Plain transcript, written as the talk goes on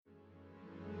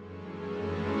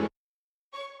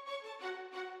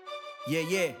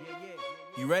Yeah.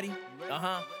 You ready?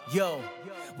 Yo.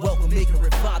 Welcome,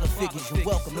 ignorant father figures. You're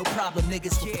welcome, no problem,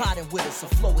 niggas, for potting with us. A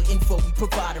flow of info, we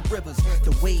providing rivers.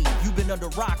 The wave, you've been under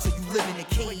rocks or you live in a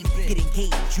cave. Get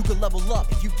engaged, you can level up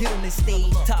if you get on this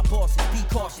stage. Top bosses, be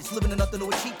cautious, living in nothing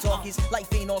with cheap talkers.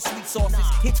 Life ain't all sweet sauces,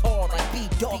 hits hard like beef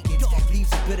Dawkins.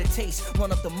 Leaves a bitter taste,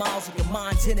 run up the miles of your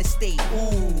mind's interstate.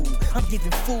 Ooh, I'm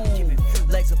giving food.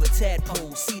 Legs of a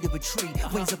tadpole, seed of a tree,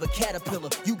 wings of a caterpillar.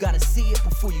 You gotta see it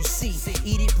before you see.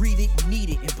 Eat it, breathe it, you need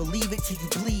it, and believe it till you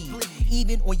bleed.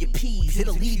 Even on your P's,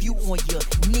 it'll leave you on your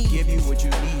knees. Give you what you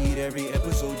need every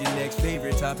episode. Your next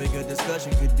favorite topic of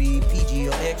discussion could be PG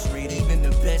or X-rated. Even the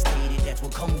best hated, that's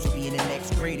what comes with being the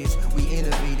next greatest. We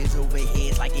innovators over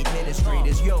heads like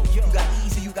administrators. Yo, you got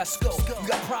easy, you got scope, you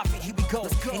got profit, here we go.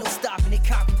 Ain't no stopping it,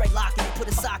 copyright locking it, put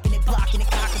a sock in it, blocking it,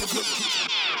 cocking it.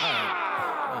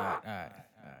 Alright.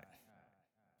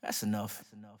 That's enough.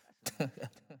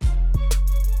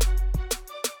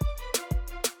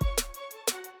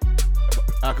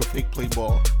 I could fake play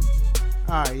ball.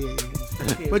 Alright,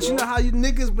 yeah. But you know how you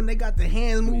niggas, when they got the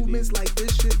hand movements like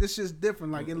this shit's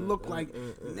different. Like it look like,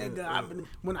 nigga,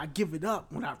 when I give it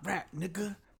up, when I rap,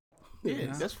 nigga.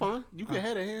 Yeah, that's fine. You can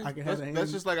have a hand. I can have a hand.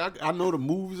 That's just like I know the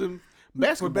moves and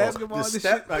basketball. For basketball, the this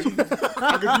step, shit. like,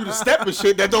 I can do the step and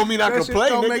shit. That don't mean I That can shit play.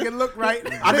 don't Nigga. make it look right.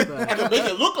 I can make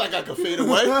it look like I can fade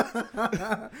away.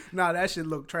 Nah, that shit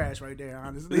look trash right there,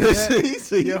 honestly.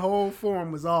 See? Your whole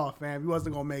form was off, fam. You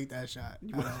wasn't gonna make that shot.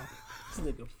 You know? This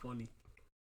nigga funny.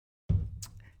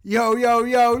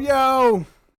 Yo.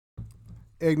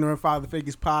 Ignorant Father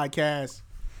Figures podcast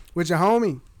with your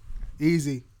homie,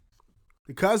 Easy.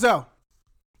 The Cuzzo.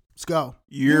 Let's go.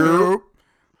 Yep.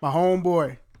 My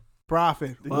homeboy,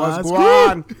 Prophet. What's What's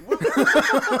going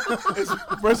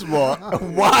on? First of all,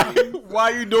 why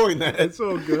are you doing that? It's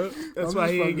all good. That's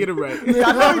why he ain't get it right.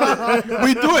 I know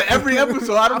we do it every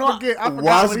episode. I don't know. I forgot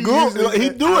What's what he good? usually He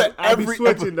said. do it I be every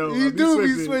switching though. You do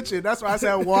be switching. That's why I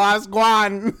said what's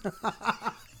going.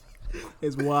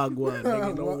 It's Wagwan.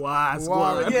 Nigga, no Waz.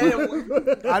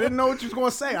 I didn't know what you was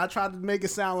gonna say. I tried to make it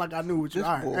sound like I knew what you.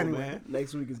 All right, anyway. Man.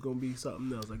 Next week is gonna be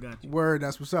something else. I got you. Word,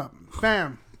 that's what's up,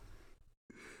 fam.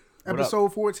 What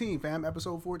Episode 14, fam.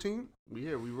 Episode 14.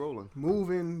 Yeah, we rolling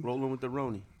Rolling with the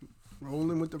Roni.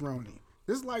 with the Roni.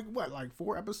 This is like what, like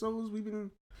 4 episodes? We've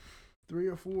been 3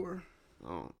 or 4,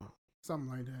 Oh, something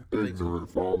like that. Ignorant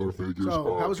Father Figures.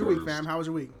 So, how was your week, podcast. fam? How was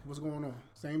your week? What's going on?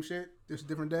 Same shit? Just a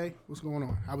different day? What's going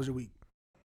on? How was your week?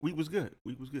 week was good.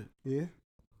 Yeah.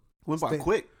 Went by Stay-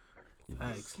 quick.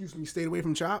 Excuse me. Stayed away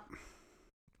from Chop.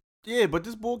 Yeah, but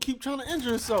this boy keep trying to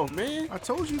injure himself, man. I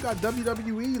told you got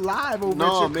WWE live over at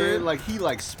No, your man, crib. like he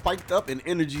like spiked up in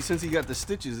energy since he got the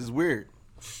stitches. It's weird.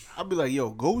 I'll be like,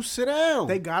 yo, go sit down.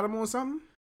 They got him on something?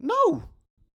 No.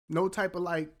 No type of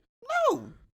like,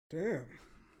 No. damn.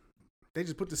 They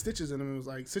just put the stitches in him and was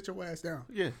like, sit your ass down.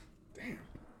 Yeah.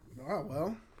 Oh,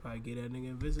 well. Probably get that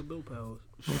nigga invisible powers.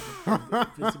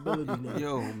 Invisibility now.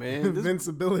 Yo, man, this,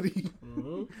 Invincibility.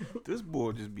 this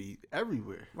boy just be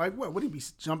everywhere. Like what? Would he be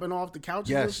jumping off the couches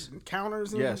Yes. and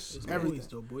counters? And Yes. It's everything. boys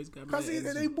though. Boys got Because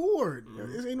mad they bored.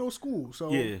 This ain't no school.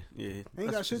 So Yeah. they ain't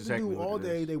That's got shit exactly to do what all it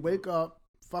day. is. They wake up,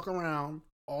 fuck around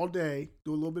all day,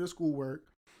 do a little bit of schoolwork.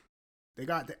 They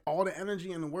got all the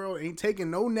energy in the world. Ain't taking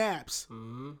no naps.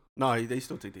 No, they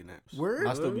still take their naps. Word?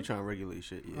 I still be trying to regulate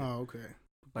shit. Yeah. Oh, okay.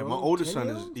 Like my Bro, oldest 10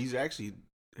 son years? he's actually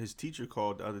his teacher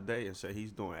called the other day and said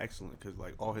he's doing excellent because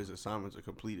like all his assignments are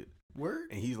completed Word?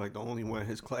 and he's like the only one in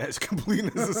his class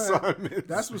completing his assignments.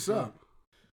 That's what's up.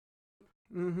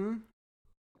 Mm-hmm.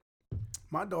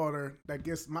 My daughter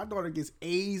gets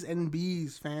A's and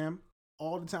B's, fam,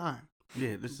 all the time.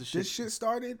 Yeah, this is shit. This shit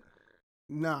started.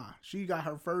 Nah, she got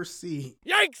her first C.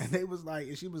 Yikes! And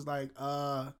she was like,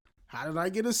 how did I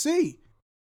get a C?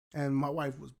 And my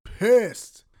wife was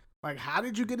pissed. Like, how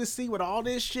did you get a C with all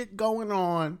this shit going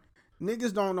on?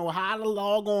 Niggas don't know how to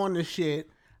log on to shit,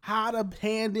 how to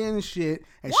hand in shit,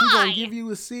 and she gonna give you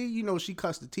a C. You know, she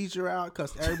cussed the teacher out,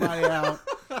 cussed everybody out.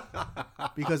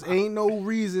 Because ain't no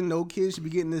reason no kids should be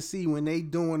getting a C when they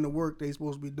doing the work they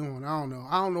supposed to be doing. I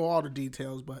don't know all the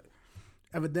details, but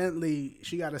evidently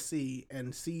she got a C,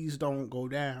 and C's don't go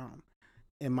down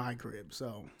in my crib.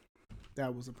 So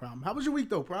that was a problem. How was your week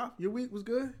though, Prof? Your week was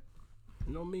good?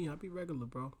 You know me, I be regular,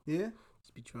 bro. Yeah?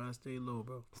 Just be trying to stay low,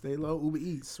 bro. Stay low, Uber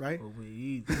Eats, right? Over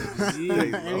easy.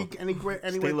 Anywhere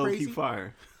Stay low, crazy? keep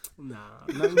fire. Nah,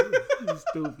 you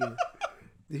stupid.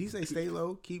 Did he say stay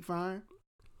low, keep fine?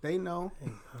 They know.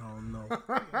 I don't know.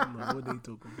 I don't know what they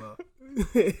talking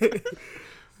about.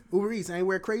 Uber Eats,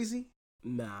 anywhere crazy?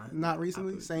 Nah. Not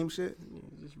recently. Same shit. Yeah,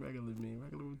 just regular me,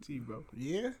 regular routine, bro.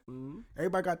 Yeah. Mm-hmm.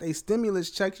 Everybody got their stimulus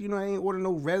checks. You know, I ain't order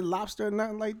no Red Lobster or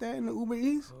nothing like that in the Uber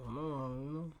Eats. I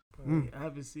don't know. Mm. I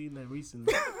haven't seen that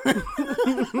recently.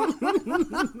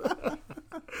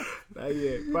 Not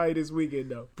yet. Probably this weekend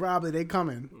though. Probably they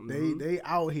coming. Mhm. They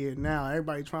out here now.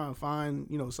 Everybody trying to find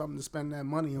something to spend that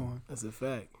money on. That's a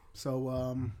fact. So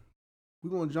we're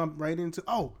gonna jump right into.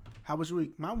 Oh, how was your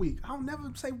week? My week. I'll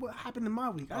never say what happened in my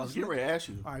week. I was getting ready to ask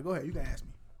you. All right, go ahead. You can ask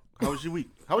me. How was your week?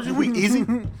 How was your week, Easy?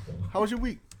 How was your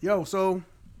week? Yo, so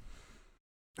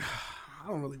I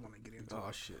don't really want to get into it.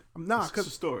 Oh shit. Nah, It's a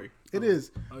cause story. it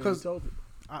is. Oh, you Cause told it.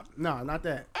 nah, not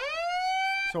that.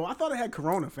 So I thought I had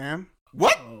Corona, fam.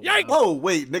 What? Oh, Yikes! Whoa,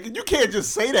 wait, nigga, you can't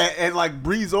just say that and like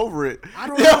breeze over it. I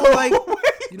don't know, like, wait.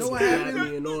 you know what Got happened?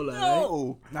 me and all that, right?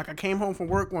 No. Like I came home from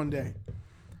work one day,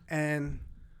 and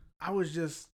I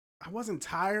wasn't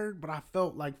tired, but I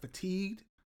felt like fatigued.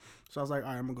 So I was like, all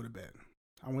right, I'm gonna go to bed.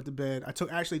 I went to bed. I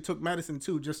actually took medicine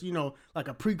too, just like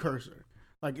a precursor.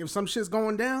 Like if some shit's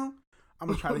going down, I'm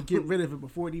gonna try to get rid of it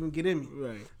before it even get in me.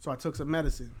 Right. So I took some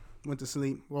medicine, went to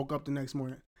sleep, woke up the next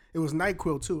morning. It was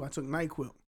NyQuil too. I took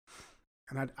NyQuil.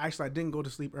 And I didn't go to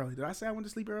sleep early. Did I say I went to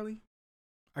sleep early?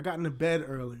 I got into bed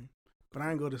early, but I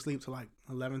didn't go to sleep till like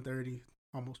 11:30,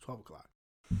 almost 12 o'clock.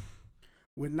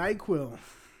 With NyQuil,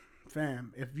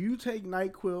 fam, if you take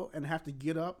NyQuil and have to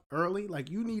get up early, like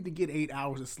you need to get 8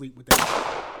 hours of sleep with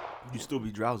that. You still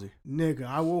be drowsy. Nigga,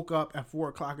 I woke up at 4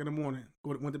 o'clock in the morning,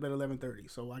 went to bed at 11:30,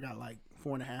 so I got like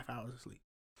 4.5 hours of sleep.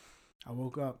 I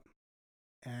woke up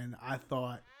and I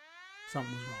thought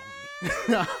something was wrong with me.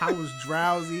 I was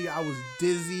drowsy. I was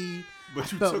dizzy.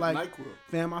 But you felt took like, NyQuil.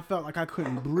 Fam, I felt like I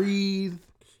couldn't breathe.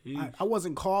 Jeez. I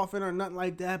wasn't coughing or nothing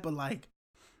like that, but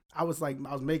I was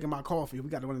making my coffee. We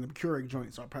got one of the Keurig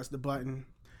joints, so I pressed the button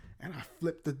and I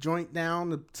flipped the joint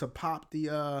down to pop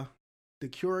the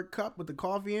Keurig cup with the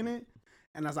coffee in it.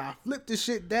 And as I flipped the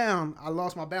shit down, I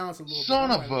lost my balance a little bit. I'm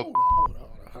like, hold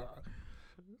on.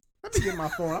 Let me get my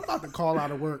phone. I'm about to call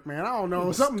out of work, man. I don't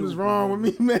know. Something is wrong with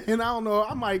me, man. I don't know.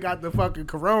 I might got the fucking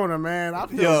corona, man. I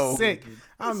feel sick.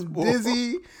 I'm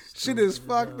dizzy. Shit is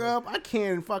fucked up. I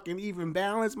can't fucking even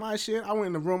balance my shit. I went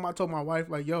in the room. I told my wife,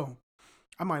 like, yo,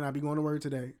 I might not be going to work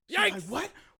today. She's like, what?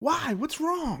 Why? What's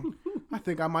wrong? I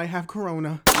think I might have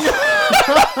corona.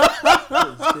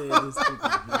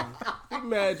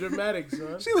 Mad dramatic,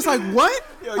 son. She was like, what?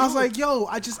 Yo, I was like, yo,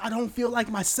 I don't feel like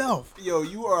myself. Yo,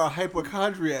 you are a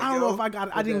hypochondriac. I don't know if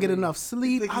I didn't get enough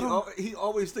sleep. He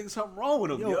always thinks something wrong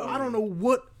with him. Yo, I don't know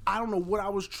what I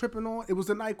was tripping on. It was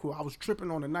the NyQuil. I was tripping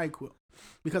on the NyQuil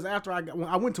because after when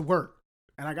I went to work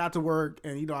and I got to work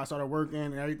and I started working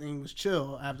and everything was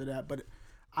chill after that. But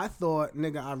I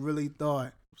really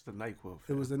thought It's the NyQuil.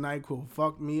 it was the NyQuil.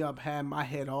 Fucked me up. Had my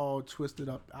head all twisted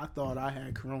up. I thought I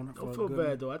had corona. Don't feel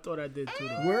bad though. I thought I did too.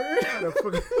 Though.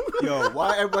 Word. Yo,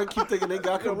 why everybody keep thinking they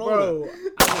got Yo, corona? bro,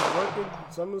 I was working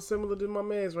something similar to my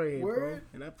man's right here, bro. Word?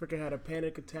 And I freaking had a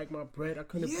panic attack. My breath, I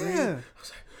couldn't Yeah. breathe.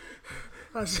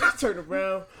 I turned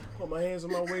around, put my hands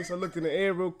on my waist. I looked in the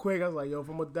air real quick. I was like, yo, if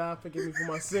I'm gonna die, forgive me for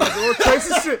my sins. All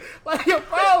types of shit. Like, yo,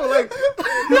 bro, like,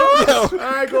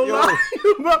 I ain't gonna lie to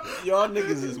you, bro. Y'all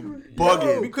niggas is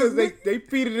bugging. Because they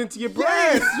feed it into your brain.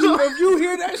 Yes, if you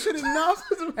hear that shit enough,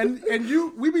 and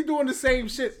we be doing the same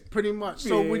shit pretty much.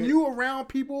 So when you around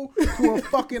people who are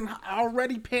fucking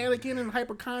already panicking and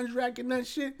hypochondriac and that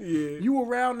shit, you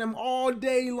around them all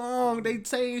day long. They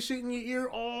saying shit in your ear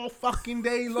all fucking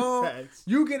day long. Facts.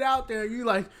 You get out there, you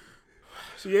like,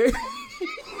 Yeah.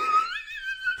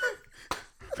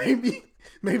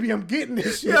 maybe I'm getting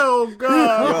this shit. Yo,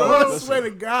 God. Yo, I listen. swear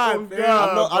to God, man.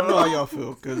 I know how y'all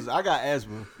feel because I got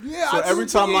asthma. Yeah, so I every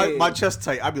do time too. my chest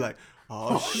tight, I be like,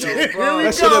 oh shit. Here we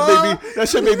That go.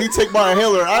 shit made me take my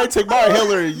inhaler. I ain't take my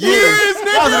inhaler in years.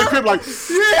 I was in the crib like,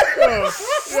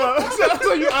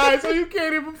 So you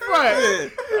can't even front.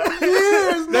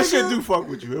 Years, that nigga. shit do fuck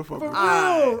with you. It fuck For with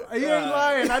real. You ain't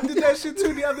lying. I did that shit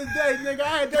too the other day, nigga.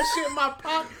 I had that shit in my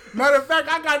pocket. Matter of fact,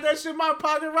 I got that shit in my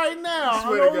pocket right now. I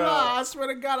Swear to don't God. lie. I swear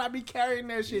to God, I be carrying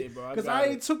that shit. Yeah, bro, I Because got I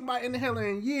ain't it. took my inhaler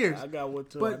in years. I got one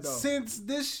too. I But know. since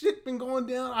this shit been going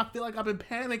down, I feel like I've been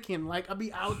panicking. Like, I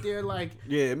be out there like,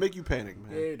 Yeah, it make you panic,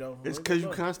 man. Yeah, though. It's because you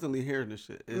constantly hearing this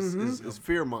shit. It's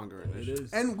fear mongering. It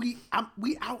is. and we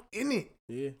out in it.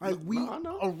 Yeah. Like, we No, I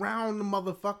know. around the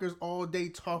motherfuckers all day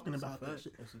talking about that fact.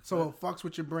 shit. That's a So it fucks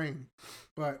with your brain.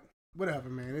 But whatever,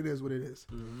 man. It is what it is.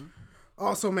 Mm-hmm.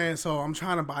 Also, man, so I'm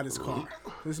trying to buy this car.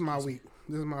 This is my week.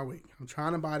 I'm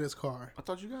trying to buy this car. I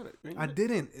thought you got it. You ain't I got it.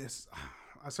 didn't.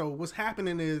 So what's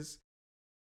happening is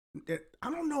that I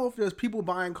don't know if there's people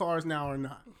buying cars now or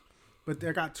not, but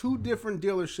they got two different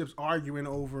dealerships arguing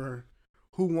over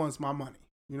who wants my money.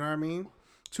 You know what I mean?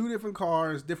 2 different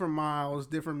cars, different miles,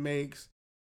 different makes.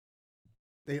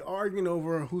 They arguing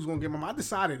over who's gonna get my money. I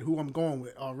decided who I'm going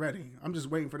with already. I'm just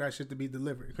waiting for that shit to be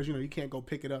delivered because you can't go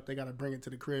pick it up. They gotta bring it to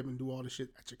the crib and do all the shit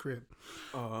at your crib.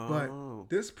 But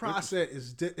this process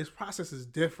is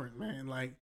different, man.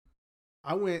 Like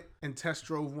I went and test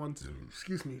drove one today.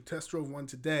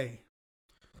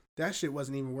 That shit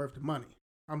wasn't even worth the money.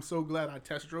 I'm so glad I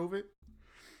test drove it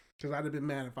because I'd have been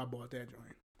mad if I bought that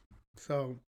joint.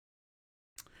 So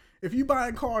if you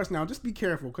buying cars now, just be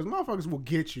careful because motherfuckers will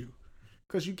get you.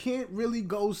 Because you can't really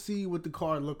go see what the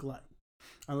car look like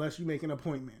unless you make an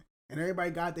appointment. And everybody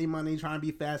got their money trying to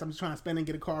be fast. I'm just trying to spend and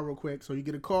get a car real quick. So you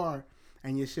get a car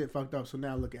and your shit fucked up. So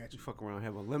now look at you. Fuck around and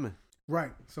have a lemon.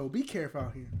 Right. So be careful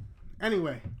out here.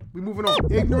 Anyway, we moving on.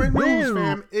 Ignorant news,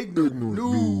 fam. Ignorant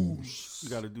news. You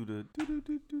got to do the...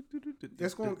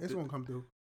 It's gonna come through.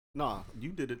 Nah,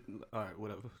 you did it. All right,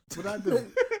 whatever. What I do?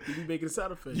 You be making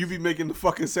sound effects. You be making the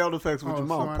fucking sound effects with your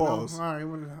so mouth. Pause. All right,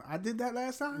 I did that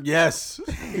last time. Yes.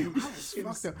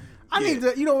 Fucked up. I need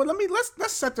to. You know what?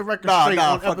 Let's set the record straight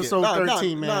on episode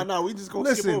 13, man. Nah. We just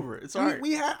gonna skip over it. It's all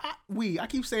right. I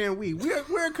keep saying we.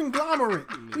 We're a conglomerate.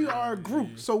 We are a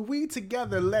group. So we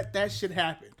together let that shit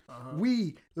happen.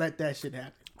 We let that shit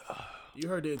happen. You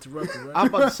heard the interruption, right? I'm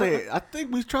about to say, I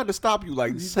think we tried to stop you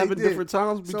like 7 different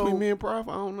times between me and Prof.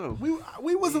 I don't know.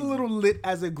 We was a little lit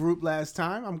as a group last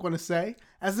time, I'm going to say.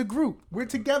 As a group. We're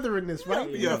together in this,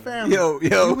 right? We're a family. Yo.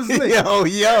 Was lit.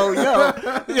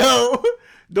 Yo.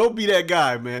 Don't be that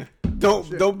guy, man.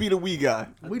 Don't be the we guy.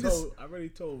 I already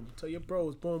told. Tell your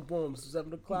bros, boom,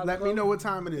 7 o'clock. Let me know what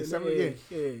time it is. 7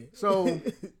 Yeah. So,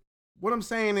 what I'm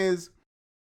saying is,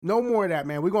 no more of that,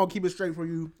 man. We're going to keep it straight for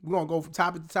you. We're going to go from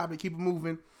topic to topic, keep it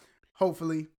moving.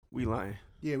 Hopefully. We lying.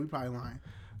 Yeah, we probably lying.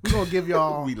 We're going to give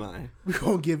y'all... We lying. We're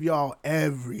going to give y'all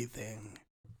everything.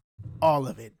 All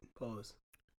of it. Pause.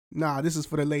 Nah, this is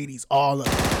for the ladies. All of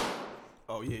it.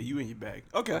 Oh, yeah, you in your bag.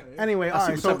 Okay. Anyway, all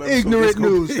right, so ignorant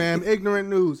news, fam. Ignorant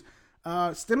news.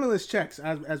 Stimulus checks,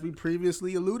 as we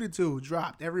previously alluded to,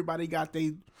 dropped. Everybody got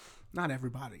not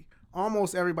everybody.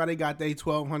 Almost everybody got their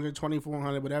 $1,200,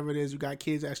 $2,400, whatever it is. You got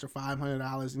kids extra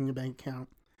 $500 in your bank account.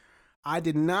 I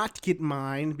did not get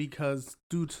mine because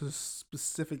due to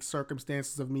specific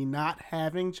circumstances of me not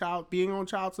being on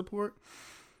child support.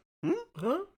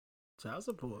 Huh? Child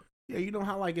support. Yeah, you know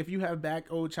how like if you have back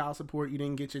owed child support, you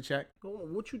didn't get your check.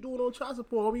 What you doing on child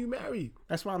support? Homie, you married?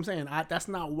 That's what I'm saying. That's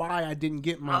not why I didn't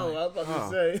get mine. Oh, I was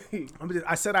about to say.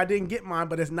 I said I didn't get mine,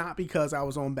 but it's not because I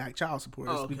was on back child support.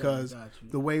 It's because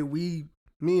the way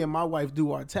me and my wife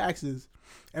do our taxes,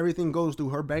 everything goes through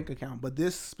her bank account. But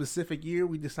this specific year,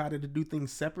 we decided to do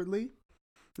things separately.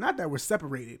 Not that we're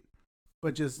separated,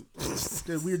 but just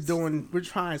that we're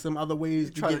trying some other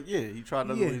ways you tried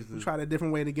other ways. We tried a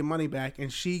different way to get money back,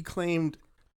 and she claimed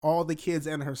all the kids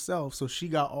and herself, so she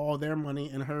got all their money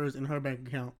and hers in her bank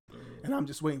account, and I'm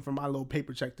just waiting for my little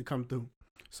paper check to come through.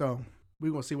 So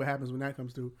we're gonna see what happens when that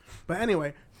comes through. But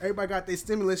anyway, everybody got their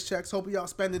stimulus checks. Hope y'all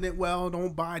spending it well.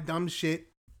 Don't buy dumb shit.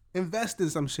 Invest in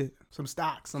some shit, some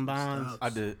stocks, some bonds. I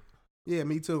did. Yeah,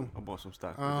 me too. I bought some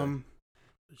stocks.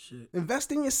 Shit.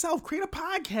 Invest in yourself. Create a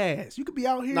podcast. You could be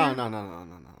out here. No.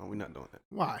 We're not doing that.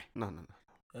 Why? No.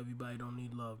 Everybody don't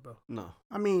need love, bro. No.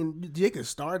 I mean, you can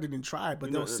start it and try it,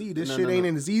 but they'll see this shit ain't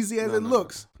as easy as it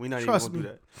looks. We're not Trust even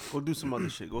gonna do that. Go do some other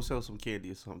shit. Go sell some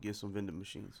candy or something. Get some vending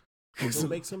machines. Go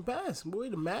make some masks. Boy,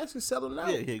 the masks is selling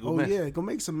out. Yeah, go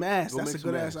make some masks. That's a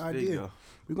good ass idea.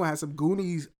 We're gonna have some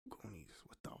Goonies. What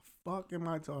the fuck am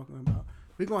I talking about?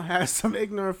 We're gonna have some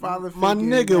ignorant father figures. My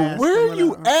nigga, where are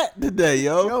you at today,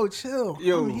 yo? Yo, chill.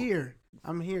 Yo.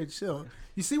 I'm here. Chill.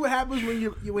 You see what happens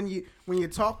when you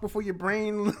talk before your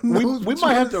brain knows we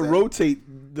might have to rotate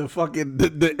the fucking the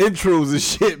intros and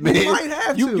shit, man. We might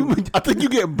have to. I think you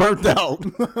get burnt out.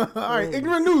 All right,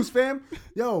 ignorant news, fam.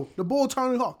 Yo, the bull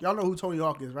Tony Hawk. Y'all know who Tony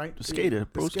Hawk is, right? The skater,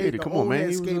 pro skater. Come on, man.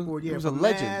 He was a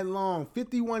legend. Mad long,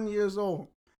 51 years old.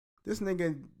 This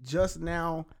nigga just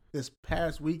now, this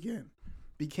past weekend,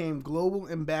 became global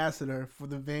ambassador for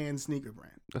the Vans sneaker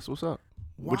brand. That's what's up.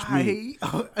 Why?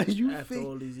 You After think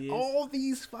all these years? all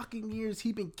these fucking years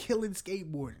he been killing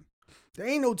skateboarding? There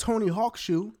ain't no Tony Hawk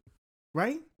shoe,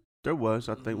 right? There was,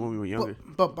 I think, when we were younger.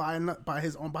 But by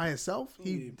himself,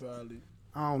 he probably.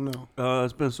 I don't know.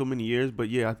 It's been so many years, but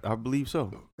yeah, I believe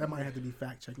so. That might have to be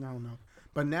fact checked. I don't know.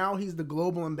 But now he's the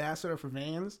global ambassador for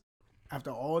Vans. After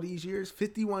all these years,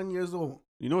 51 years old.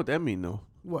 You know what that mean, though?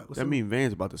 What? That mean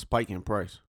Vans about to spike in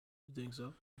price. You think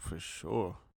so? For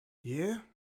sure. Yeah.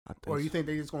 I think Or you think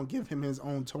they just gonna give him his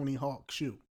own Tony Hawk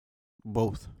shoe?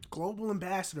 Both. Global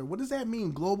ambassador. What does that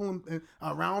mean? Global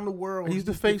around the world. He's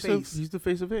the face of. He's the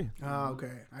face of it. Oh,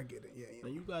 okay, I get it. Yeah. Now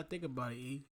you gotta think about it,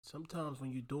 E. Sometimes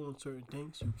when you're doing certain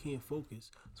things, you can't focus.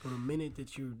 So the minute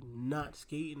that you're not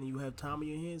skating and you have time on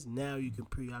your hands, now you can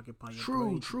preoccupy your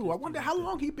brain. True. I wonder how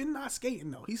long he been not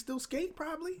skating though. He still skate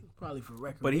probably. Probably for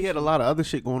record. But he had a lot of other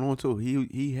shit going on too.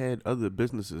 He had other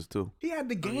businesses too. He had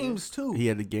the games too. He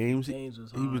had the games. Games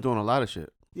was He was hard. doing a lot of shit.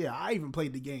 Yeah, I even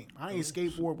played the game. I ain't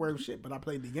skateboard worth shit, but I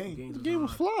played the game. Games The game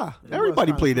was hard. fly. was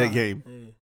Everybody kinda played that fly. game.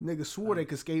 Yeah. Niggas swore they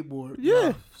could skateboard.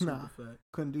 Yeah. Nah, Super fact.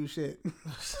 couldn't do shit.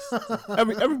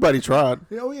 Everybody tried.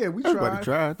 Oh yeah, we Everybody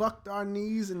tried. Fucked our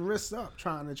knees and wrists up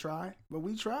trying to try, but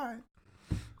we tried.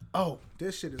 Oh,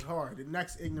 this shit is hard. The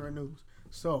next ignorant news.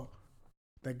 So,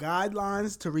 the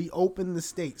guidelines to reopen the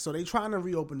states. So they trying to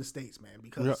reopen the states, man,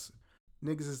 because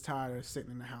niggas is tired of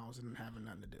sitting in the house and having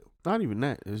nothing to do. Not even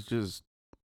that. It's just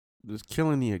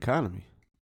killing the economy.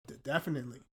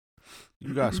 Definitely.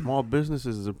 You got small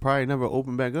businesses that probably never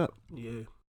open back up. Yeah.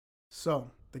 So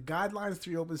the guidelines to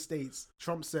reopen states.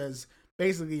 Trump says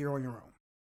basically you're on your own.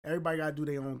 Everybody got to do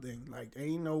their own thing. Like, there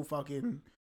ain't no fucking,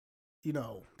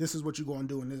 this is what you're going to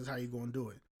do and this is how you're going to do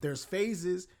it. There's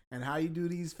phases, and how you do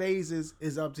these phases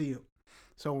is up to you.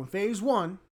 So in phase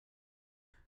 1,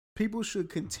 people should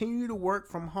continue to work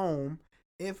from home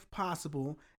if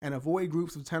possible and avoid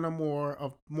groups of 10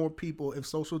 or more people if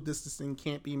social distancing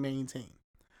can't be maintained.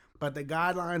 But the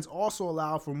guidelines also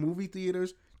allow for movie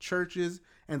theaters, churches,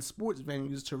 and sports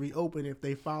venues to reopen if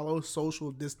they follow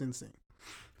social distancing.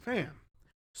 Fam.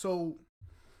 So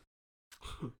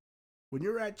when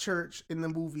you're at church, in the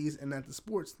movies, and at the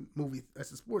sports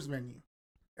venue,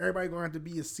 everybody gonna have to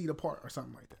be a seat apart or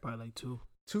something like that. Probably like 2.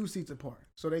 2 seats apart.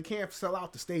 So they can't sell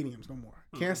out the stadiums no more.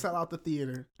 Can't sell out the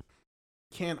theater.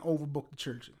 Can't overbook the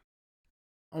churches.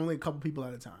 Only a couple people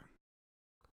at a time.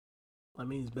 I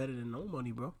mean, it's better than no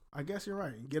money, bro. I guess you're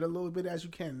right. Get a little bit as you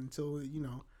can until,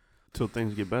 Till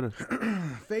things get better.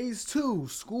 Phase 2,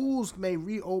 schools may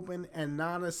reopen and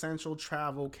non-essential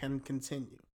travel can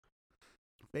continue.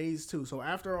 Phase 2. So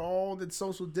after all the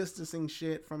social distancing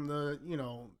shit from the,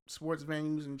 sports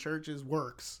venues and churches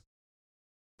works,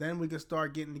 then we can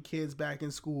start getting the kids back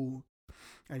in school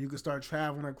and you can start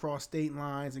traveling across state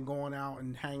lines and going out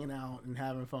and hanging out and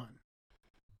having fun.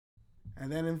 And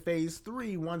then in phase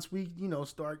 3, once we,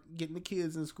 start getting the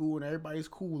kids in school and everybody's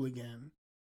cool again,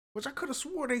 which I could have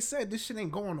swore they said this shit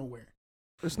ain't going nowhere.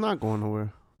 It's not going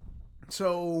nowhere.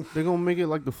 So They're going to make it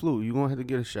like the flu. You're going to have to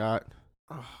get a shot.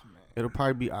 oh man, It'll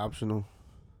probably be optional.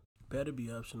 Better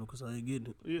be optional because I ain't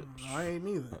getting it. Yeah. I ain't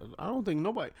neither. I don't think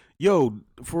nobody. Yo,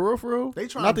 for real. They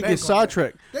trying not to to get bank on that.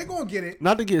 sidetracked. They gonna get it.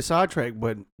 Not to get sidetracked,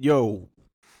 but yo,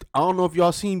 I don't know if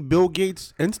y'all seen Bill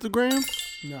Gates' Instagram.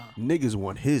 Nah. Niggas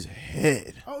want his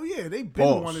head. Oh yeah, they been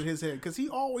Boss. wanted his head because he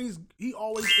always in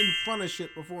front of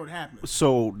shit before it happens.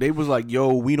 So they was like,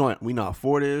 yo, we not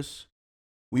for this.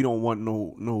 We don't want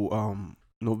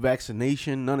no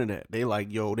vaccination, none of that. They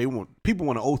like, yo, people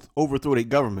want to overthrow their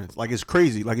governments. Like, it's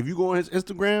crazy. Like, if you go on his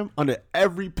Instagram, under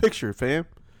every picture, fam.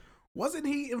 Wasn't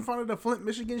he in front of the Flint,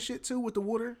 Michigan shit too with the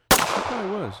water? He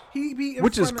probably was. He be in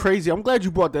Which is front of- crazy. I'm glad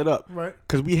you brought that up. Right.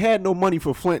 Because we had no money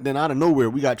for Flint, then out of nowhere,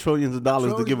 we got trillions of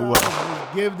dollars to give away.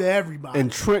 $1,000,000 Give to everybody. And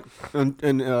Trent,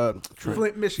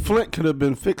 Flint, Michigan. Flint could have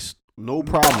been fixed, no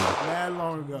problem. That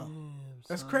long ago.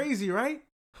 That's crazy, right?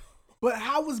 But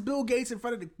how was Bill Gates in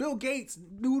front of Bill Gates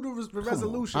knew the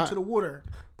resolution to the water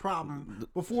problem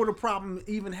before the problem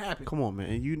even happened. Come on,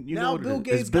 man. You now know what Bill it is.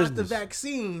 Gates It's got business. the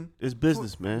vaccine. It's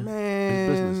business, man. Man,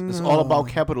 It's business. It's all about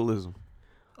capitalism.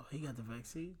 Oh, he got the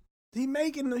vaccine? He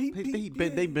making They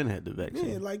been had the vaccine.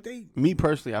 Yeah, like they. Me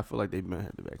personally, I feel like they've been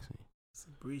had the vaccine. It's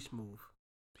a breach move.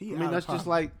 He I mean, that's just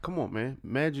like, come on, man.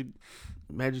 Magic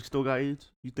still got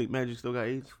AIDS? You think Magic still got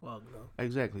AIDS? Fuck no.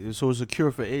 Exactly. So it's a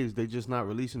cure for AIDS. They just not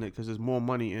releasing it because there's more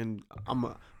money, and I'm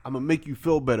gonna make you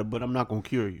feel better, but I'm not gonna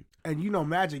cure you. And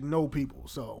Magic know people,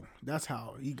 so that's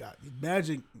how he got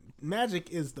Magic.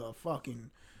 Magic is the fucking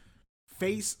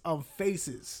face of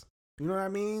faces. You know what I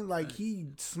mean? Like he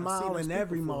smile in him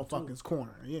every speak before, too. motherfucker's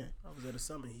corner. Yeah. I was at a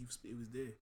summit. He was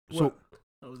there. So What?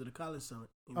 I was at a college summit.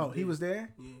 He was there.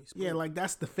 Yeah, he spoke. Yeah, like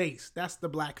that's the face. That's the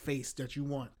black face that you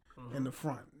want in the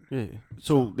front. yeah.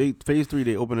 So phase 3,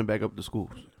 they opening back up the schools.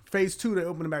 Phase 2, they're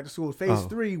opening back to school. Phase Oh.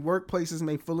 3, workplaces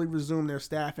may fully resume their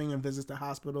staffing and visits to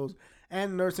hospitals,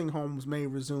 and nursing homes may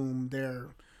resume their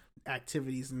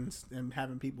activities and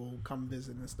having people come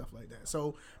visit and stuff like that.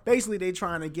 So basically, they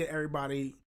trying to get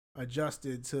everybody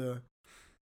adjusted to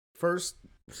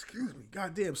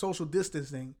goddamn social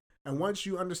distancing. And once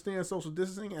you understand social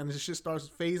distancing and the shit starts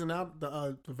phasing out,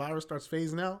 the virus starts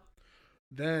phasing out,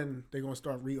 then they're gonna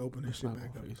start reopening shit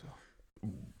back up.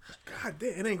 God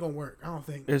damn, it ain't gonna work. I don't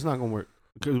think. It's not gonna work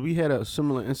because we had a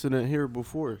similar incident here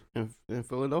before in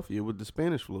Philadelphia with the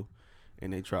Spanish flu,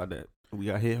 and they tried that. We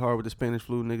got hit hard with the Spanish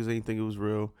flu. Niggas ain't think it was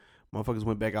real. Motherfuckers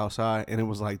went back outside, and it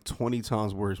was like 20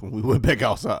 times worse when we went back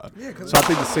outside. Yeah, so I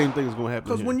think the same thing is gonna happen.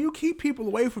 Because here. when you keep people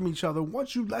away from each other,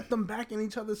 once you let them back in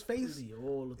each other's face, They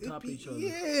all atop each other.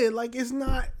 yeah, like it's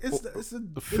not. It's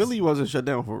Philly wasn't shut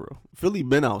down for real. Philly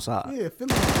been outside. Yeah,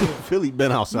 Philly. Yeah. Philly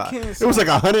been outside. can't It was like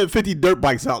 150 dirt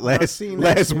bikes out last seen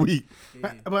that shit. week.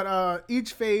 But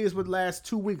each phase would last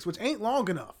 2 weeks, which ain't long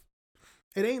enough.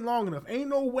 It ain't long enough. Ain't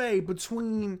no way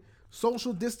between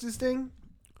social distancing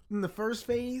in the first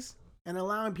phase and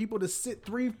allowing people to sit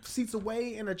 3 seats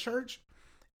away in a church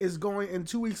is going. And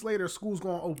 2 weeks later, school's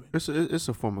going to open. It's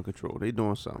a form of control. They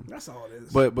doing something. That's all it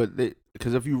is. But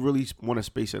because if you really want to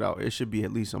space it out, it should be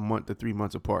at least a month to 3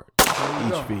 months apart There you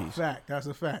each go. phase. Fact. That's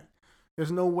a fact.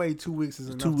 There's no way 2 weeks is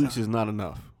enough. 2 weeks time. is not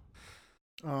enough.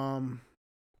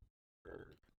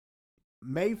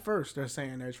 May 1st, they're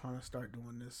saying they're trying to start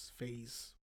doing this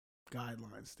phase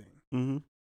guidelines thing, Mm-hmm.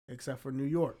 except for New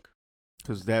York.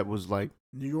 Because that was like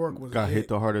New York was got hit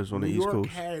the hardest on New the East York Coast.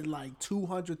 had like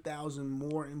 200,000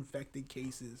 more infected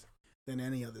cases than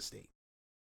any other state.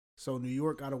 So New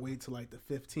York got to wait till like the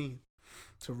 15th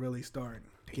to really start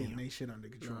getting their shit under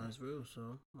control. Nah, it's real,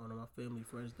 so one of my family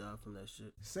friends died from that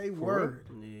shit. Say word.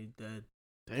 And they dead.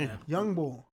 Damn. Young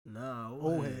boy, Nah,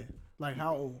 old head. Like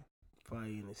how old?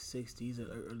 Probably in the 60s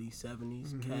or early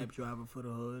 70s. Mhm. Cab driver for the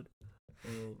hood.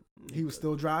 And He was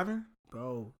still driving?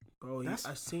 Bro, That's-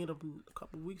 I seen him a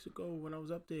couple weeks ago when I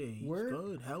was up there. He's Word?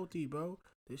 good, healthy, bro.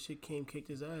 This shit kicked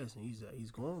his ass, and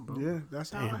he's gone, bro. Yeah,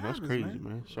 that's how it Damn, happens, that's crazy, man.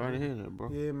 man. Sorry to hear that,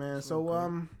 bro. Yeah, man. So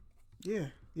So,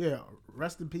 yeah.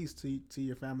 Rest in peace to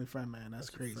your family friend, man. That's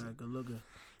a crazy. fact. Good looking.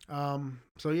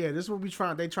 So yeah, this is what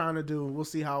they trying to do. We'll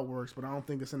see how it works, but I don't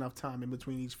think it's enough time in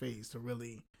between each phase to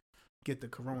really get the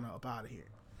corona up out of here.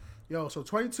 Yo, so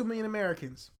 22 million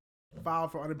Americans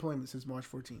filed for unemployment since March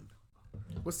 14th.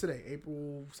 What's today?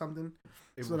 April something?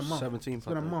 It's been a month. 17th. It's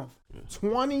been a month. Yeah.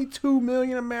 22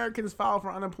 million Americans filed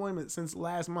for unemployment since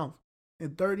last month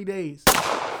in 30 days.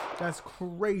 That's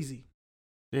crazy.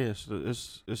 Yeah, it's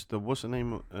the what's the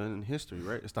name in history,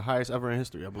 right? It's the highest ever in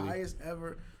history, I believe. Highest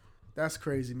ever. That's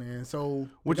crazy, man. So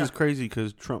Which is crazy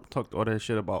because Trump talked all that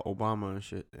shit about Obama and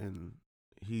shit, and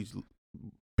he's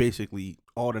basically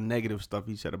all the negative stuff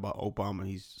he said about Obama,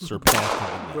 he's surpassed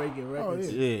him. Breaking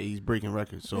records. yeah. Yeah, he's breaking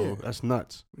records, so Yeah. that's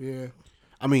nuts. Yeah.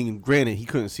 I mean, granted, he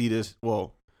couldn't see this.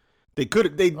 Well, they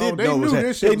did they know it knew was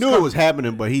this shit they was knew it coming. was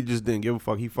happening, but he just didn't give a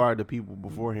fuck. He fired the people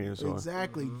beforehand, so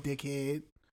Exactly, dickhead.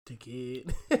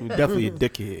 Dickhead. he's definitely a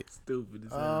dickhead. Stupid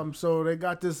as hell. So they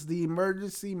got the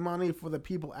Emergency Money for the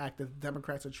People Act that the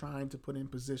Democrats are trying to put in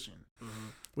position,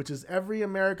 which is every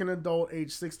American adult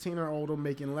age 16 or older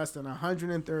making less than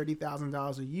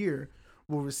 $130,000 a year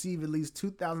will receive at least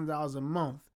 $2,000 a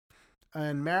month,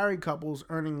 and married couples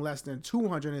earning less than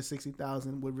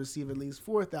 $260,000 would receive at least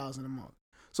 $4,000 a month.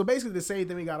 So basically, the same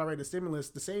thing we got already. The stimulus,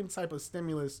 the same type of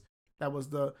stimulus that was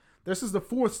this is the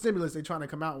fourth stimulus they're trying to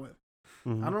come out with.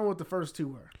 Mhm. I don't know what the first two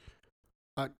were.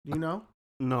 You know?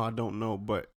 No, I don't know.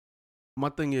 But my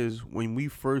thing is, when we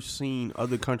first seen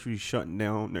other countries shutting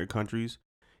down their countries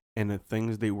and the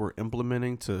things they were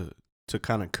implementing to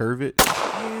kind of curve it,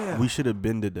 Yeah. we should have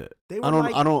been to that. They were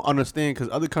I don't understand because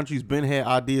other countries been had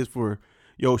ideas for,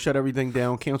 yo, shut everything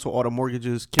down, cancel all the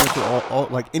mortgages, cancel all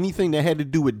like anything that had to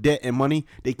do with debt and money.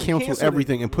 They canceled canceled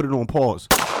everything and put it on pause.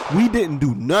 We didn't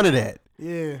do none of that.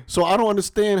 Yeah. So I don't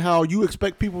understand how you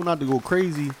expect people not to go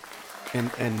crazy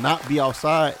and not be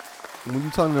outside when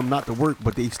you're telling them not to work,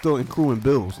 but they still accruing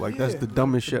bills. Like that's the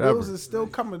dumbest shit bills ever. is still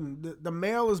coming. The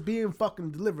mail is being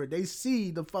fucking delivered. They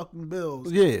see the fucking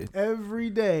bills Yeah.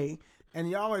 every day, and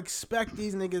y'all expect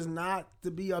these niggas not to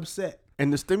be upset.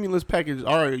 And the stimulus package,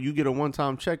 all right, you get a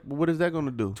one-time check, but what is that going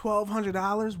to do?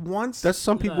 $1,200 once. That's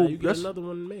some people. You get That's another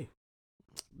one in May.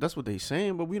 that's what they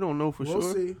saying, but we don't know for we'll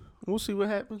sure. see. We'll see what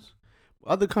happens.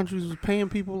 Other countries was paying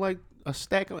people like a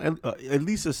stack, at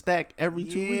least a stack every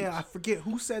 2 weeks. Yeah, I forget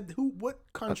who said who. What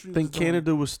I country? think was doing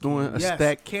Canada was doing a Yes,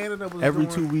 stack Canada was every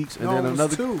doing, 2 weeks, and No, then it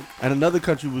was two. another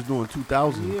country was doing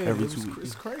 2,000 Yeah, every it 2 was, weeks.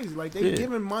 it's crazy. Like they Yeah.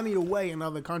 giving money away in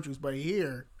other countries, but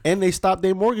here, And they stopped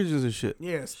their mortgages and shit.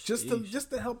 yes, just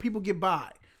to help people get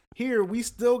by. Here, we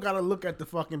still gotta look at the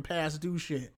fucking past due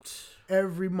shit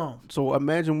every month. So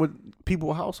imagine what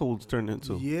people households turned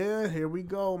into. Yeah, here we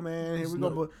go, man. Here It's we go.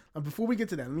 not- But before we get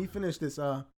to that, let me finish this.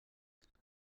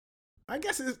 I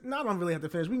guess it's not. I don't really have to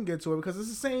finish. We can get to it because it's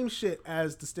the same shit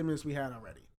as the stimulus we had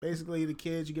already. Basically, the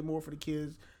kids, you get more for the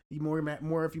kids. You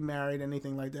more if you married,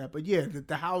 anything like that. But yeah,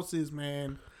 the houses,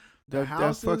 man. That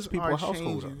fucks people's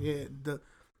household up. Yeah,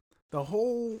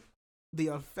 the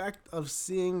effect of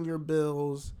seeing your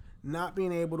bills, not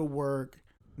being able to work,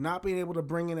 not being able to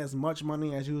bring in as much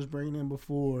money as you was bringing in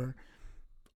before,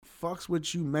 fucks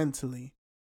with you mentally,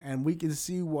 and we can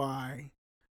see why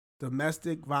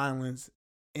domestic violence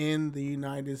in the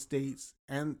United States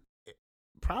and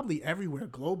probably everywhere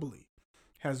globally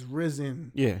has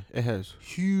risen. Yeah, it has.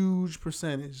 Huge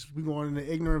percentage. We're going in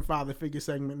the ignorant father figure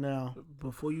segment now.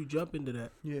 Before you jump into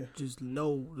that, just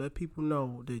let people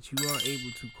know that you are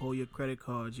able to call your credit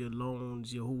cards, your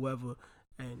loans, your whoever,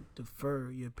 and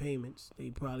defer your payments. They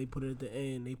probably put it at the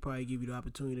end. They probably give you the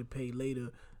opportunity to pay later,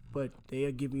 but they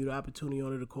are giving you the opportunity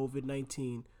under the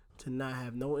COVID-19 to not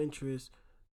have no interest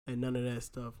and none of that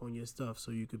stuff on your stuff, so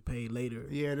you could pay later.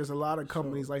 Yeah, there's a lot of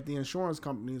companies, like the insurance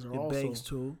companies are also. Banks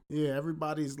too. Yeah,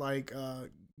 everybody's like I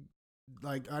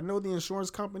know the insurance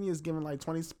company is giving like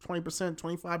 20%,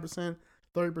 25%,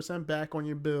 30% back on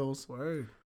your bills. Word.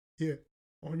 Yeah,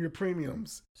 on your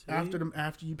premiums. See?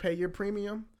 After you pay your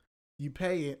premium, you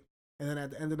pay it, and then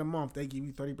at the end of the month they give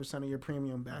you 30% of your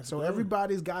premium back. So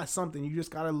everybody's got something. You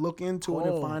just gotta look into it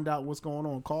and find out what's going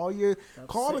on. Call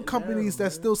the companies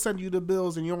that still send you the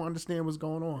bills and you don't understand what's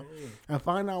going on, and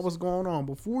find out what's going on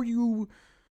before you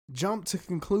jump to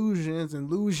conclusions and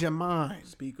lose your mind.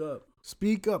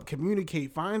 Speak up,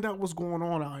 communicate, find out what's going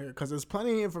on out here, because there's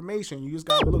plenty of information. You just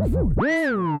gotta look for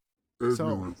it.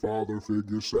 So, father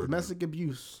figure segment. Domestic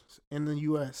abuse in the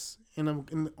U.S. in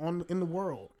the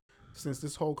world since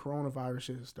this whole coronavirus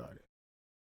shit has started.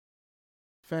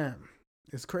 Fam,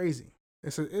 it's crazy.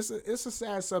 It's a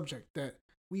sad subject that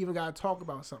we even gotta talk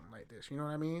about something like this. You know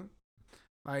what I mean?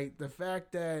 Like the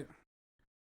fact that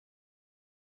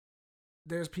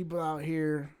there's people out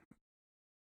here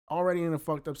already in a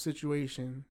fucked up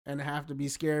situation and have to be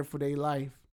scared for their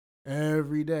life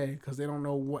every day because they don't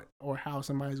know what or how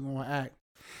somebody's going to act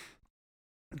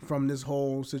from this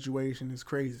whole situation is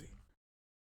crazy.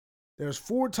 There's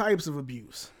 4 types of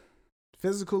abuse: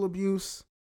 physical abuse,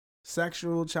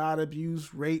 sexual child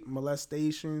abuse, rape,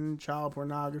 molestation, child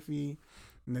pornography,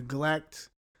 neglect,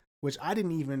 which I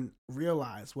didn't even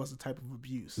realize was a type of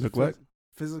abuse. Neglect?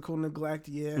 Physical neglect,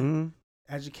 yeah. Mm-hmm.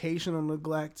 Educational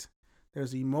neglect.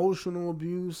 There's emotional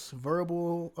abuse,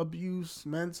 verbal abuse,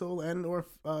 mental and or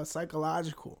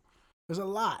psychological. There's a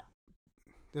lot.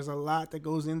 There's a lot that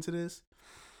goes into this.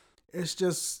 It's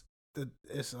just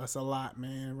it's a lot,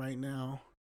 man, right now.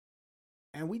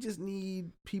 And we just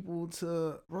need people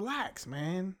to relax,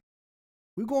 man.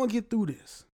 We're going to get through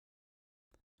this.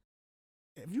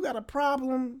 If you got a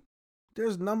problem,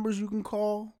 there's numbers you can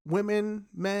call. Women,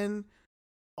 men,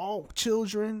 all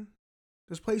children.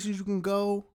 There's places you can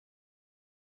go.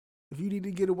 If you need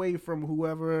to get away from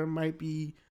whoever might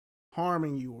be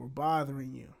harming you or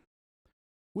bothering you.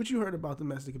 What you heard about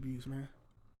domestic abuse, man?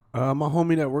 My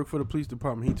homie that worked for the police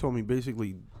department, he told me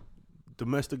basically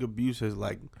domestic abuse has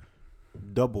like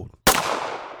doubled.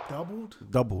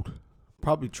 Doubled.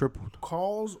 Probably tripled.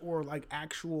 Calls or like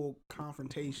actual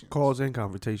confrontations? Calls and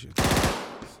confrontations.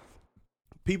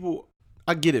 People,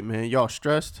 I get it, man. Y'all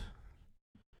stressed.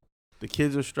 The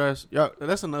kids are stressed. Y'all,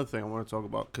 that's another thing I want to talk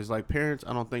about. Because like parents,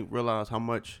 I don't think realize how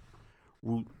much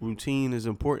routine is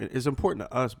important. It's important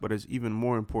to us, but it's even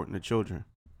more important to children.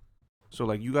 So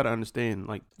like you got to understand,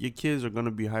 like your kids are going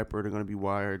to be hyper. They're going to be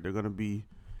wired. They're going to be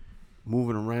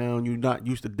moving around. You're not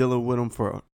used to dealing with them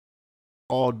for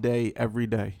all day, every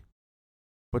day.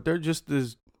 But they're just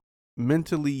as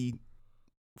mentally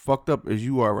fucked up as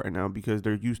you are right now because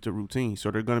they're used to routine.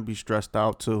 So they're going to be stressed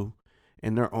out too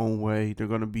in their own way. They're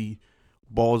going to be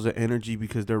balls of energy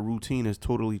because their routine has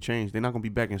totally changed. They're not going to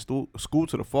be back in school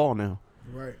to the fall now.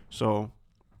 Right. So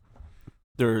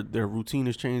their routine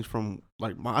has changed from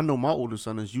like I know my older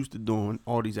son is used to doing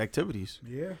all these activities.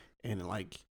 Yeah. And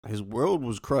like his world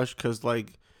was crushed because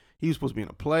like he was supposed to be in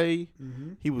a play.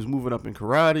 Mm-hmm. He was moving up in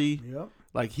karate. Yep.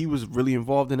 Like he was really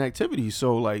involved in activities.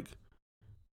 So like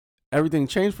everything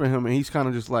changed for him and he's kind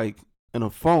of just like in a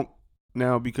funk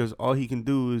now because all he can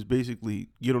do is basically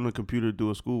get on the computer, do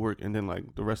his schoolwork, and then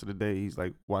like the rest of the day he's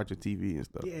like watching TV and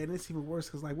stuff. Yeah, and it's even worse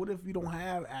because like what if you don't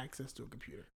have access to a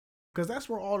computer? Because that's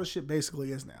where all the shit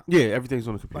basically is now. Yeah, everything's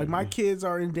on the computer. Like my kids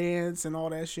are in dance and all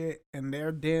that shit, and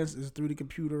their dance is through the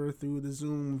computer, through the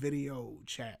Zoom video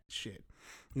chat shit.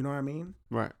 You know what I mean?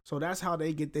 Right. So that's how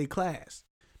they get their class.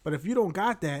 But if you don't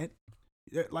got that,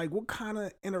 like what kind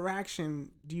of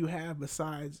interaction do you have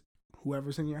besides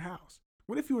whoever's in your house?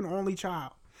 What if you're an only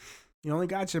child? You only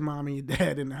got your mom and your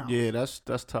dad in the house. Yeah, that's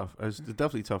tough. It's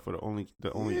definitely tough for the only.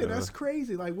 Yeah, that's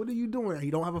crazy. Like, what are you doing?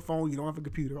 You don't have a phone. You don't have a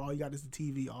computer. All you got is the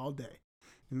TV all day.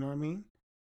 You know what I mean?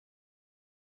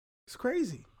 It's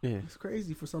crazy. Yeah. It's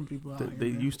crazy for some people out They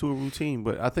here. man. used to a routine,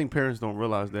 but I think parents don't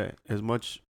realize that as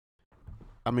much.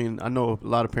 I mean, I know a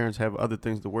lot of parents have other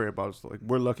things to worry about. So like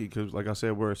we're lucky because, like I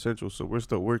said, we're essential, so we're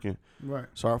still working. Right.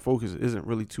 So our focus isn't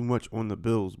really too much on the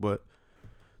bills, but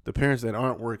the parents that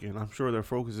aren't working, I'm sure their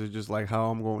focus is just like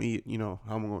how I'm gonna eat, how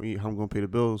I'm gonna eat, how I'm gonna pay the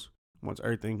bills once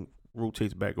everything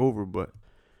rotates back over. But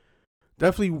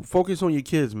definitely focus on your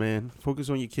kids, man. Focus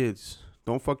on your kids.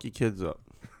 Don't fuck your kids up.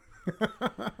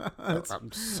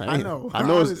 I'm saying. I know.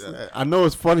 I know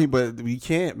it's funny, but we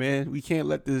can't, man. We can't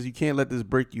let this. You can't let this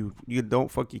break you. You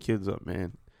don't fuck your kids up,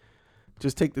 man.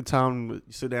 Just take the time,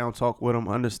 sit down, talk with them,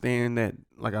 understand that,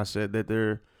 like I said, that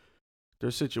their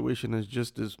situation is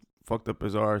just as fucked up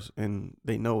as ours, and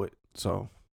they know it. So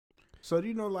do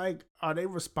you know, like, are they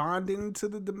responding to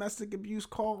the domestic abuse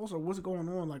calls, or what's going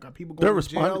on? Like, are people They're going to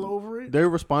jail responding- over it? they're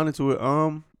responding to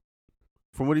it.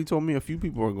 From what he told me, a few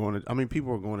people are going to. I mean,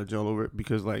 people are going to jail over it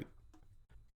because, like,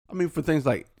 I mean, for things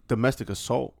like domestic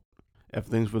assault, if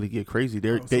things really get crazy, they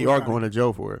it's are gotta- going to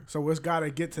jail for it. So it's got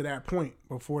to get to that point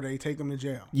before they take them to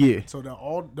jail. Yeah. So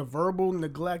all the verbal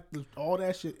neglect, all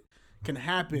that shit can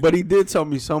happen. But he did tell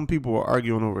me some people are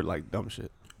arguing over like dumb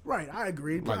shit. right, I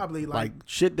agree. Probably like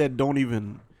shit that don't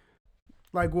even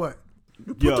what?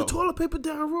 Put Yo. the toilet paper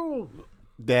down wrong.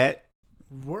 that.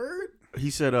 Word? He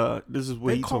said, "This is what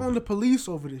They he told calling me." the police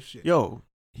over this shit. Yo,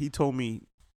 he told me.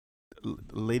 The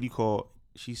lady called.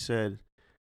 She said,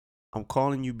 "I'm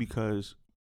calling you because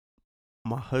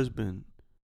my husband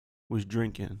was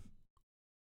drinking,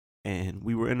 and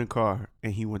we were in the car,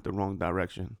 and he went the wrong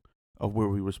direction of where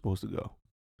we were supposed to go."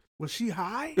 Was she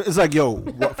high? It's like, yo,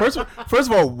 first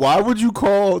of all, why would you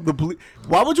call the police?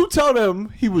 Why would you tell them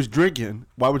he was drinking?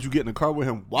 Why would you get in the car with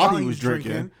him while he was he's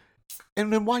drinking?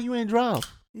 And then why you ain't drive?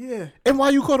 Yeah, And why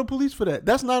you call the police for that?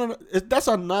 That's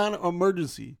a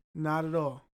non-emergency. not at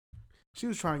all. She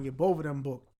was trying to get both of them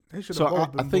booked. They should So have both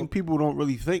I been think booked. people don't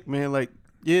really think, man. Like,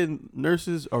 yeah,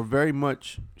 nurses are very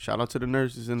much. Shout out to the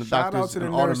nurses and the Shout out doctors to the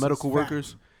and all the nurses, medical fact.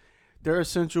 workers. They're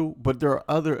essential, but there are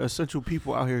other essential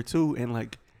people out here too, and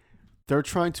like, they're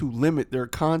trying to limit their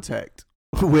contact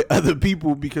with other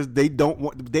people because they don't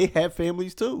want. They have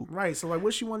families too. Right. So like,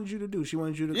 what she wanted you to do? She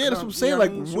wanted you to Yeah, that's come, what I'm saying, you know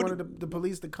like, I mean? She what- wanted the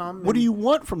police to come. What do and- you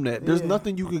want from that? There's Yeah.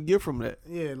 nothing you could get from that.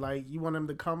 Yeah, like you want them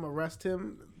to come arrest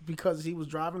him because he was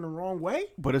driving the wrong way.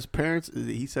 But his parents,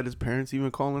 he said his parents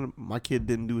even calling him, my kid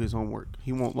didn't do his homework.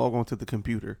 He won't log on to the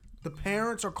computer. The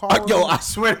parents are calling. Yo, him. I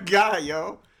swear to God,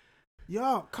 yo.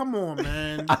 Yo, come on,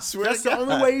 man. I swear That's to the God.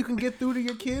 only way you can get through to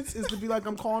your kids is to be like,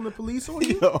 I'm calling the police on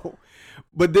you. Yo.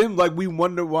 But then, like, we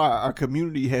wonder why our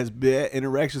community has bad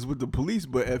interactions with the police.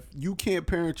 But if you can't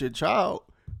parent your child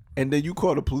and then you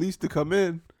call the police to come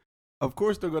in, of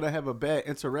course they're going to have a bad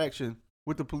interaction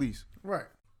with the police. Right.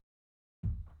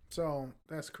 So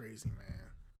that's crazy,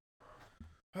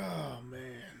 man. Oh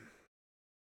man,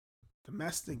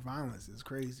 domestic violence is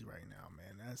crazy right now,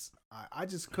 man. I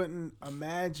just couldn't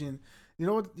imagine. You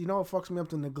know what fucks me up,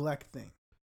 the neglect thing,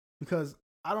 because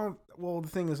I don't. Well, the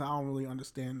thing is, I don't really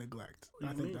understand neglect. What do I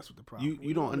you think mean? that's what the problem.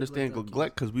 You don't understand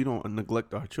neglect because we don't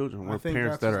neglect our children. I We're think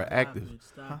parents that's that are what- active.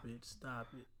 Stop it. Stop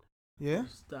it. Yeah,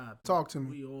 Stop it. Talk to me.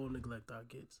 We all neglect our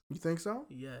kids. you think so?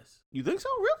 Yes. You think so?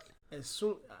 Really? As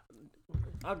soon,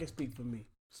 I can speak for me.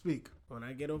 Speak. When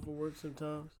I get off of work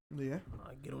sometimes, Yeah.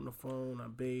 I get on the phone, I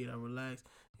bathe, I relax.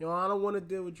 Yo, I don't want to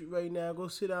deal with you right now. Go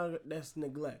sit down. That's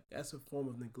neglect. That's a form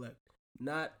of neglect.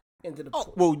 Not into the.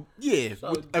 Oh, well, yeah.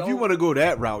 So if you don't- want to go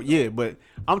that route, yeah. But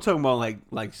I'm talking about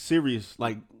like serious,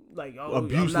 like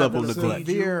abuse I'm not level gonna neglect. feed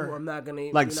you, Severe. I'm not gonna.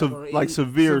 like you're not gonna like eat.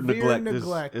 severe, Severe neglect,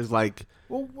 neglect. Is like,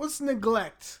 Well, what's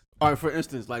neglect? all right. For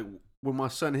instance, like when my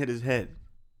son hit his head,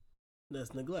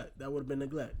 That's neglect. That would have been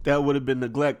neglect. that would have been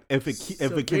neglect if it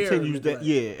Severe continues neglect. that.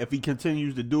 Yeah, if he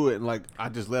continues to do it, and like I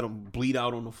just let him bleed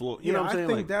out on the floor. You know what I'm saying? I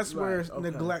think Like, that's where Right, okay.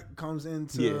 neglect comes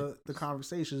into Yeah. the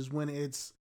conversations, when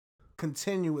it's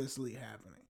continuously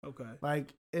happening. Okay.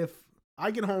 Like if I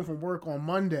get home from work on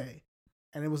Monday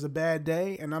and it was a bad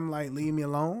day and I'm like, leave me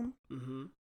alone, Mm-hmm.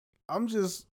 I'm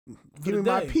just the giving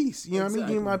my day. peace. You know what I mean?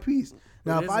 Giving my Exactly. peace.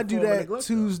 Now, It if is I a do form of that neglect,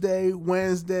 though. Tuesday,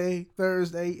 Wednesday,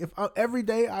 Thursday, every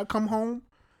day I come home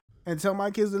and tell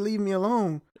my kids to leave me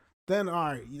alone, then all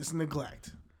right, it's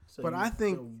neglect. So But I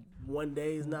think- so one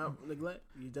day is not neglect.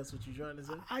 That's what you're trying to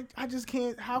say. I just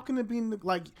can't. How can it be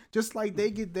like just like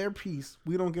they get their peace,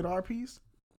 we don't get our peace?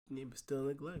 Yeah, but still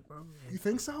neglect, bro. You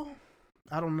think so?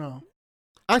 I don't know.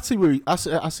 I see where I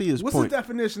see his What's point. the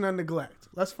definition of neglect?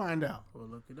 Let's find out. We'll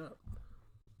look it up.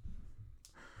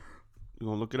 You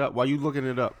gonna look it up? Why you looking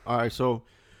it up? All right, so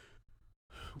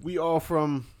we all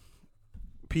from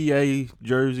PA,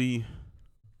 Jersey,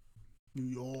 New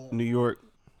York. New York.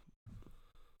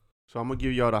 So I'm gonna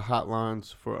give y'all the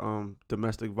hotlines for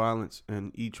domestic violence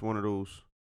in each one of those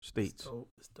states.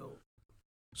 It's dope.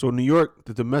 So New York,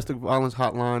 the domestic violence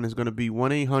hotline is gonna be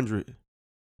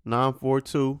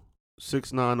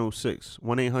 1-800-942-6906.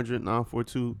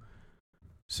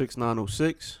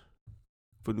 1-800-942-6906.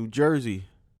 For New Jersey,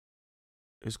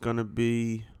 it's gonna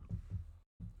be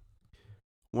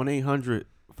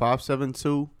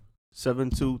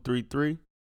 1-800-572-7233.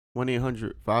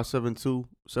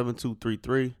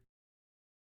 1-800-572-7233.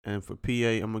 And for PA,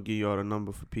 I'm going to give y'all the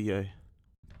number for PA.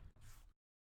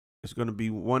 It's going to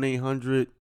be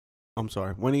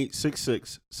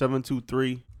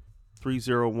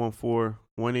 1-866-723-3014.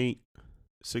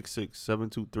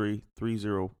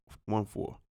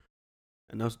 1-866-723-3014.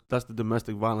 And that's the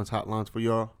domestic violence hotlines for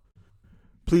y'all.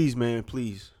 Please, man,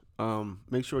 please.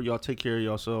 Make sure y'all take care of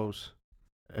yourselves.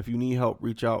 If you need help,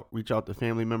 reach out to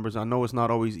family members. I know it's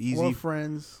not always easy.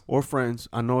 Or friends.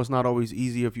 I know it's not always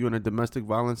easy if you're in a domestic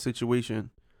violence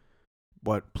situation.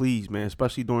 But please, man,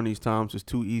 especially during these times, it's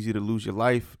too easy to lose your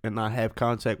life and not have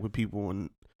contact with people. And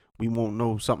we won't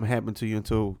know something happened to you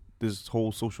until this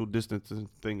whole social distancing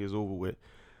thing is over with.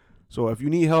 So if you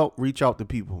need help, reach out to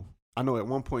people. I know at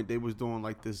one point they was doing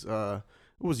like this, it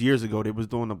was years ago, they was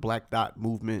doing the black dot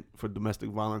movement for domestic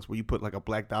violence where you put like a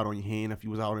black dot on your hand if you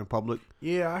was out in public.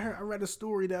 Yeah, I read a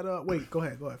story that, wait, go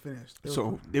ahead, finish.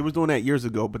 They was doing that years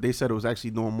ago, but they said it was actually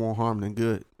doing more harm than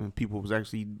good. And people was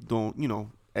actually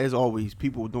doing, as always,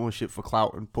 people were doing shit for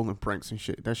clout and pulling pranks and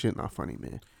shit. That shit not funny,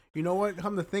 man. You know what?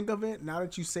 Come to think of it, now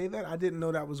that you say that, I didn't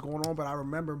know that was going on, but I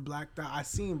remember black dot. I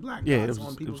seen black dots on people's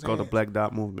hands. It was called the black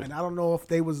dot movement. And I don't know if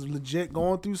they was legit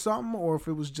going through something or if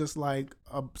it was just like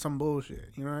some bullshit.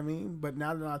 You know what I mean? But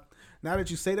now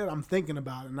that you say that, I'm thinking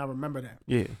about it and I remember that.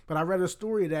 Yeah. But I read a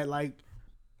story that like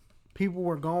people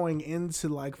were going into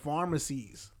like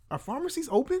pharmacies. Are pharmacies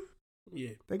open?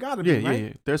 Yeah. They gotta be, right?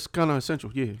 Yeah. That's kind of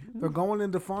essential. Yeah. They're going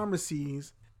into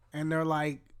pharmacies and they're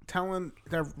like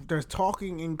they're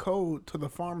talking in code to the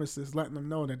pharmacist, letting them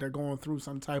know that they're going through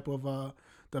some type of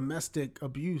domestic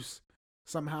abuse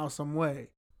somehow, some way,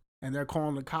 and they're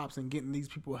calling the cops and getting these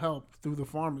people help through the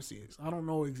pharmacies. I don't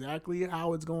know exactly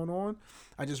how it's going on.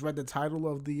 I just read the title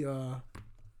of the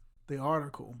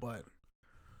article, but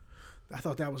I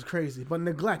thought that was crazy. But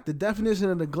neglect, the definition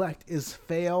of neglect is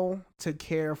fail to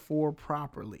care for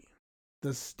properly,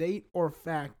 the state or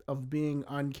fact of being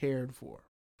uncared for.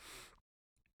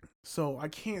 So I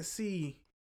can't see.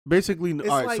 Basically, it's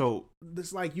all right. Like, so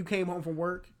it's like you came home from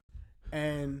work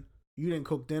and you didn't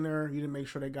cook dinner. You didn't make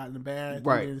sure they got in the bed.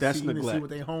 Right, that's neglect. You didn't see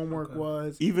what their homework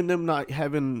was. Even them not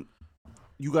having.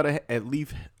 You gotta at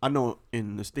least. I know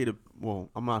in the state of.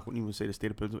 Well, I'm not gonna even say the state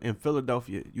of Pennsylvania. In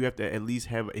Philadelphia, you have to at least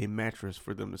have a mattress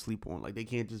for them to sleep on. Like they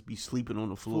can't just be sleeping on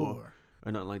the floor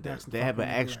or nothing like that. They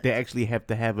actually have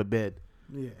to have a bed.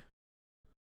 Yeah.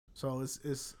 So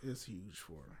it's huge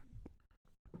for them.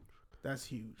 That's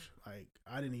huge. Like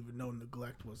I didn't even know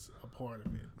neglect was a part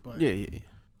of it. But yeah.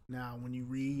 Now when you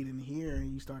read and hear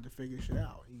and you start to figure shit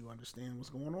out, you understand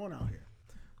what's going on out here.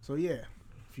 So yeah,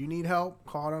 if you need help,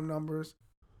 call them numbers.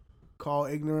 Call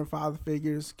ignorant father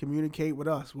figures. Communicate with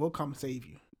us. We'll come save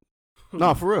you.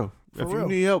 No, for real. If you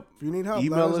need help,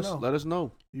 email us. Let us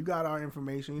know. You got our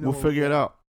information. You know we'll figure it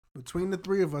out. Between the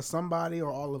three of us, somebody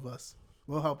or all of us,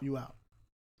 we'll help you out.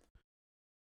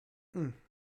 You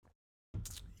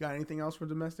got anything else for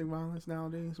domestic violence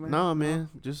nowadays, man? Nah, man.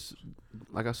 Just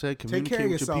like I said,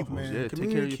 communicate with your people. Man. Yeah,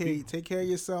 communicate. Take care of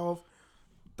yourself.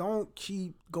 Don't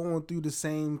keep going through the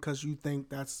same because you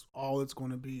think that's all it's going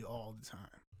to be all the time.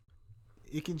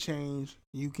 It can change.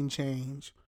 You can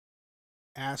change.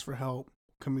 Ask for help.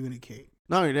 Communicate.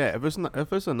 Not only that, if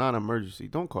it's a non-emergency,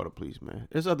 don't call the police, man.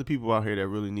 There's other people out here that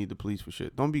really need the police for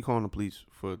shit. Don't be calling the police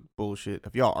for bullshit.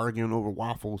 If y'all arguing over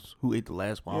waffles, who ate the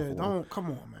last waffle? Yeah, come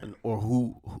on, man. Or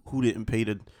who didn't pay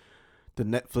the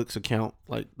Netflix account?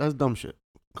 Like that's dumb shit.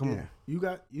 Come on. You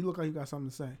look like you got something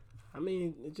to say. I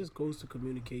mean, it just goes to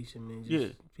communication, man.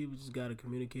 People just gotta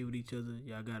communicate with each other.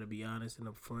 Y'all gotta be honest and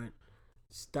upfront.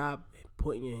 Stop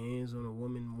putting your hands on a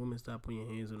woman. Woman, stop putting your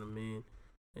hands on a man.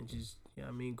 And just,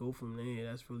 go from there.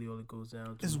 That's really all it goes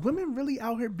down to. Is women really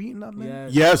out here beating up men?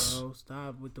 Yes. Bro,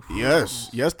 stop with the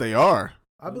Yes, they are.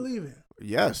 I believe it.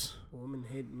 Yes. Women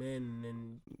hit men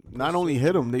and not only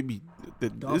hit them, they be.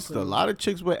 There's a lot of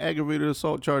chicks with aggravated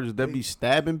assault charges that be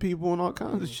stabbing people and all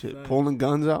kinds of shit, pulling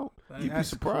guns out. You'd be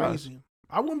surprised. Crazy.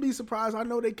 I wouldn't be surprised. I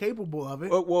know they're capable of it.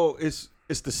 Well, it's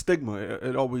the stigma.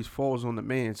 It always falls on the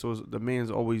man, so the man's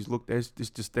always looked at. It's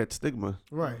just that stigma.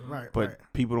 Right. But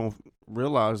people don't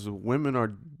realize women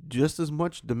are just as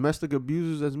much domestic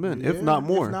abusers as men, if not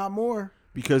more.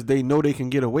 Because they know they can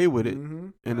get away with it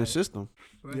in the system.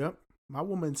 Right. Yep. my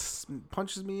woman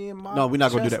punches me in my No, we're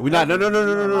not gonna do chest that. We're not. No.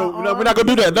 every- We're not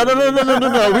gonna do that.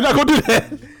 No. We're not gonna do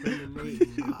that.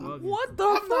 What the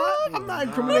fuck? I'm not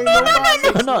incriminating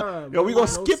nobody. No. Yo, we gonna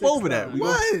skip over that.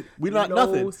 What? We not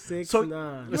nothing. 6'9". So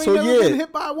You so ain't never been yeah.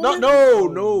 hit by a woman?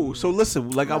 No. So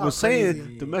listen, like I Y'all was saying,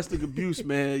 crazy. domestic abuse,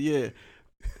 man. Yeah.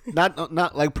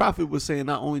 Not like Prophet was saying.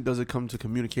 Not only does it come to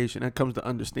communication, it comes to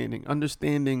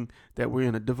understanding that we're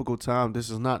in a difficult time. This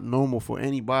is not normal for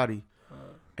anybody,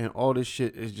 and all this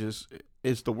shit is just.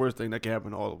 It's the worst thing that can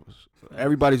happen to all of us.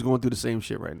 Everybody's going through the same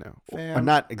shit right now. Fam. Or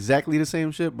not exactly the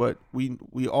same shit, but we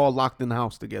all locked in the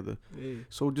house together. Yeah.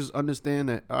 So just understand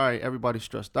that, all right, everybody's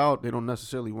stressed out. They don't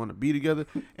necessarily want to be together.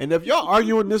 And if y'all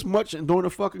arguing this much during the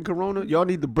fucking corona, y'all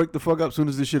need to break the fuck up as soon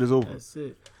as this shit is over. That's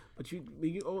it. But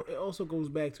it also goes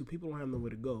back to people don't have nowhere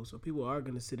to go, so people are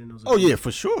gonna sit in those. Oh, yeah, abuse.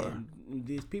 for sure. And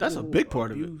these people That's a who big part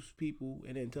of it. abuse people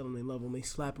and then tell them they love them, they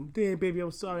slap them. Damn, baby,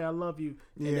 I'm sorry, I love you,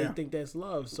 and Yeah. they think that's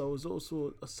love. So it's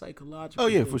also a psychological. Oh,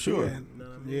 yeah, thing, for sure. Yeah, You know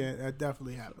what I mean? yeah, that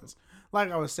definitely happens. Like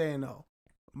I was saying though,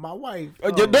 my wife. Why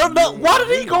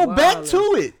did he go back to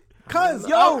it? Cause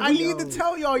Yo, I need to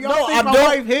tell y'all No, think I my don't-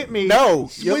 wife hit me. No,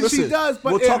 yo, when she listen, does,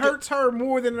 but we'll it talk- hurts her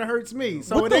more than it hurts me.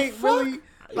 So What it the ain't fuck? really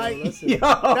like listen.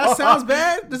 that sounds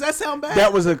bad. Does that sound bad?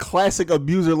 That was a classic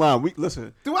abuser line.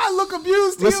 Listen. Do I look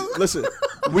abused to you? Listen.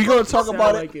 We're gonna talk Sound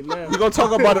about like it. it now. We're gonna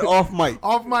talk about it off mic.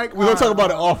 Off mic. We're gonna talk about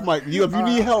it off mic. If you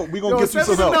need help, we're gonna get you send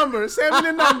some me the help. number. Send me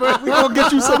the number. We're gonna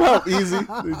get you some help, easy.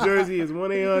 New Jersey is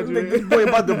 1-800. This boy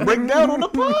about to break down on the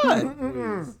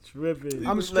pod. Tripping.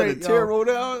 I'm Let straight, a tear yo. roll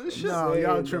down. Shit. No, Say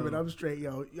y'all it, tripping. no. I'm straight,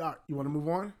 yo. Y'all, you want to move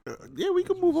on? Yeah, we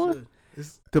can move on.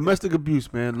 Domestic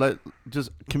abuse, man.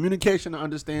 Just communication and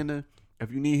understanding. If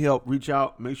you need help, reach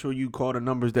out. Make sure you call the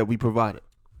numbers that we provided.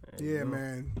 Yeah,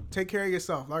 man. Take care of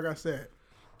yourself. Like I said,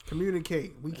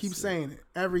 communicate. We keep saying it.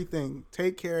 Everything.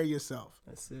 Take care of yourself.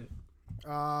 That's it.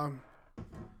 I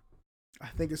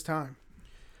think it's time.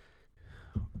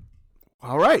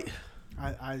 All right.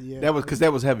 Yeah. That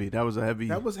was heavy. That was a heavy.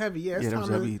 That was heavy. Yeah, it's that time was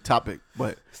a to, heavy topic.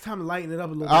 But it's time to lighten it up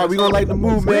a little bit. all right, we gonna lighten the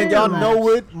mood, man. Y'all know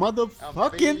what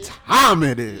motherfucking time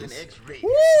it is.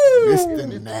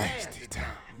 Mr. Nasty Time.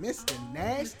 Mr.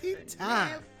 Nasty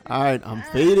Time. All right, I'm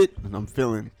faded and I'm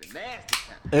feeling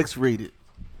X-rated.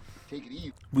 Take it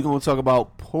easy. We're going to talk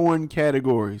about porn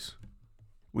categories.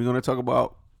 We're going to talk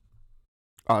about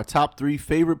our top 3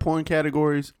 favorite porn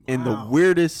categories and the Wow.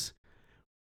 weirdest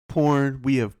porn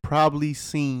we have probably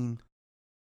seen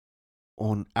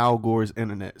on Al Gore's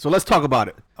internet. So let's talk about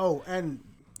it. Oh, and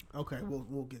okay,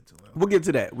 we'll get to it. We'll get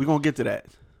to that. We're going to get to that.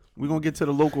 We're going to get to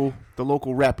the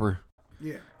local rapper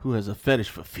Yeah. who has a fetish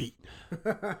for feet.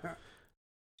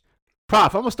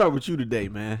 Prof, I'm going to start with you today,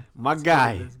 man. My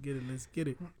guy, Let's get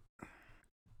it.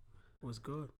 What's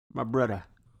good? my brother,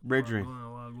 Brethren.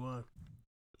 Wagwan.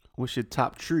 What's your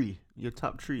top tree? Your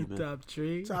top tree, man. Top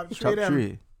tree. Top Top tree. Them.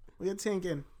 tree. What you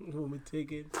thinking? Want me to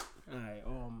take it? All right.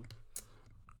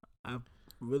 I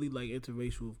really like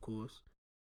interracial, of course.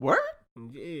 Word?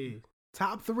 Yeah,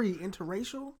 Top 3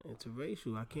 interracial.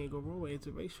 interracial. I can't go wrong with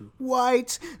interracial.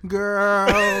 White girls.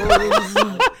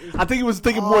 I think he was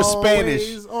thinking more Spanish.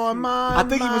 Always on my I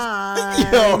think mind. he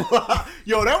was.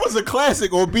 Yo, that was a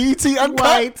classic on BET Uncut.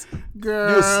 White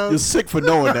You're girls. sick for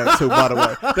knowing that too, by the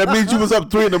way. That means you was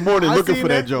up 3 a.m. I looking seen for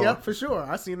that joint. Yep, for sure.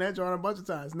 I seen that joint a bunch of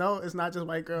times. No, it's not just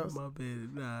white girls. My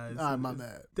bad. Nah, it's, All right, my it's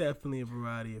bad. definitely a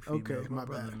variety of females. Okay, my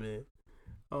brother, bad. man.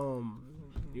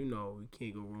 You know, we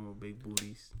can't go wrong with big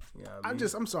booties. You know what I mean?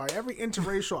 I'm sorry. Every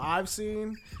interracial I've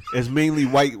seen It's mainly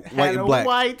white had and a black.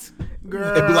 white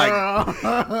girl. It'd be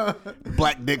like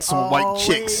black dicks on white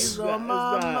chicks. Always on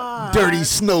my It's not- mind. Dirty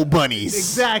snow bunnies.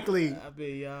 Exactly. I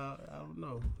mean, y'all, I don't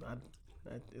know.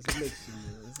 It's a mixture.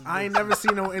 I ain't never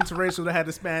seen no interracial that had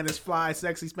the Spanish fly,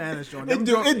 sexy Spanish on. It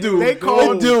do. They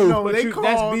call. It do. No, But they that's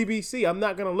call. BBC. I'm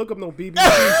not gonna look up no BBC.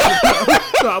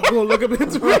 So I'm gonna look up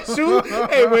interracial.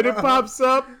 Hey, when it pops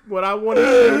up, what I want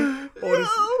to see, or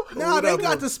No, they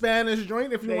got the Spanish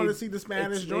joint. If you want to see the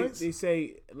Spanish joints, They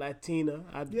say Latina.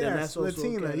 Yes, that's also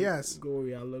Latina, a yes.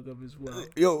 category I look up as well.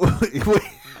 Yo,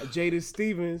 Jada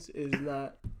Stevens is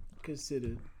not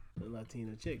considered a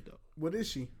Latina chick though. what is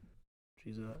she?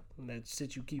 She's that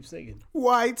shit you keep singing.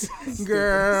 White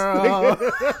girl,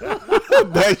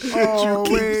 that shit you keep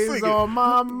always singing. on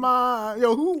my mind.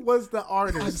 Yo, who was the I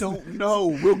artist? don't know.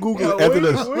 We'll Google Yo, it after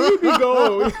this. where you be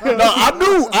going? No,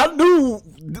 I knew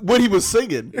what he was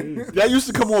singing. That used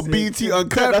to come on BET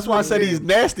Uncut. That's why I said he's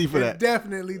nasty for It that.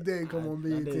 definitely did come on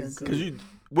BET. did. Uncut. Cause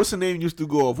what's the name used to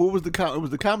go off? What was it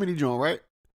was the comedy joint, right?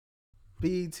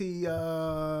 BET,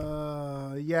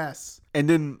 yes. And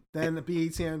then Then the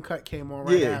BET Uncut came on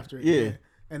right Yeah, after it. yeah.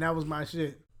 And that was my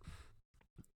shit.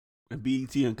 And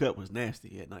BET Uncut was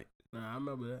nasty at night. Nah, I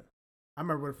remember that. I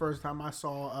remember the first time I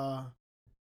saw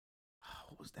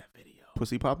what was that video?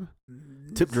 Pussy popping?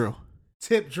 Tip drill.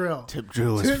 Tip drill. Tip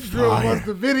drill is Tip drill fire. was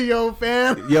the video,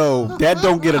 fam. Yo, that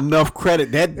don't get enough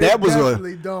credit. That was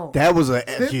don't. that was a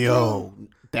Tip yo.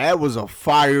 That was a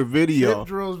fire video. Tip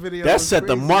drill's video. That was set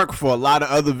the crazy. mark for a lot of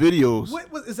other videos.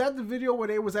 What was is that the video where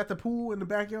they was at the pool in the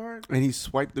backyard? And he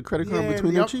swiped the credit card Yeah,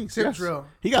 between their yup, cheeks. Tip Yes. drill.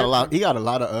 He got a lot. He got a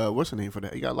lot of what's the name for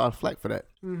that? He got a lot of flack for that.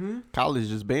 Mm-hmm. College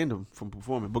just banned him from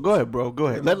performing. But go ahead, bro. Go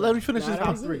ahead. Let me finish Nah, this that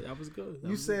top was three. good. That was good.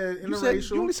 You said You said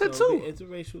interracial. you only said So, two.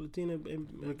 interracial Latina and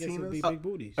I guess it'd Latinas? be big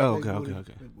booties. Oh, Big okay, booty, okay,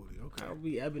 okay. big booty, okay. That would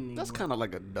be Ebony. That's kind of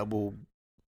like a double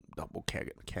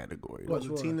category. What, Which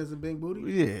one? Latinas and big booty?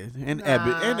 Yeah, and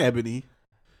Nah. Ebony.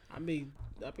 I mean,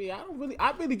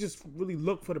 I really just really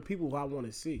look for the people who I want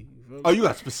to see. You feel me? Oh, you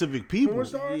got specific people. Porn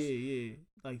stars? Yeah.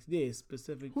 Like,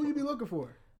 specific. Who you be looking for?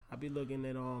 I be looking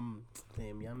at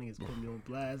damn, y'all niggas put me on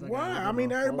blast. Why? gotta I look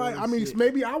mean, at my everybody. phone I and mean, shit.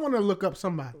 maybe I want to look up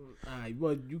somebody. Alright,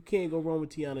 well, you can't go wrong with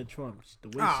Tiana Trump.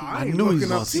 The way I I ain't knew he was looking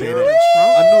gonna up say Tiana that.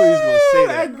 Trump. I knew he was gonna say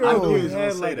That that. girl I she knew he was had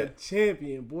gonna say like a that.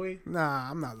 champion, boy. Nah,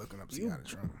 I'm not looking up Tiana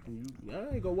Trump.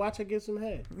 I ain't go watch her get some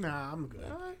head. Nah, I'm good.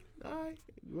 Alright,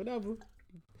 whatever.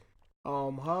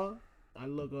 Her. I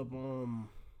look up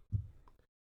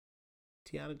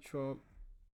Tiana Trump.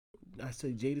 I say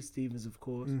Jada Stevens, of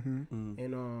course, Mm-hmm.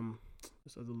 and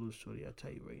this other little shorty. I'll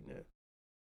tell you right now.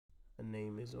 Her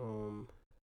name is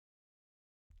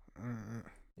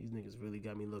These niggas really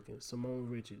got me looking. Simone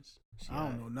Richards. I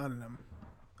don't know none of them.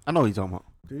 I know what you're talking about.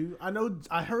 Dude, I know.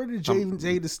 I heard of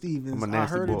Jada Stevens. I'm a I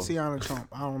nasty heard boy. of Tiana Trump.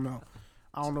 I don't know.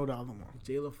 I don't know the other one.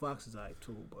 Jayla Fox is alright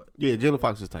too, but Yeah, Jalen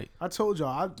Fox is tight. I told y'all,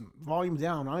 I volume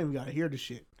down. I don't even gotta hear the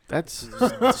shit. That's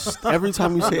every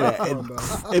time you say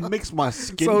that, it makes my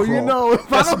skin So crawl. you know, if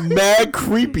I That's don't, mad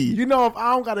creepy. you know, if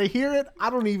I don't gotta hear it, I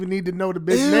don't even need to know the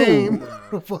bitch Ew. name.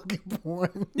 Fucking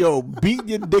porn. Yo, beating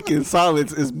your dick in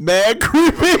silence is mad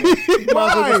creepy. might as well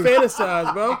Why? just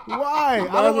fantasize, bro. Why? Might I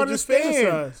as don't well just understand.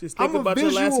 fantasize. Just think I'm a about your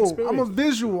last visual. experience. I'm a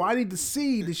visual. I need to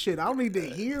see the shit. I don't need to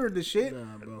hear the shit. Nah,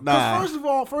 bro. 'Cause Nah.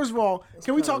 First of all,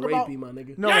 can we talk Kinda about? rapey, my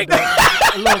nigga? No, it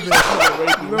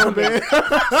doesn't. a little bit.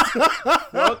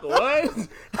 Fuck, what?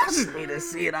 I just need to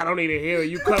see it. I don't need to hear it.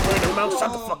 You covering the mouth.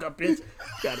 Shut the fuck up, bitch.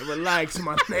 Gotta relax,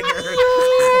 my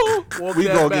nigga. Walk We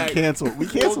that gonna back. get canceled. We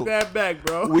Walk canceled. that back,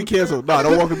 bro. We canceled. No,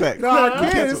 don't walk it back. No, I We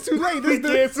can't. canceled. It's too late. We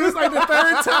This is like the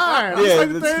third time. Yeah, it's like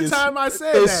the it's- third it's- time I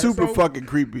said It's that. super so- fucking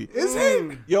creepy. Is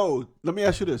it? Yo, let me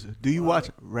ask you this: do you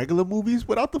watch regular movies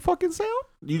without the fucking sound?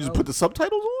 You just put the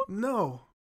subtitles on? No.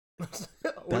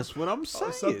 That's what I'm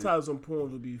saying. Sometimes on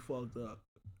porn would be fucked up.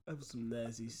 That was some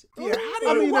nasty shit. Yeah,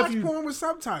 how do you watch porn with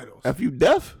subtitles? If you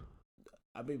deaf,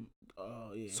 I mean,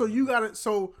 yeah. So you got it.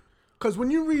 So, because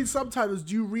when you read subtitles,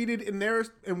 do you read it in their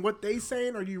in what they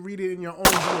saying, or do you read it in your own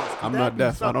voice? I'm not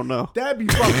deaf. I don't know. That'd be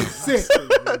fucking sick.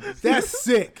 That's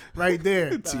sick right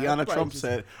there. Tiana probably Trump just-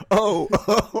 said, "Oh,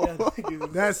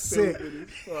 That's sick.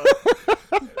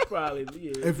 Probably,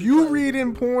 yeah. If you read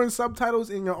in porn subtitles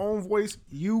in your own voice,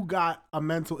 you got a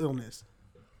mental illness.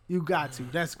 You got to.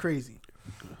 That's crazy.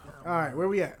 All right, where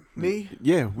we at? Me?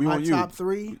 yeah, we My on you." top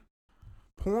 3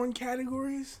 porn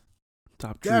categories?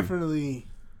 Top 3.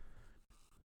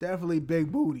 Definitely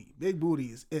big booty. Big booty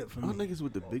is it for Y'all me. niggas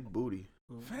with the big booty.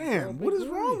 Fam, what is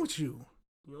wrong with you?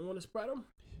 You don't want to spread them?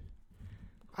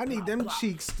 I need them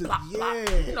cheeks to, You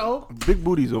yeah. know, Big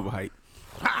booty's overhyped.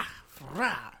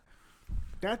 Rah.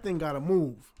 That thing gotta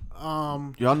move.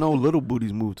 Y'all know little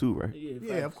booties move too, right?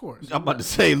 Yeah, of course. I'm about to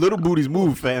say little booties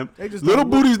move, fam. They just Little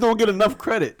don't look- booties don't get enough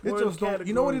credit. It Porn just don't,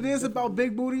 you know what it category is about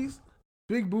big booties?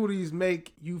 Big booties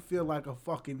make you feel like a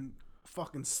fucking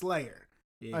slayer.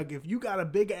 Yeah. Like if you got a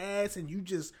big ass and you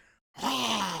just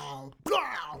I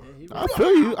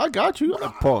feel you. I got you.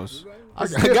 Pause. I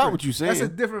It's got different. what you That's a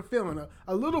saying. different feeling.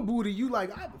 A little booty, you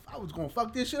like, I was gonna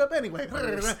fuck this shit up anyway.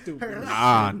 Stupid.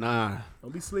 Nah.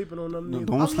 Don't be sleeping on them. No,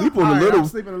 neither. don't I'm sleep not- on the alright, little, I'm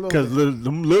sleeping a little because bit.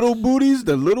 them little booties,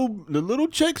 the little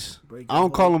chicks. Break I don't your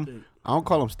call whole them. thing. I don't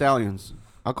call them stallions.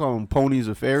 I call them ponies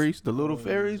or fairies. The little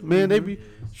fairies, man, they be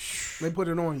They put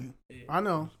it on you. I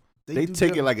know. they do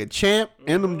take it different. like a champ,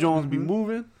 and them Jones be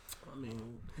moving. I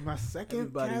mean, My second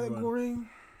Everybody run. category.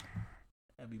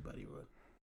 everybody run.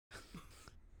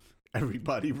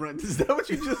 Everybody runs. Is that what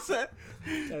you just said?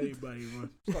 Everybody run.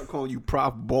 Start calling you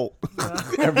Prof Bolt.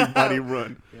 Everybody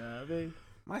run. Yeah, I mean,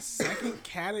 My second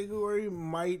category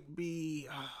might be,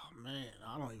 oh man,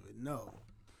 I don't even know.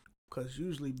 Because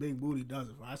usually big booty does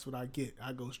it. That's what I get.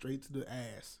 I go straight to the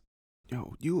ass.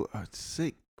 Yo, you are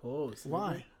sick. pause.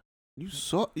 Why? You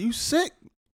sick.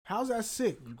 How's that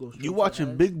sick? You go straight You to watching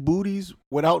ass. big booties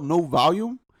without no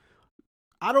volume?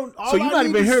 I don't. All So you're I not need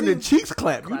even to hearing see- the cheeks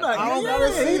clap. You're not. I don't yeah,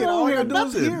 gotta see it. All I you gotta do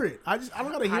is nothing. hear it. I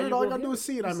don't gotta hear it. All I gotta do is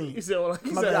see it. I mean, He said, well,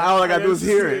 he said, All I gotta do is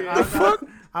hear it. The fuck?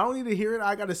 I don't need to hear it.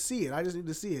 I gotta see it. I just need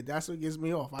to see it. That's what gets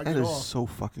me off. I That get is off so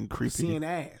fucking creepy. seeing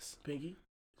ass. Pinky?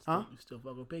 Huh? You still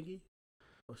fuck with Pinky?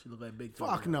 Or she look like Big Toe?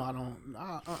 Fuck no, I don't.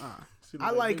 She look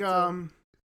I like Big Toe?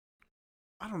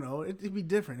 I don't know. It'd be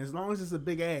different as long as it's a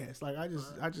big ass. Like I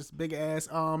just big ass.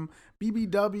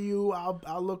 BBW.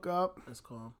 I'll look up. That's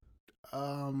calm.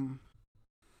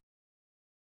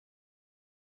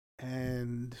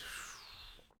 And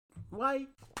White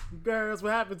girls,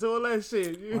 what happened to all that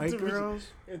shit? white girls.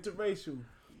 Interracial.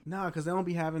 Nah, because they don't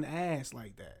be having ass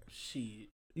like that. Shit.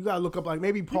 You gotta look up like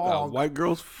maybe You got Paul. white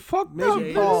girls fucked Maybe up.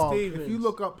 Jada Paul. Stevens. If you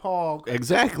look up Paul,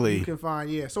 Exactly. you can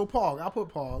find So Paul, I'll put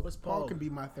Paul. What's Paul Paul? can be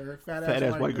my third fat Fat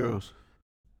ass ass white girls.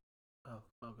 Oh,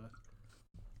 okay.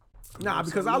 Nah,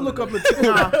 because I look up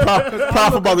Latina.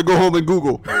 Prof about to go home and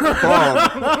Google.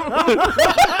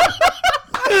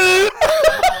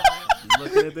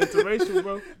 Looking at the interracial,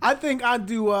 bro. I think I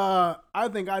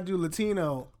do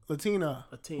Latina. Latino?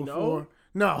 Before.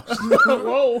 No.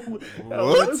 Whoa.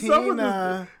 What's up with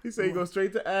Latina. this? He said he go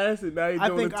straight to ass and now he's I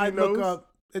doing think I Latinos. look up.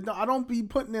 I don't be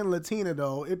putting in Latina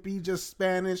though. It be just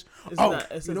Spanish. It's Oh, not-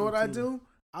 it you says know what I Latino. do?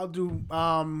 I'll do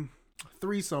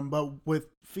threesome, but with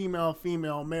female,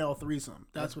 male threesome.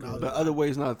 That's what I'll do. The other way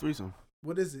is not a threesome.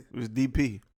 What is it? It's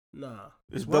DP. Nah.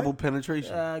 It's What? double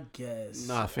penetration. I guess.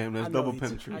 Nah, fam, that's I know double I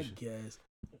penetration. guess.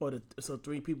 So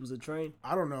 3 people's a train?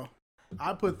 I don't know.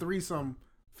 I put threesome,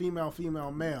 female,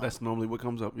 male. That's normally what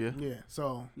comes up, yeah. Yeah.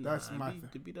 So that's Nah, my it'd thing.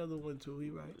 be, it'd be the other one too. He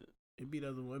right. It'd be the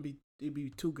other one. It'd be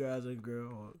 2 guys and a girl.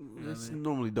 Or, you know what It's I mean?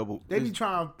 normally double. They be it's-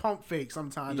 trying to pump fake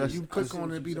sometimes. That's- You click I see on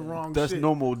what it, it be you're the saying. wrong That's shit.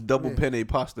 normal double Yeah. penne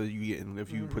pasta you getting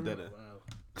if you put that in. Wow.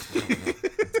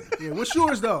 Yeah, what's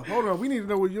yours though? Hold on, we need to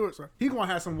know what yours are. He gonna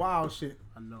have some wild shit.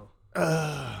 I know.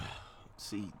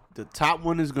 See, the top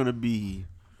one is gonna be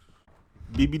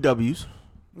BBWs.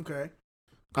 Okay.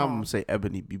 I'm gonna say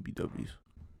ebony BBWs.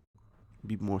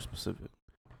 Be more specific.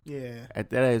 Yeah.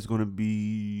 At that is gonna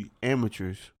be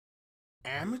amateurs.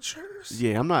 Amateurs?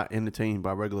 Yeah, I'm not entertained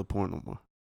by regular porn no more.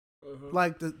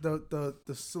 Like the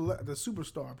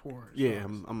superstar porn. Yeah,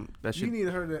 stars. I'm that You shit. need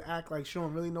her to act like she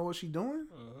don't really know what she's doing.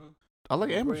 I like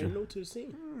Brand amateur. new to the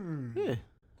scene. Yeah,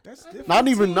 That's different. not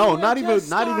even not even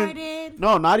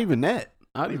that.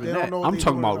 Not They even don't that. know what I'm they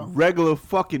talking doing, about though. regular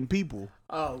fucking people.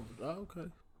 Oh, okay.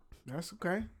 That's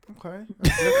okay. Okay.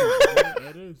 That's different.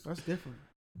 That is. That's different.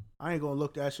 I ain't gonna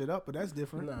look that shit up, but that's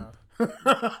different. Nah.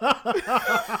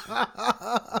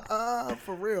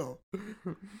 For real.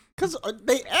 Cause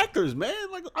they actors, man.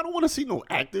 Like I don't want to see no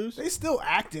actors. They still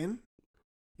acting.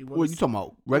 What you talking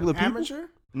about? Regular people? Amateur?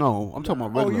 No, I'm talking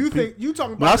about Oh, regular you people. think you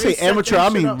talking about? When I they say set amateur, they I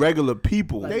shit mean up. regular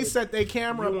people. They set their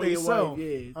camera up You and your themselves. wife,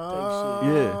 yeah, type shit. Oh,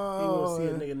 Yeah. You want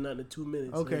to see a nigga nothing in 2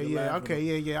 minutes. Okay, nigga yeah, laughing.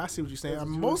 okay, yeah. I see what you're saying. That's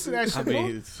what you Most of that want shit, I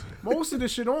mean, it's, most of the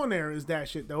shit on there is that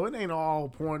shit though. It ain't all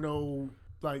porno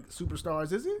like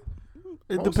superstars, is it?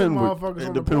 it Most of depends the what motherfuckers it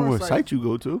on the depends porn what site- site you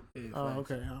go to. Yeah, Oh, facts.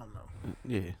 okay. I don't know.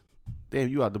 Yeah. Damn,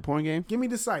 you out the porn game? Give me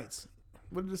the sites.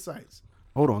 What are the sites?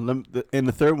 Hold on. And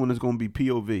the third one is gonna be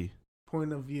POV.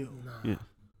 Point of view. Yeah.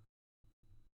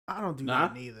 I don't do Nah?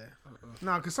 that neither.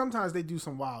 No, because sometimes they do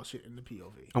some wild shit in the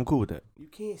POV. I'm cool with that. You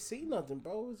can't see nothing,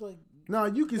 bro. It's like, No,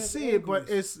 you can That's see it, but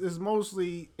angles. it's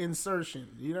mostly insertion.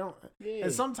 You know, yeah.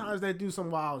 and sometimes they do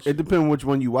some wild It shit. depends which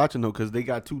one you watching though, because they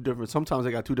got two different. Sometimes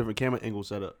they got two different camera angles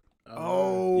set up.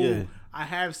 Oh, Yeah. I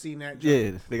have seen that.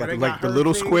 Yeah, they got Where the, they like got the her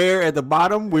little face. square at the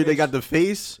bottom where they Yes. got the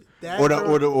face That or the girl-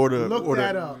 look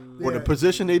that up. or the Yeah.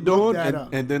 position they doing, that and, up.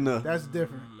 and then the That's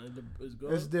different. It's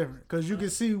good. It's different because you can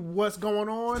see what's going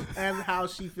on and how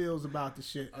she feels about the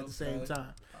shit at the same Okay.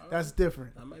 time. That's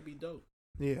different. That might be dope.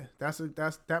 Yeah,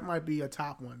 that might be a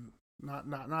top one.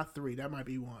 Not 3. That might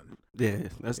be 1. yeah,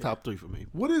 that's top 3 for me.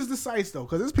 What is the sites though?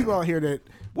 Because there's people out here that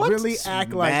What? really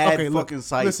act like Mad okay. Look, fucking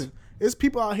sites. listen. There's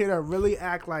people out here that really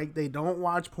act like they don't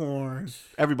watch porn.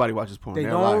 Everybody watches porn. They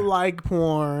They're don't lying. like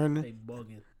porn. They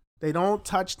bugging. They don't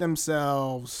touch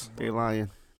themselves. They lying.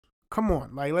 Come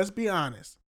on, like let's be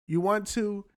honest. You want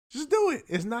to just do it.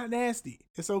 It's not nasty.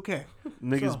 It's okay.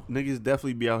 Niggas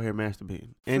definitely be out here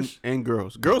masturbating, and sh- and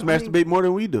girls. Girls I mean- masturbate more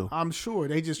than we do. I'm sure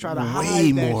they just try to Way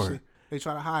hide that more. shit. They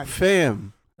try to hide. it.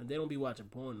 Fam, And they don't be watching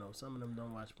porn though. Some of them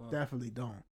don't watch porn. Definitely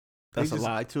don't. that's They a just-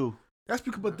 lie too. That's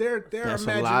because, but their That's a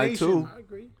lie, imagination, too. I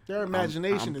agree. their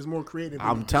imagination I'm- is more creative. than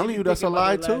I'm ours. telling you, that's a Thinking about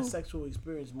lie their last too. Sexual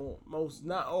experience more, most,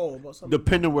 not all, but some.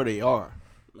 Depending where they are.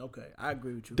 Okay, I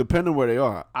agree with you. Depending where they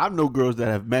are. I know girls that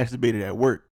have masturbated at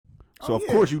work, so Oh, of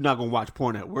yeah. course you're not gonna watch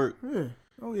porn at work. Yeah.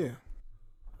 Oh yeah.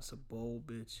 That's a bold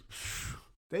bitch.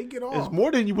 They get off. It's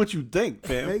more than what you think,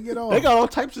 fam. They get off. They got all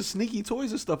types of sneaky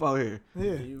toys and stuff out here.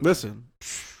 Yeah. Listen,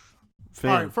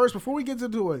 fam. All right. First, before we get to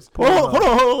the toys, Hold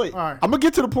on, wait. All right. I'm gonna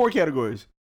get to the porn categories.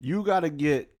 You gotta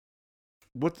get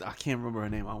I can't remember her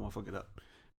name. I don't want to fuck it up.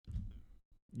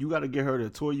 You gotta get her the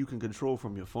toy you can control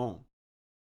from your phone.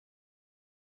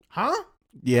 Huh?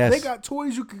 Yes. They got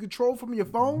toys you can control from your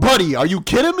phone? Buddy, are you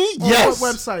kidding me? On Yes.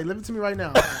 what website? Give it to me right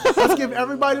now. Let's give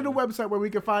everybody the website where we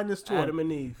can find this toy. Adam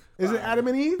and Eve. Is it Adam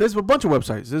and Eve? There's a bunch of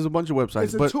websites.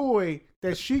 It's a toy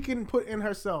that she can put in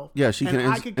herself. Yeah, she and can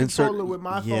I can control insert it with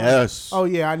my phone. Yes. Oh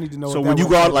yeah, I need to know. So what when that you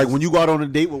go out, website like is. when you go out on a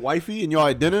date with wifey and y'all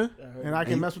at dinner, and I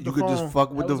can mess with the you could phone. just fuck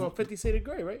That with was the. on 50 Shades of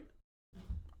Grey, right?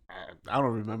 I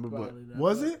don't remember, but Probably not.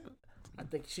 Was it? I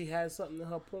think she had something in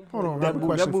her pom Hold on, I that, have a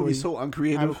question that for movie's you. so I have a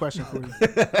uncreative. question for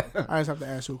you. I just have to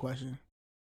ask you a question.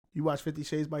 You watch 50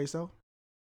 Shades by yourself?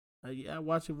 Yeah, I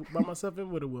watch it by myself and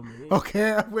with a woman. Yeah.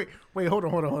 Okay, wait, hold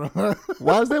on.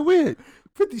 Why is that weird?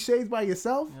 50 Shades by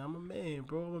yourself? Yeah, I'm a man,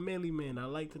 bro. I'm a manly man. I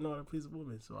like to know how to please a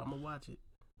woman, so I'm gonna watch it.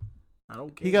 I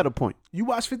don't care. He got a point. You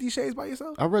watch 50 Shades by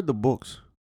yourself? I read the books.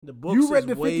 The books You read is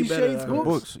the way 50 better. Shades I The heard.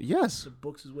 books? books, yes, The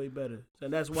books is way better,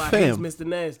 and that's why Fam. he's Mr.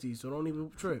 Nasty. So don't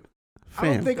even trip. I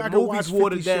don't fam. think The I could watch movie's 50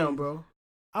 watered down, Shades. bro.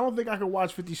 I don't think I could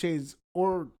watch 50 Shades,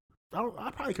 or I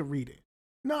probably could read it.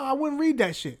 No, I wouldn't read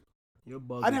that shit. You're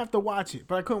bugging. I'd have to watch it,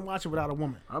 but I couldn't watch it without a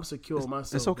woman. I'm secure with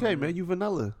myself. It's okay, bro. man. You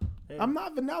vanilla. Hey, I'm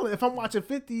not vanilla. If I'm watching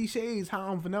 50 Shades, how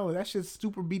I'm vanilla? That shit's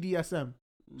super BDSM.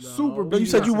 no. super But you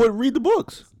said you BDSM. wouldn't read the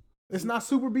books. It's not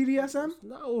super BDSM?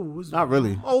 No, it's Not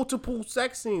really. multiple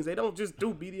sex scenes. They don't just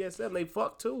do BDSM. They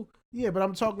fuck too. Yeah, but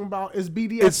I'm talking about it's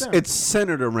BDSM. It's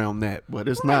centered around that, but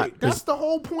it's Right. not. That's It's, the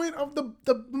whole point of the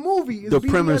movie. Is the BDSM.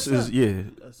 premise is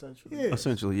Essentially, Yeah.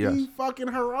 essentially yes. He fucking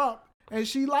her up, and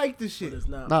she liked the but shit. it's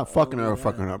not. Not fucking her or only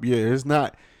fucking that. her up. Yeah, it's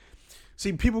not.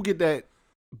 See, people get that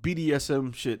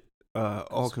BDSM shit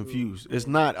all Screwed. confused. It's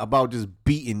not about just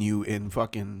beating you and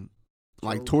fucking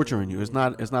like torturing you. It's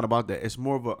not. It's not about that. It's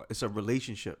more of a. It's a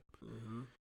relationship. Mhm.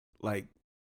 Like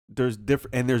there's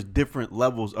different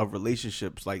levels of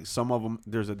relationships. Like some of them,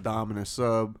 there's a dominant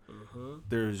sub. Mhm.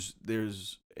 There's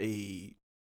a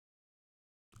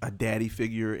daddy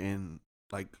figure, and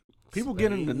like people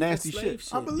get into Slave- nasty slave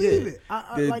shit. I believe Yeah. it.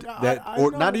 I There- like that I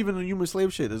or know. not even a human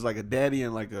slave shit. There's like a daddy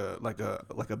and like a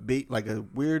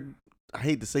weird. I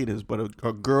hate to say this, but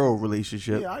a girl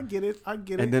relationship, Yeah, I get it.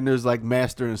 and then there's like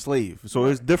master and slave. So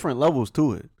there's different levels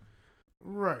to it.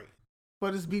 Right,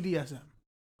 but it's BDSM.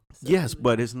 Yes,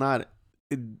 but it's not.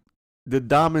 The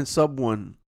dominant sub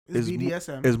one It's is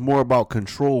BDSM. is more about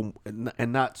control and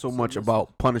not so much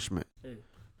about punishment.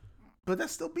 But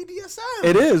that's still BDSM.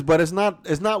 It is, but it's not.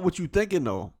 It's not what you thinking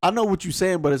though. I know what you're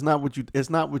saying, but it's not what you. It's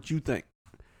not what you think.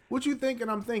 What you thinking?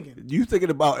 I'm thinking. You thinking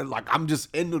about it like I'm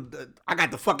just in the. I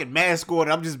got the fucking mask on.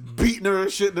 I'm just beating her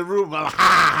and shit in the room.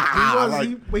 Like,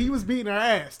 He was beating her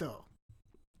ass though.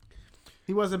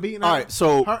 He wasn't beating her. all right,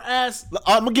 so her ass.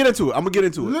 I'm gonna get into it.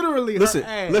 Literally, listen, her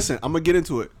ass. listen. I'm gonna get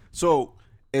into it. So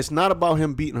it's not about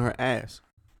him beating her ass.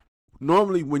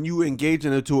 Normally, when you engage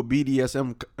into a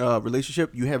BDSM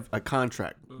relationship, you have a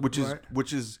contract, which is Right.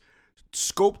 which is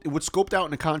scoped. What's scoped out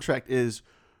in the contract is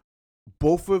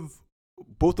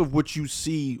both of what you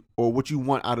see or what you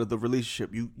want out of the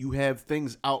relationship. You have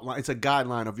things outlined. It's a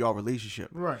guideline of your relationship.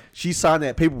 Right. She signed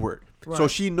that paperwork, so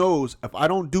Right. she knows if I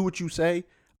don't do what you say,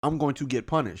 I'm going to get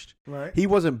punished. Right. He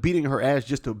wasn't beating her ass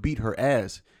just to beat her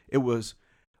ass. It was,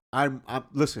 I'm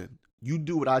listen. You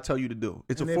do what I tell you to do.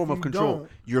 It's And a if form of you control.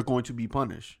 don't- You're going to be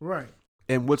punished. Right.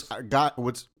 And what's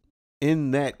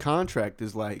in that contract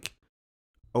is like,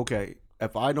 okay,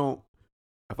 if I don't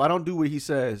do what he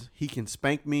says, he can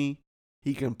spank me,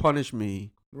 he can punish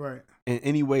me Right. in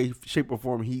any way, shape, or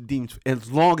form he deems,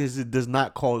 as long as it does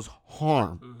not cause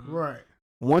harm. Right.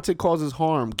 Once it causes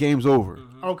harm, game's over.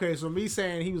 Okay, so me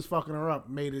saying he was fucking her up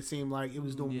made it seem like it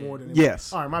was doing more than it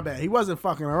Yes. was. All right, my bad. He wasn't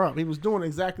fucking her up. He was doing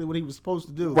exactly what he was supposed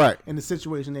to do. Right. In the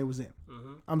situation they was in.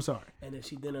 I'm sorry. And if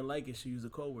she didn't like it, she used a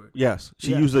code word. Yes,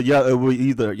 she Yeah. used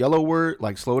either a yellow word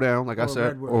like slow down, like Or I a said,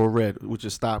 red word. or a red, which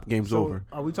is stop. Game's So over.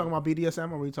 are we talking about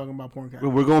BDSM or are we talking about porn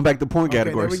category? We're going back to porn Okay,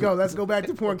 category. there we go. Let's go back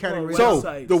to porn category. So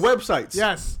Websites. the websites.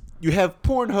 yes. You have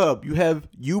Pornhub. You have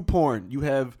YouPorn. You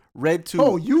have RedTube.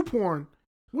 Oh, you porn.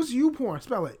 What's you porn?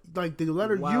 Spell it like the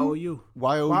letter U. YOU.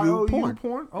 YOU porn.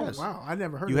 porn. Oh Yes. wow, I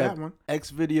never heard You of have that one. X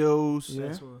videos. Yeah.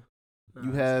 That's one.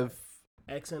 You have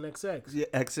XNXX. Yeah,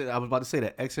 I was about to say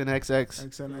that.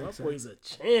 XNXX. My boy's a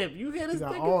champ. You hear this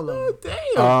got nigga? all of Oh, them.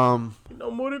 damn. You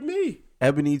know more than me.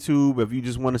 Ebony Tube. If you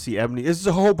just want to see Ebony, it's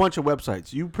a whole bunch of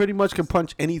websites. You pretty much can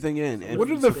punch anything in. And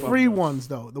What are the free ones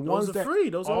though? The ones are that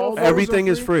free. Those are all all free. everything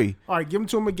is free. All right, give them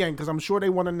to them again because I'm sure they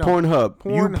want to know. Pornhub,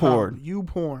 Pornhub, YouPorn,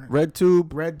 YouPorn, RedTube,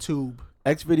 RedTube,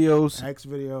 Xvideos, X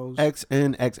videos,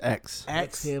 XNXX,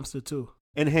 X Hamster too.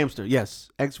 and Hamster.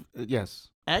 Yes, yes,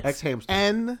 X Hamster.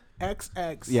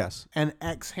 NXX, Yes, and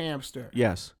X Hamster.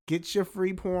 yes. Get your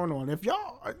free porn on. If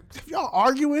y'all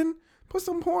arguing, put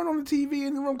some porn on the TV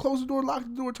in the room. Close the door, lock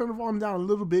the door, turn the volume down a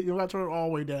little bit. You don't got to turn it all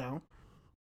the way down,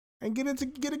 and get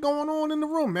it going on in the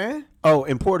room, man. Oh,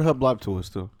 and Pornhub live to us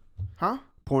too. Huh?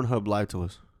 Pornhub live to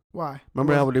us. Why?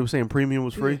 Remember how they were saying premium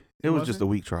was free? Yeah, it was wasn't. just a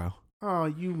week trial. Oh,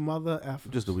 you mother effer.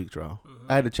 Just a week trial.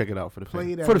 I had to check it out for the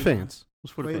Played fans. For the everybody. fans. It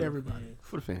was for the Played fans. everybody.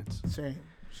 For the fans.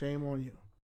 Shame on you.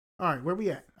 All right, where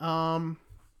we at?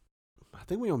 I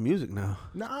think we on music now.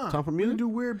 Nah. Time for We music? do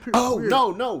weird. Oh weird.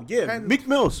 no, yeah. And- Meek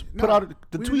Mills put No, out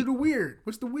the we tweet. do the weird.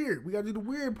 What's the weird? We gotta do the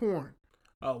weird porn.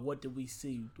 Oh, what did we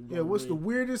see? Yeah, what's the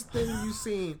weirdest thing you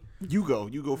seen? You go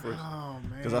first. Oh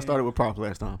man. Because I started with props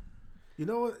last time. You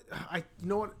know what? You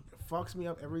know what fucks me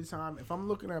up every time? If I'm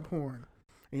looking at porn,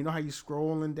 and you know how you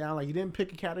scrolling down, like you didn't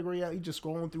pick a category out, you just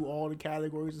scrolling through all the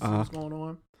categories and see what's going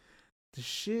on. The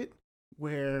shit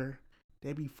where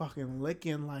they be fucking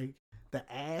licking like the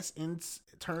ass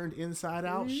turned inside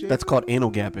out shit. That's called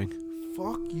anal gapping.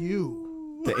 Fuck you.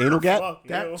 The anal gap? Fuck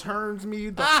That you. turns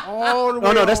me all the way.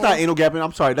 Oh no, that's on. not anal gapping.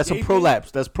 I'm sorry. That's a prolapse.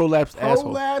 That's prolapsed asshole.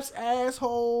 Prolapse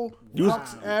asshole. You was-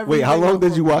 fucks everything Wait, how long up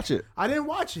did for you me. watch it? I didn't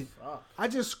watch it. I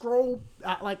just scroll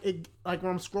like when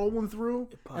I'm scrolling through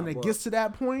and it gets to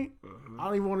that point. I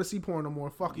don't even want to see porn no more.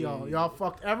 Fuck y'all. Y'all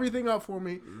fucked everything up for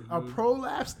me. A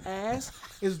prolapsed ass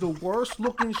is the worst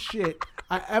looking shit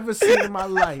I ever seen in my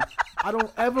life. I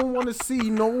don't ever want to see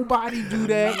nobody do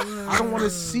that. I don't want to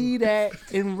see that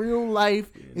in real life.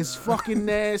 It's fucking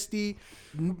nasty.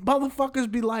 Motherfuckers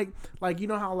be like you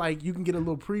know how like you can get a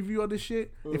little preview of the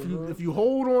shit. If you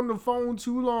hold on the phone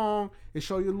too long, it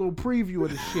show you a little preview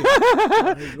of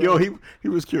the shit. Yo, he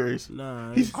was curious.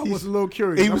 Nah, I was a little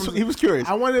curious. He was curious.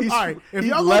 I wanted. He's- All right, if he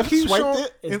y'all gonna left, keep swiped showing,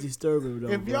 it. it's disturbing though.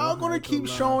 if bro. y'all I gonna ain't keep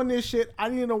lie. showing this shit, I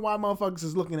need to know why motherfuckers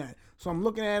is looking at it. So I'm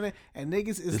looking at it, and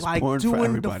niggas is It's like porn for doing the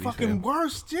everybody, fucking fam.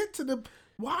 worst shit to the.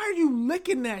 Why are you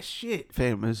licking that shit?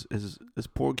 Fam, it's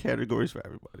poor categories for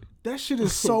everybody. That shit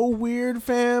is so weird,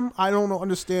 fam. I don't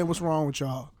understand what's wrong with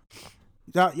y'all.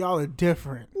 Y'all are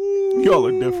different. Y'all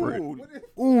are different.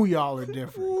 Ooh, y'all are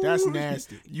different. That's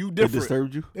nasty. You different. It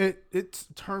disturbed you? It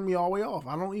turned me all the way off.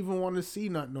 I don't even want to see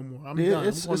nothing no more. I'm Yeah, done.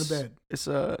 I'm going to bed. It's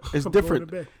I'm going to different.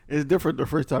 bed. It's different the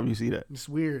first time you see that. It's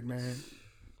weird, man.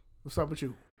 What's up with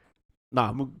you? Nah,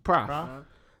 I'm a prof.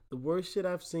 The worst shit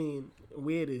I've seen,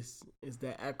 weirdest, is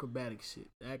that acrobatic shit.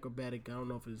 The acrobatic, I don't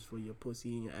know if it's for your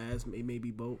pussy and your ass, it may be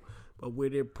both, but where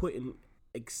they're putting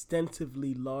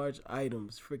extensively large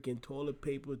items, freaking toilet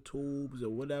paper, tubes, or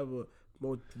whatever,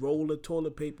 more roll of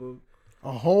toilet paper,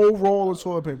 A whole roll of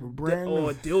toilet paper, brand new.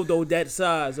 or a dildo that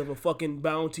size of a fucking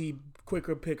Bounty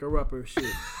quicker picker upper shit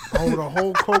Hold a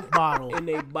whole Coke bottle. in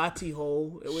they body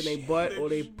hole, in they butt or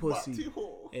they pussy.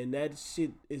 And that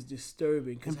shit is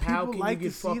disturbing. Because And how people can like you to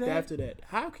get see fucked that? after that?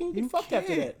 How can you get You fucked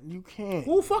after that? You can't.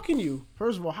 Who fucking you?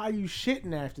 First of all, how you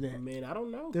shitting after that? Man, I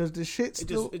don't know. Does the shit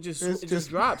still? It just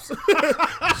drops. It's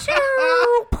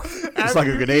like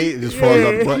a grenade. It just falls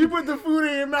out the butt. You put the food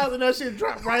in your mouth and that shit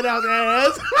drop right out the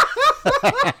ass.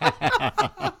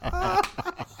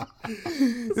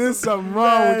 There's something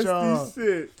wrong with y'all.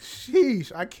 shit.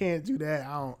 Sheesh, I can't do that.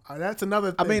 I don't. That's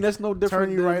another thing. I mean, that's no different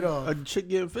Turn you than right off. a chick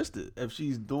getting fisted if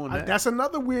she's doing that. That's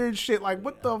another weird shit. Like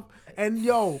what the? And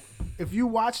yo, if you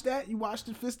watch that, you watched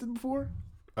it fisted before,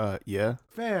 Yeah.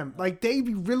 fam. Like they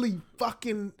be really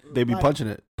fucking. They be like, punching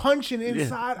it. punching Yeah.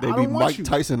 inside. They I be don't want Mike you.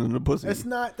 Tyson in the pussy. That's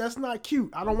not cute.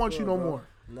 I don't want you no more.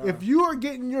 If you are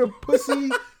getting your pussy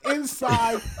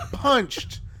inside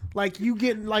punched, like you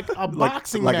getting like a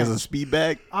boxing like match, as a speed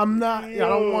bag. I'm not. I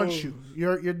don't want you.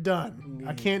 You're done.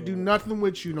 I can't do nothing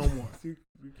with you no more. You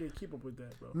can't keep up with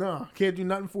that, bro. No, can't do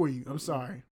nothing for you. I'm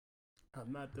sorry.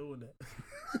 I'm not doing that.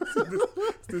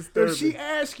 It's If disturbing. she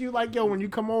asks you like, yo, when you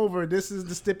come over, this is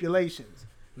the stipulations.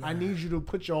 I need you to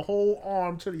put your whole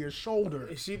arm to your shoulder.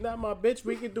 If she not my bitch,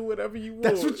 we can do whatever you want.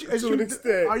 That's what you, to an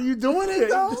extent. Are you doing Yeah, it you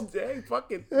though? just, hey,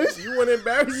 fuck it. You want to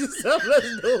embarrass yourself?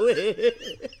 Let's do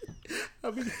it.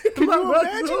 I mean, Can you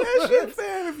imagine that shit,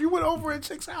 fam? If you went over at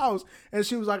chick's house and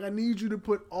she was like, I need you to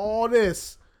put all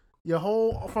this Your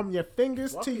whole from your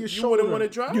fingers Fuck to it, your you wouldn't want shoulder,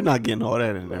 to try? You're not getting all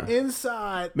that in there.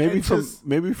 inside, Maybe and just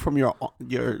from your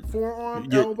forearm,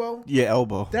 your- elbow. your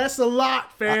elbow. That's a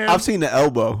lot, fam. I've seen the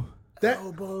elbow. that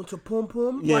Elbow to pum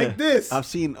pum. Yeah. like this. I've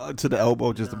seen to the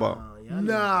elbow just about.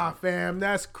 Nah, fam,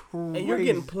 that's crazy. And you're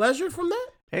getting pleasure from that?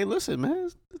 Hey, listen,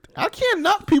 man. I can't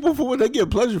knock people for what they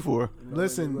get pleasure for.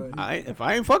 Listen, If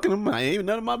I ain't fucking them, I ain't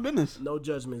none of my business. No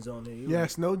judgment zone here.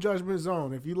 yes, no judgment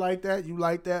zone. If you like that, you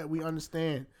like that. We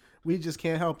understand. We just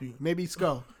can't help you. Maybe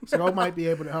Sko might be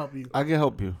able to help you. I can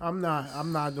help you. I'm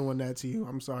not doing that to you.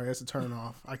 I'm sorry. That's a turn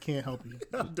off. I can't help you.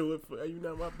 I'll do it for you.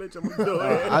 Not my bitch. I'm gonna do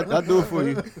it. I'll do it for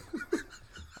you.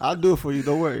 I'll do it for you.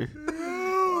 Don't worry.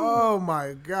 Oh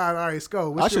my God! All right,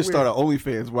 Sko. I should start an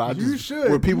OnlyFans where You should.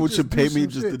 where people You just should pay do me some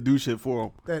just shit. to do shit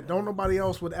for that don't nobody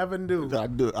else would ever do.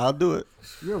 them. I'll do it.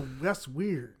 That's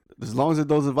weird. As long as it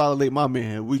doesn't violate my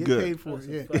man, we Get good. paid for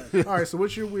it. Yeah. All right. So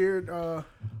what's your weird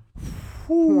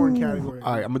porn category?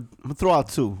 All right, I'm gonna throw out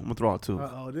two.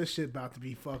 Oh, this shit about to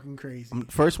be fucking crazy.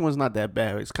 First one's not that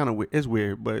bad. It's kind of weird. It's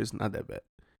weird, but it's not that bad.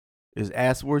 It's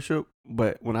ass worship,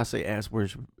 but when I say ass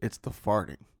worship, it's the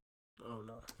farting. Oh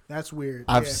no. That's weird.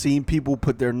 I've Yeah. seen people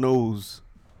put their nose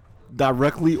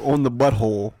directly on the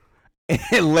butthole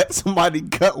and let somebody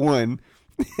cut one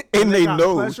in They their got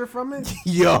nose. pleasure from it.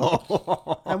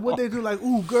 Yo. And what they do, like,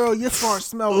 ooh, girl, your fart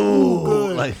smell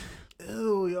good. Like,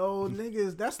 Ew, yo,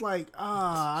 niggas, that's like,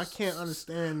 I can't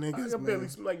understand I niggas, can barely man.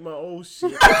 smell like my old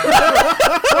shit.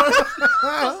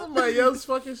 Somebody else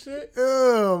fucking shit.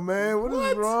 Ew, man, what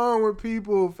is wrong with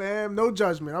people, fam? No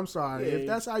judgment, I'm sorry. Yeah. If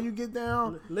that's how you get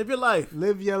down, Live your life.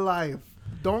 live your life.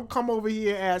 Don't come over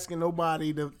here asking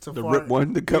nobody to the fart. rip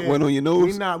one, the cut Yeah. one on your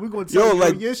nose. We not. We gonna tell Yo, you,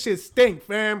 like- your shit stink,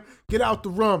 fam. Get out the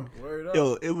room. Word up.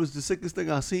 Yo, it was the sickest thing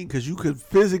I seen because you could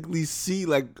physically see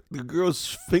like the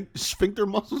girl's sphincter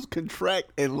muscles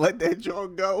contract and let that jaw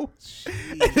go.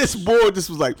 And this boy just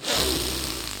was like,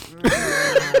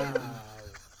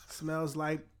 Smells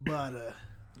like butter.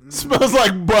 smells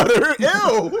like butter.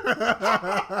 Ew.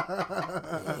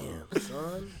 Damn,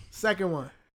 son. Second one.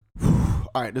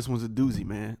 All right, this one's a doozy,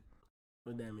 man.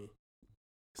 What that mean?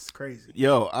 It's crazy.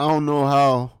 Yo, I don't know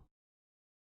how.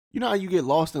 You know how you get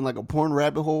lost in like a porn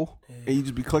rabbit hole and you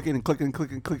just be clicking and clicking and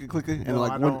clicking, and No,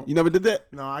 like I one, don't. you never did that?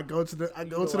 No, I go to the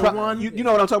Prof, one. you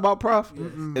know what I'm talking about, Prof?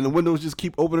 And the windows just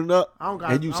keep opening up. I don't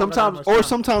got- and you I don't got sometimes, that much or time.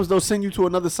 sometimes they'll send you to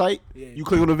another site. Yeah. You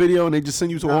click on the video and they just send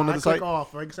you to a whole I other click site.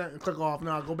 off. Click off.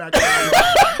 No, go back. To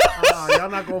y'all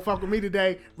not gonna fuck with me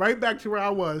today. Right back to where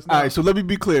I was. No. All right, so let me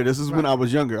be clear. This is when I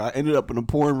was younger. I ended up in a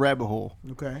porn rabbit hole.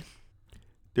 Okay.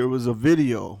 There was a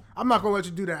video. I'm not gonna let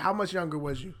you do that. How much younger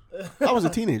was you? I was a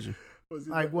teenager. Was it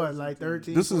Like what? Like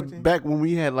 13? This is 14? back when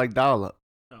we had like dial up.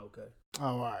 Oh, okay. Oh,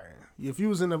 all right. If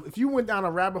you went down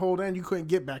a rabbit hole, then you couldn't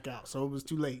get back out, so it was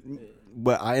too late.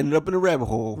 But I ended up in a rabbit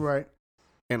hole. Right.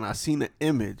 And I seen an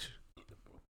image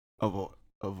of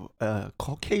a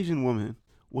Caucasian woman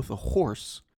with a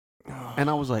horse, and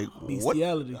I was like, "What?"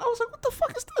 Bestiality. I was like, "What the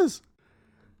fuck is this?"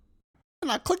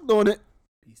 And I clicked on it,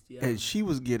 Bestiality. and she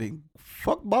was getting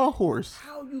fucked by a horse.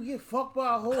 How you get fucked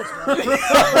by a horse? How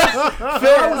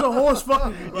was a horse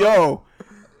fucking you? Bro?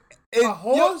 Yo, A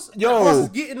horse? yo. A horse is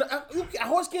getting. A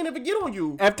horse can't ever get on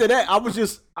you. After that, I was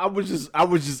just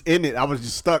in it. I was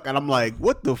just stuck, and I'm like,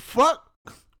 "What the fuck?"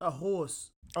 A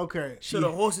horse. Okay. So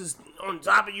the horse is on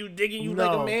top of you, digging you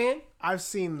like No. a man. I've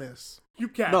seen this. You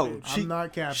capping. No, she I'm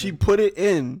not capping. she put it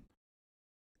in,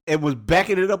 and was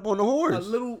backing it up on the A horse.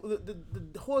 little.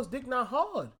 The horse dick not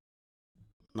hard.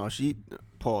 No, she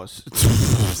pause.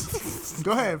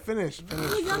 Go ahead. Finish. Y'all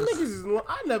niggas is.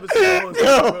 I never seen a horse in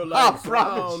Yo, real life. I So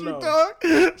promise you, don't know.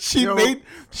 dog. She Yo.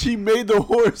 made the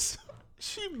horse.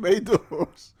 She made the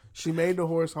horse. She made the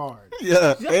horse hard.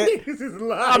 Yeah, Y'all and- niggas is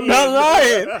lying. I'm not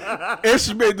lying. And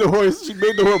she made the horse. She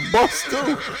made the horse bust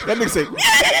too. That nigga said,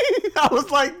 I was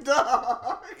like,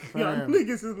 dog. Y'all Fam.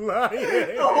 niggas is lying.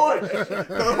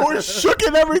 The horse shook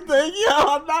and everything. Yeah,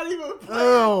 I'm not even playing.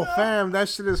 Oh, fam, that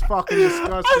shit is fucking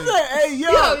disgusting. I said, hey, Yo,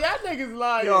 y'all niggas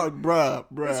lying. yo, bruh,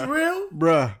 It's real?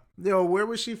 bruh. Yo, where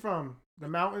was she from? The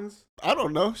mountains? I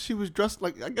don't know. She was dressed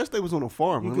like, I guess they was on a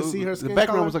farm. You could see her The skin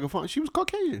background color? was like a farm. She was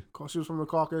Caucasian. She was from the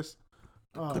Caucasus.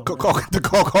 Oh, The man. Caucasus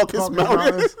Caucasus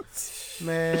Mountains. Mountains.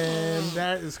 Man,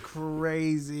 that is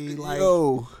crazy. Like,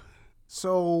 Yo.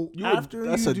 so after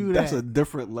that's you a do that's that, a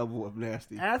different level of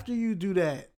nasty. after you do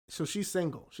that, so she's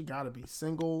single. She gotta be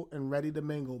single and ready to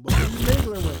mingle. But who you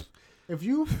mingling with? If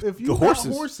you The got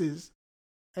horses. horses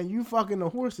and you fucking the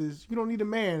horses, you don't need a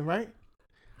man, right?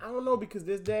 I don't know because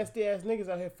there's nasty ass niggas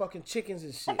out here fucking chickens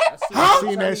and shit. I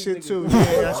seen that shit too.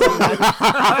 Yeah, I seen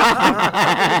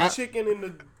that. Chicken and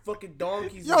the fucking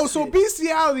donkeys. Yo, and so shit.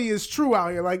 bestiality is true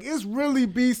out here. Like, it's really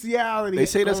bestiality. They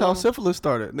say that's how syphilis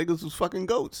started. Niggas was fucking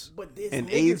goats. But there's And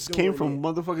niggas AIDS came doing from it.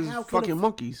 motherfuckers How can fucking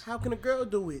monkeys. How can a girl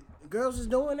do it? Girls is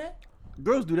doing that.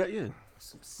 Girls do that, yeah.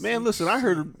 Man, listen, I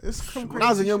heard It's some when I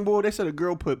was a crazy young boy, they said a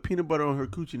girl put peanut butter on her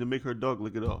coochie to make her dog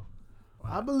lick it off.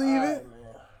 I believe it.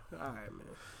 All right, man.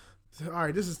 All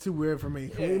right, this is too weird for me.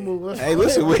 Can we move? Let's Hey,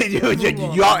 listen,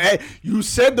 you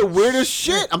said the weirdest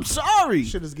shit. I'm sorry.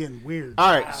 Shit is getting weird. All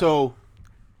right, so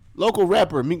local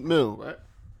rapper Meek Mill, right?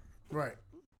 Right.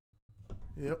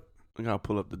 Yep. I gotta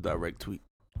pull up the direct tweet.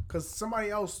 Because somebody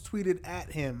else tweeted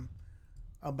at him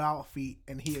about feet,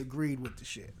 and he agreed with the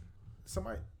shit.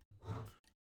 Somebody.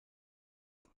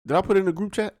 Did I put it in the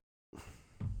group chat?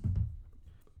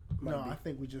 No, I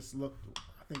think we just looked.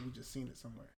 I think we just seen it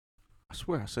somewhere. I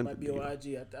swear I sent Might it. be to you. on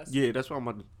IG. Yeah, that's why I'm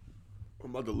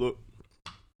about to look.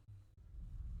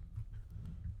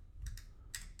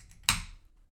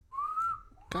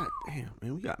 God damn,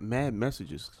 man, we got mad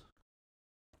messages.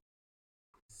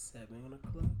 7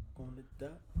 o'clock on the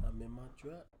dot. I'm in my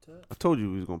drop top. I told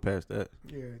you we was gonna pass that.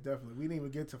 Yeah, definitely. We didn't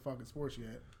even get to fucking sports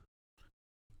yet.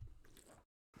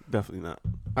 Definitely not.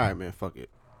 All right, man, fuck it.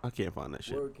 I can't find that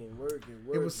shit. Working.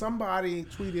 It was somebody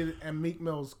tweeted and Meek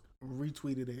Mills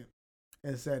retweeted it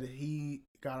and said he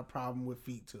got a problem with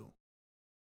feet too.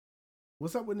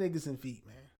 What's up with niggas and feet,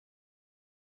 man?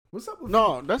 What's up with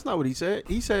No, that's not what he said.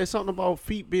 He said something about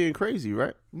feet being crazy,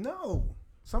 right? No.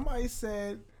 Somebody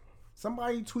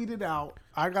tweeted out,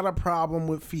 I got a problem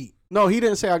with feet. No, he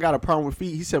didn't say I got a problem with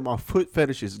feet. He said my foot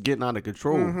fetish is getting out of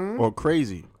control or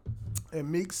crazy. And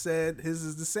Meek said his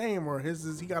is the same, or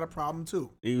he got a problem too.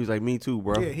 He was like, me too,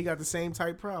 bro. Yeah, he got the same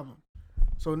type problem.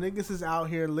 So niggas is out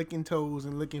here licking toes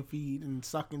and licking feet and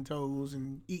sucking toes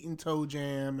and eating toe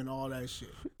jam and all that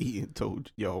shit. Eating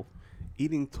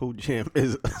toe jam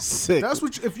is sick. That's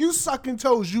what if you sucking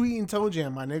toes, you eating toe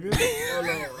jam, my nigga.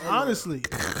 Honestly.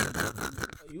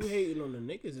 You hating on the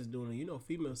niggas is doing it. You know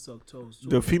females suck toes too.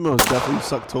 The females definitely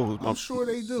suck toes. I'm sure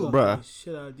they do. Suck Bruh. the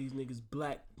shit out of these niggas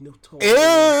black no toes.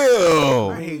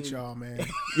 I Ew. hate y'all, man.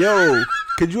 Yo,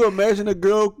 could you imagine a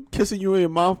girl kissing you in your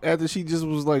mouth after she just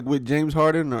was like with James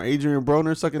Harden or Adrian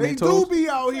Broner sucking They their toes? do be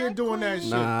out here doing that shit.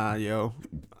 Nah, yo.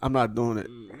 I'm not doing it.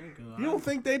 Nigga, You don't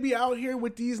think they be out here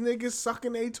with these niggas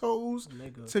sucking their toes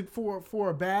for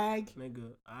a bag?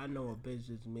 Nigga, I know a bitch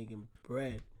that's making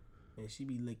bread and she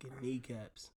be licking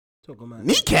kneecaps. Talking about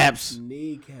Kneecaps?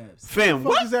 Kneecaps. Fam,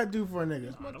 What what? does that do for a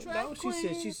nigga? I don't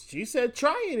know. She said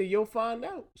try it and you'll find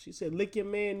out. She said lick your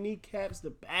man kneecaps, the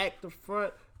back, the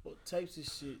front, all types of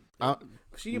shit.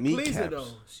 She a pleaser kneecaps. though.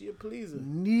 She a pleaser.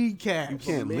 Kneecaps. You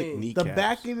can't lick Man. kneecaps. The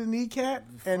back of the kneecap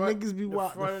and niggas be the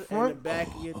what? front, The front? and the back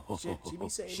of your shit. She be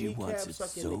saying She wants kneecaps, it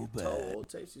sucking so nigga toe, all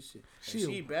types of shit.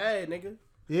 She bad, nigga.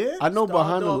 Yeah. I know Star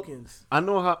behind Dawkins. I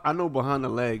know behind the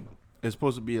leg it's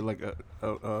supposed to be like a what's I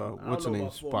the don't know name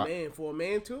about spot. For a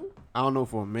man too? I don't know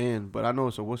for a man, but I know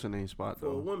it's a what's the name spot For a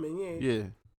though. woman, yeah. Yeah,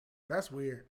 That's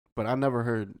weird. but I never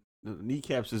heard the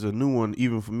kneecaps is a new one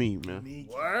even for me, man.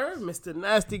 Word? Mr.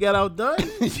 Nasty got outdone?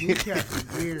 Kneecaps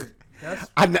is weird.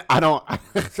 That's I don't I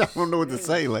don't know what to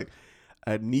say. Like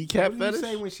a kneecap what do you fetish.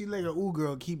 say when she like a ooh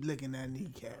girl keep licking that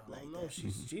kneecap like No, that?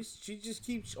 she just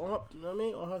keeps on her, you know what I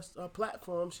mean, on her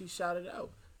platform. She shouted out.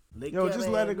 Lick Yo, your just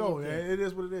man, let it go. kneecap. Man. It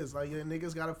is what it is. Like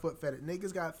niggas got a foot fetish.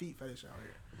 Niggas got feet fetish out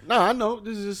here. No, I know.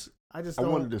 This is I just I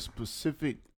don't wanted a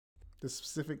specific. the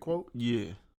specific quote. Yeah,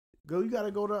 Go. You gotta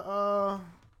go to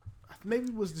maybe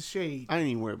it was the shade. I ain't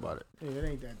even worry about it. Yeah, it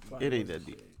ain't that deep. It ain't that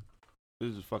deep.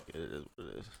 This is fuck it. It is what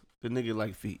it is. The nigga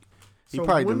like feet. He So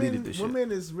probably women, deleted this shit.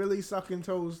 women is really sucking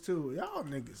toes too. Y'all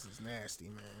niggas is nasty,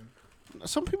 man.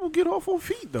 Some people get off on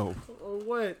feet though. Oh,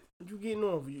 what? You getting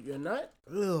off? You're not?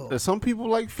 Ugh. Some people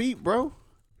like feet, bro.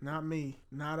 Not me.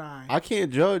 Not I. I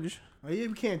can't judge. Oh, yeah,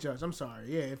 you can't judge. I'm sorry.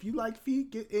 Yeah, if you like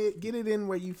feet, get it in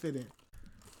where you fit in.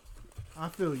 I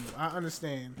feel you. I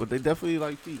understand. But they definitely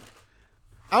like feet.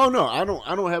 I don't know. I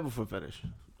don't have a foot fetish.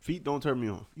 Feet don't turn me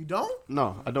on. You don't?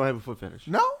 No, I don't have a foot fetish.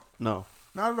 No, No.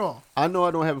 not at all. I know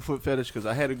I don't have a foot fetish because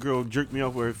I had a girl jerk me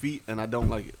off with her feet and I don't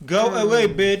like it. Go away,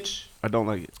 bitch. I don't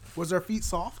like it. Was her feet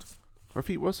soft? Her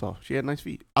feet were soft. She had nice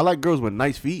feet. I like girls with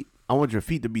nice feet. I want your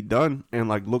feet to be done and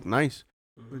like look nice.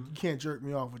 But you can't jerk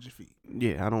me off with your feet.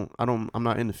 Yeah, I'm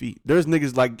not into feet. There's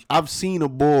niggas like I've seen a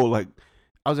bull like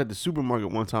I was at the supermarket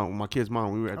one time with my kid's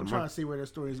mom. We were at I'm the trying market. to see where that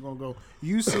story is gonna go.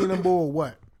 You seen a bull?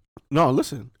 What? No,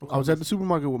 listen. I was at the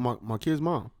supermarket with my kid's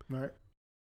mom. Right.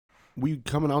 We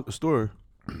coming out the store.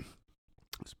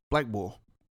 This black bull.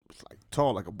 It's like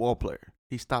tall like a ball player.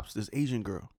 he stops this Asian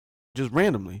girl, just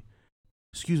randomly.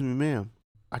 Excuse me, ma'am.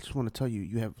 I just want to tell you,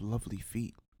 you have lovely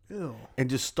feet. Ew. And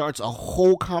just starts a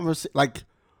whole conversation, like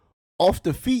off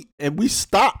the feet. And we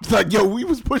stopped. Like, yo, we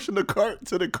was pushing the cart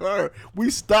to the car. We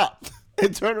stopped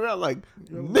and turned around like,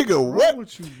 nigga, wrong what?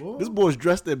 with you, boy? This boy's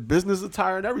dressed in business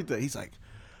attire and everything. He's like,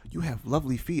 you have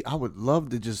lovely feet. I would love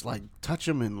to just like touch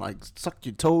them and like suck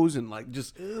your toes and like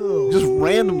just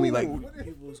randomly like.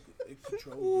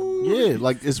 Yeah,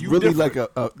 like it's really like a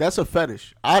that's a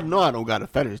fetish. I know I don't got a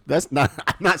fetish. That's not.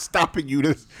 I'm not stopping you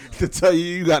to tell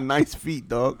you got nice feet,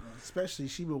 dog. Especially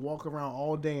she would walk around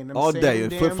all day in them All same day,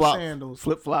 damn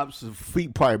flip flops,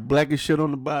 feet probably black as shit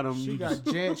on the bottom. She got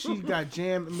jam. She got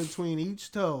jam in between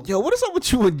each toe. Yo, what is up with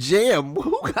you and jam?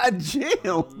 Who got jam?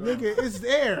 Nigga, it's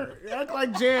there. Act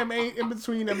like jam ain't in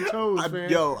between them toes, man.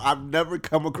 Yo, I've never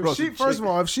come across. First of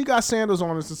all, if she got sandals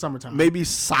on, it's the summertime. maybe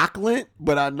sock lint,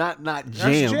 but I'm not jam.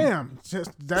 That's jam.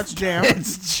 That's jam.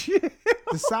 It's jam.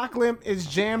 The sock limp is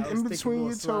jammed in between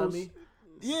your toes.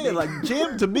 Yeah, like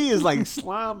jam to me is like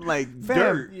slime, like Fam,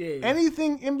 dirt. Yeah.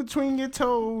 anything in between your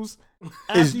toes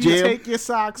Is after you jam? take your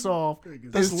socks off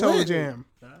That's is toe lint. jam.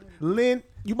 Lint.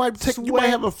 You might you Sweat. might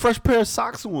have a fresh pair of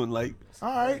socks on, like. All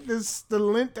right, this the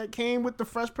lint that came with the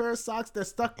fresh pair of socks that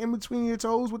stuck in between your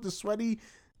toes with the sweaty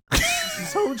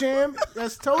toe jam.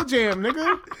 That's toe jam,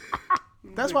 nigga.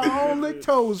 That's why I don't lick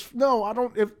toes. No, I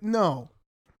don't.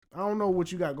 I don't know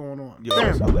what you got going on. Yo,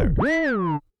 Fam, that's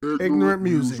hilarious. ignorant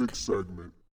music.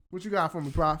 What you got for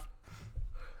me, Prof?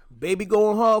 Baby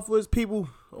going hard for his people.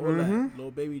 All that.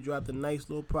 Lil Baby dropped a nice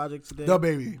little project today. The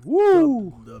baby.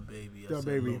 Woo. The Baby. The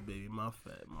Baby. Lil Baby. My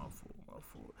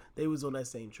fault. They was on that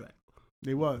same track.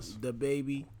 They was. The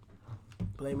Baby.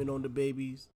 Blaming on the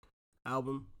Babies.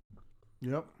 Album.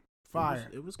 Yep. Fire.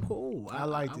 It was cool. I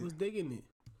liked I it. was digging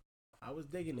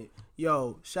it.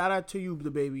 Yo, shout out to you,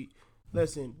 The Baby.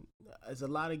 Listen, there's a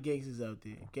lot of gangsters out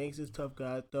there. Gangsters, tough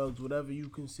guys, thugs, whatever you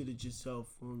considered yourself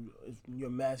from your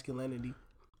masculinity.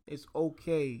 It's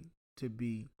okay to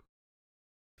be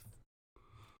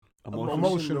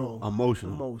Emotional.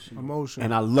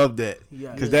 And I love that.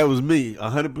 Yeah. Because that was me,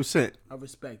 100%. I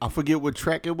respect I it. forget what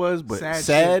track it was, but Sad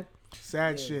sad.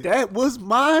 Sad shit. That was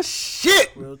my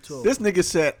shit. Real talk. This nigga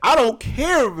said, I don't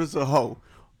care if it's a hoe.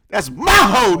 That's my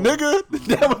hoe, nigga.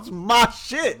 That was my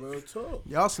shit. Real talk.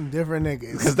 Y'all some different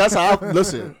niggas. Because that's how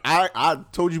listen, I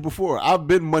told you before, I've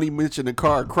been Money Mitch in the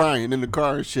car crying in the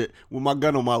car and shit with my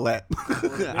gun on my lap.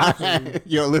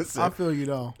 Yo, listen. I feel you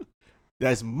though.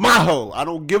 That's my hoe. I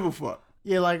don't give a fuck.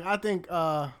 Yeah, like I think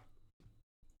Look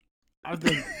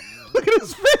at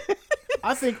this man.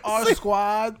 I think our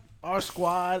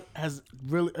squad has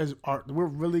really we're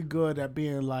really good at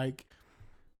being like,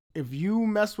 if you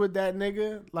mess with that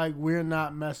nigga, like we're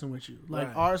not messing with you. Like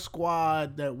Right. our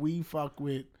squad that we fuck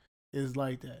with is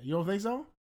like that. You don't think so?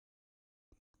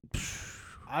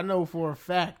 I know for a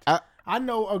fact. I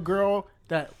know a girl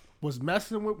that was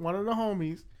messing with one of the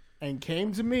homies and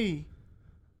came to me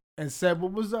and said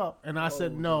what was up, and I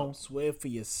said no. Swear for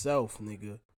yourself,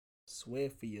 nigga. Swear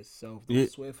for yourself. Don't Yeah.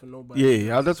 swear for nobody.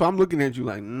 Yeah, that's why I'm looking at you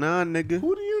like, nah, nigga.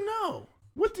 Who do you know?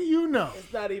 What do you know?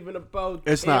 It's not even about.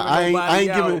 It's not. I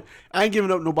ain't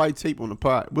giving up nobody tape on the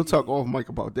pod. We'll talk off mic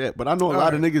about that. But I know a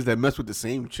lot of niggas that mess with the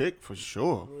same chick for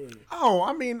sure. Oh,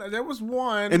 I mean, there was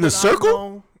one In the that I circle?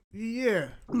 know- Yeah,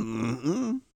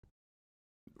 Mm-mm.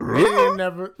 they ain't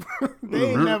never.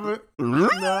 They ain't never.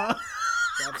 Nah,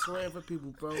 Stop swearing for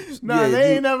people, bro. nah, Yeah, they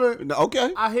you- ain't never.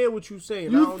 Okay. I hear what you saying.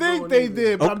 I You don't think do it they neither.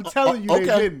 did, but I'm telling you, they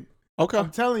okay. didn't. Okay.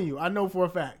 I'm telling you, I know for a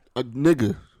fact.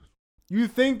 Nigga. You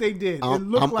think they did? It I'm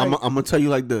looked like. I'm gonna tell you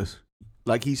like this.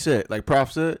 Like he said, like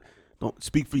Prof said, don't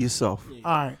speak for yourself.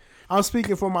 All right, I'm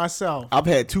speaking for myself. I've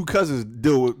had 2 cousins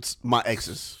deal with my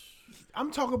exes.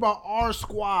 I'm talking about our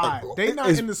squad. They not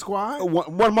It's- in the squad.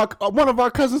 One of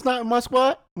our cousins not in my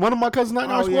squad. One of my cousins not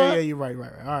in our Oh squad. yeah, you're right. All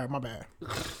right, my bad.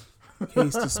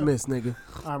 Case dismissed, nigga.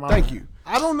 All right, my Thank bad. you.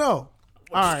 I don't know.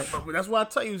 All right. But that's why I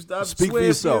tell you, stop. Speak for swear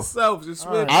yourself. Just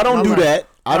swear. Alright. I don't do Alright. that.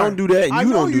 I don't do that. I You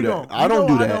know don't do you that. don't. I You don't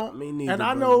know do I that. don't. Me neither, And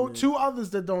I brother, know man. 2 others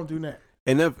that don't do that.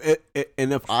 And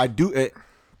if I do it,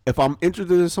 if I'm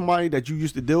interested in somebody that you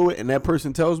used to deal with, and that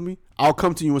person tells me, I'll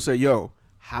come to you and say, "Yo,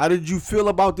 how did you feel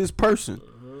about this person?"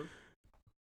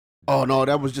 Oh no,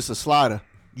 that was just a slider.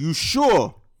 You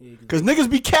sure? Cause niggas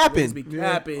be capping. Niggas be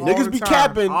capping. All Niggas the be time.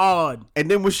 capping. Hard. And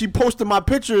then when she posted my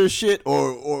picture and shit,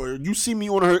 or you see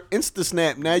me on her Insta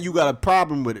snap, now you got a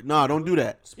problem with it. Nah, don't do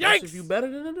that. Especially if you better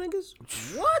than the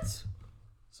niggas. What?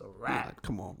 It's a rap.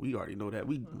 Come on, we already know that.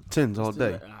 We 10s all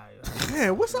day. Alright.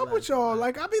 Man, what's up with y'all?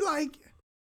 Like, I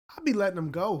be letting them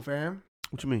go, fam.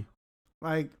 What you mean?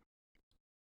 Like,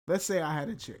 let's say I had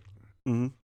a chick Mm-hmm.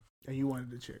 and you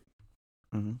wanted a chick.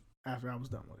 Mm-hmm. after I was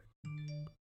done with it.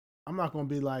 I'm not gonna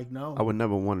be like, no. I would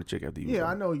never want a chick after you. Yeah,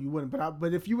 I know you wouldn't,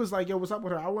 but if you was like, yo, what's up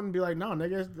with her? I wouldn't be like, no,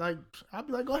 nigga. Like, I'd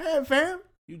be like, go ahead, fam.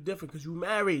 You different because you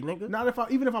married, nigga. Not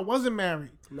even if I wasn't married.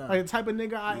 Nah. Like the type of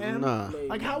nigga I am. Nah.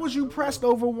 Like, how was you pressed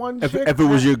over one If chick? it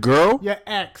was your girl, your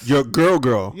ex. your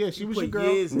girl. Yeah, she was your Put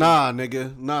girl. years in. Nah,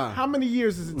 nigga, nah. How many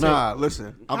years does it take? Nah,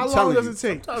 listen. I'm How long telling does you. it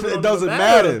take? Sometimes It don't doesn't even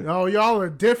matter. Oh, y'all are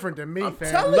different than me, fam.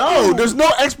 telling No, there's no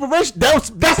expiration. That's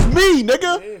me,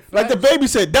 nigga. Yeah, Like the baby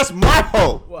said, that's my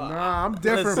hoe. Well, Nah, I'm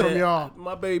different listen, from y'all.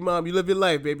 My baby mom, you live your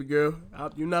life, baby girl.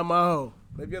 You're not my hoe.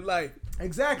 Live your life.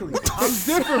 Exactly. I'm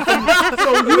different from you.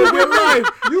 So you with me.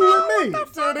 You with me.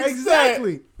 To an extent.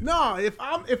 Exactly. No, if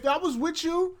I was with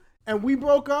you and we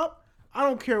broke up, I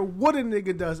don't care what a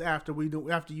nigga does after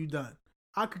you done.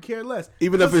 I could care less.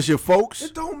 Even if it's your folks.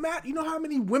 It don't matter. You know how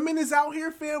many women is out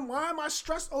here, fam? Why am I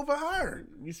stressed over her?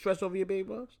 You stress over your baby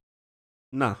moms?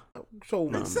 Nah. So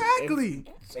Exactly.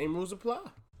 Same rules apply.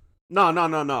 No.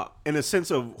 In the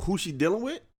sense of who she dealing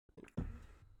with.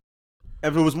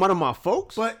 If it was one of my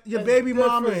folks, But your That's baby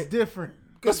mom is different. different.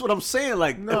 that's what I'm saying.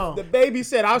 Like, No, The baby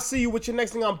said, "I'll see you with your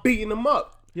next thing." I'm beating him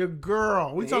up. your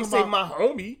girl. We He talking ain't say about my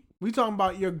homie. We talking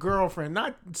about your girlfriend,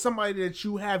 not somebody that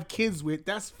you have kids with.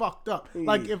 That's fucked up.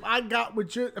 Like if I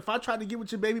tried to get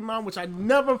with your baby mom, which I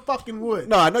never fucking would.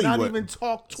 No, I know you not wouldn't. even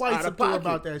talk twice out of to her pocket.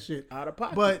 about that shit. Out of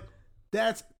pocket. But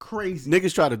that's crazy.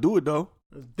 niggas try to do it though.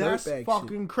 That's dirtbag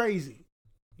fucking shit. crazy.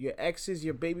 Your exes,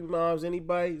 your baby moms,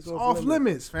 anybody. It's Off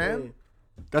limits, fam. Yeah.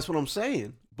 That's what I'm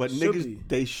saying. But Should niggas, be.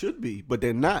 they should be, but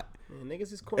they're not. Man,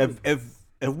 niggas is corny.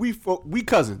 If we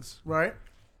cousins, Right?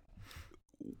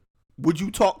 would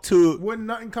you talk to? Wouldn't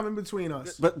nothing come in between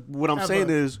us. But what I'm Ever. saying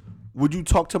is, would you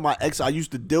talk to my ex I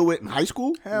used to deal with in high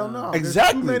school? Hell no.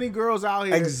 Exactly. There's too many girls out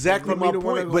here. Exactly for me my to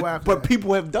wanna point. go But after that.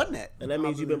 people have done that. and that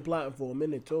means you've been plotting for a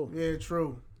minute too. Yeah,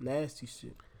 true. Nasty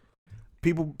shit.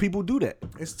 People do that.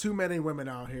 It's too many women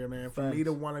out here, man, for me Facts.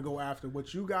 to want to go after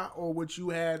what you got or what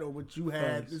you had or what you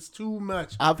had. Facts. It's too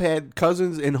much. I've had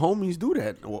cousins and homies do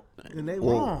that. Well, And they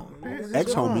well, wrong. It's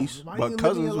ex wrong. homies, Why you but living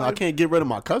cousins. your I life- can't get rid of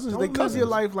my cousins. Don't They live cousins. your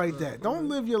life like that. Don't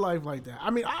live your life like that. I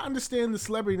mean, I understand the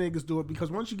celebrity niggas do it because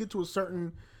once you get to a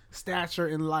certain stature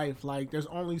in life, like there's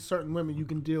only certain women you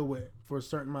can deal with for a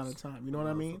certain amount of time. You know what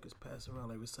I mean? Motherfuckers pass around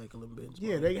like recycling bins.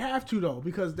 Yeah, they have to though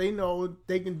because they know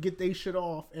they can get their shit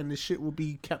off and the shit will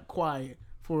be kept quiet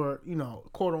for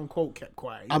quote unquote kept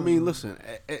quiet. I mean, listen.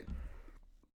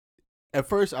 At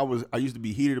first, I used to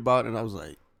be heated about it, and I was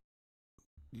like,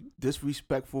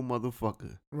 disrespectful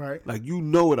motherfucker. right, Like, you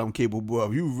know what I'm capable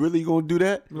of. You really gonna do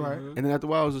that? right, And then after a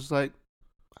while, I was just like,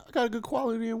 I got a good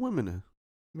quality in women. Then.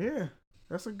 yeah.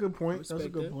 That's a good point. That's a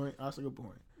Respect good that. point. That's a good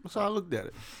point. That's how I looked at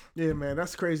it. Yeah, man,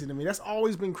 that's crazy to me. That's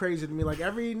always been crazy to me. Like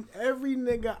every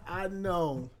nigga I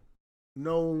know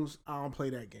knows I don't play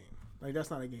that game. Like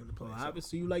that's not a game to play. Well, So.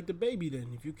 obviously you like the baby then.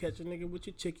 If you catch a nigga with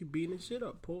your chick, you beating his shit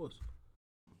up. Pause.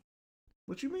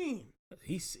 What you mean? If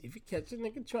you catch a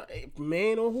nigga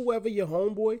man or whoever, your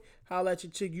homeboy, holla at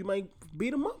your chick, you might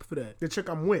beat him up for that. The chick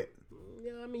I'm with?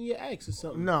 Yeah, I mean your ex or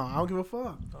something. No, I don't give a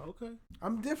fuck. Oh, okay.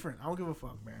 I'm different. I don't give a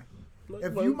fuck, man. Look,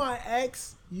 If well, you my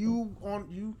ex,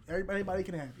 everybody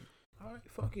can have you. all right,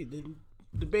 fuck it. Then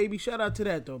the baby, shout out to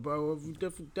that though, bro. We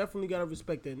definitely gotta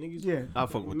respect that, niggas. Yeah. I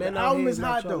fuck with Man, The that. album here is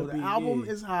not hot trying though. to The be- album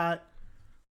yeah. is hot.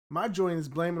 My joint is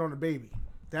Blame It on the Baby.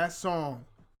 That song,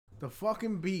 the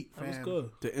fucking beat, That was fam.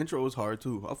 good. The intro was hard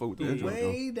too. I fuck with the Yeah. intro. The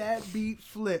way that beat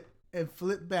flip and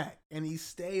flip back and he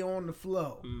stay on the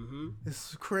flow. Mm-hmm.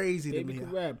 It's crazy to Baby me.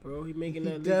 can rap, bro. He making He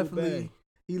that legal definitely bag.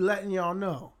 he letting y'all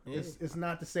know Yeah. it's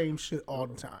not the same shit all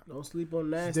the time. Don't sleep on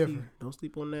nasty. different. Don't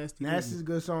sleep on nasty. Nasty's a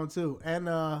good song too, and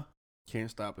Can't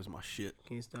Stop is my shit.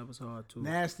 Can't stop us hard too.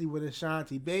 Nasty with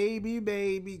Ashanti, baby,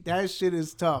 that shit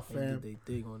is tough, They fam. did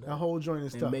they dig on that. That whole joint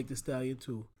is And tough. make the stallion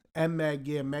too. And Meg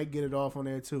get it off on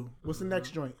there too. What's the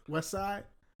next joint? West Side.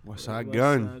 West Side West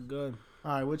Gun. Side Gun.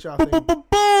 All right, what y'all think?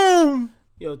 Boom.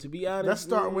 Yo, to be honest, Let's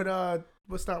start man, with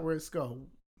let's start where it's go.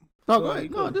 No, Go go ahead,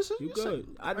 ahead. No, this is you you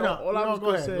good. I know. No, all I no, was go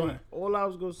gonna ahead, say. go ahead. All I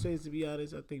was gonna say is, to be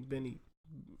honest, I think Benny.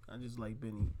 I just like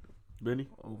Benny Benny.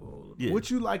 overall. Yeah. What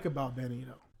you like about Benny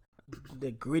though?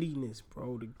 The grittiness,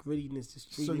 bro. The grittiness, the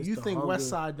streetness. So you the think hunger. West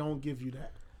Side don't give you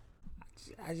that?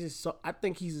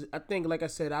 I think, like I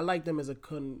said, I like them as a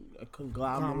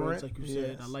conglomerate, like you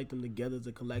said. Yes. I like them together as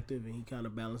a collective, and he kind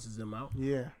of balances them out.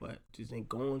 Yeah, But just ain't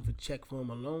going for check for him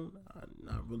alone.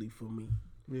 Not really for me.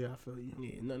 yeah, I feel you.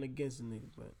 Yeah, nothing against the nigga,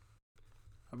 but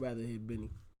I'd rather hit Benny.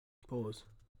 Pause.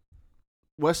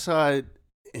 West Side,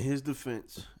 in his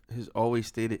defense, has always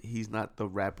stated he's not the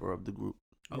rapper of the group.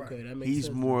 Okay, that makes He's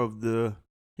sense. more of the.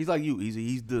 He's like you,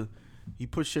 Easy. He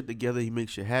puts shit together. He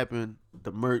makes shit happen.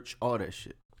 The merch, all that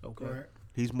shit. Okay. Right.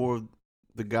 He's more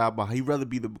the guy behind. He'd rather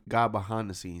be the guy behind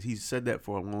the scenes. He's said that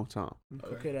for a long time.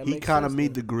 Okay, that He makes kind of sense made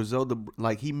then. the Griselda,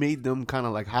 like he made them kind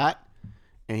of like hot,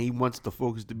 and he wants the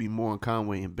focus to be more on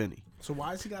Conway and Benny. So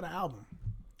why has he got an album?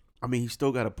 I mean, he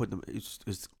still got to put them.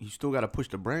 You still got to push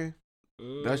the brand.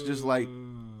 That's just like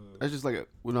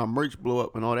when our merch blow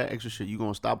up and all that extra shit. You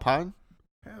gonna stop podding?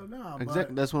 Hell no.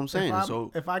 Exactly. That's what I'm saying.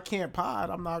 So if I can't pod,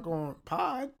 I'm not going to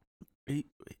pod.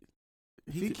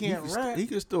 he can't rap, he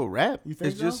can still rap. You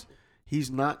think it's just he's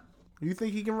not. You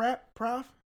think he can rap, Prof?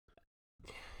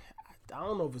 I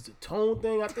don't know if it's a tone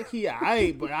thing. I think he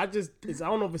alright, but I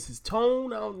don't know if it's his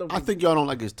tone. I don't know. I think y'all don't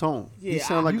like his tone. He Yeah,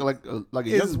 sound like a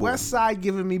Is young boy. West Side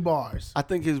giving me bars? I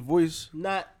think his voice.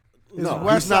 not. Is No,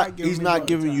 West he's Side not. giving He's me not bars?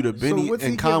 giving you the Benny what's he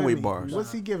and Conway giving me? bars.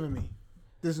 What's he giving me?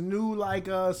 This new like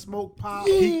smoke pop.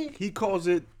 He calls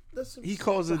it. That's some, He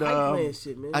calls some it. hype man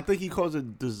shit, man. I think he calls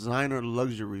it designer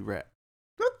luxury rap.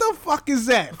 What the fuck is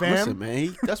that, fam? Listen,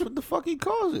 man, that's what the fuck he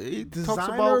calls it. He talks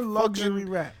Designer about luxury fucking,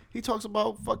 rap. He talks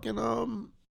about fucking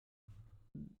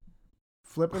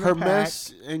Flipping a pack.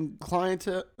 Hermes and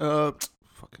clientele,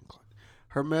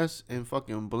 Hermes and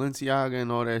fucking Balenciaga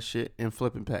and all that shit and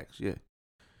flipping packs. Yeah,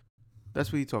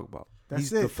 that's what he talk about. That's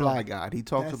He's it, the fly though. guy. He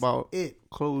talks That's about it.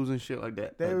 clothes and shit like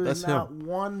that. There That's is not him.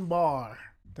 one bar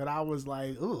that I was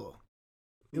like, ugh.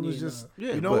 It was Yeah, just, nah.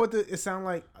 Yeah, you know but- what it sounded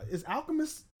like? Is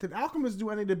Alchemist? Did Alchemist do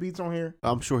any of the beats on here?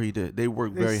 I'm sure he did. They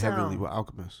work They very sound- heavily with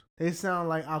Alchemist. They sound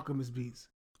like Alchemist beats.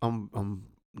 I'm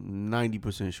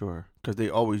 90% sure because they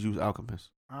always use Alchemist.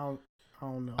 I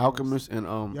don't know. Alchemist and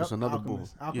Yep, it's another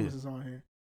Alchemist. bull. Alchemist is on here.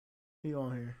 He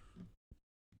on here.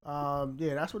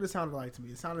 Yeah, that's what it sounded like to me.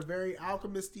 It sounded very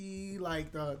Alchemisty,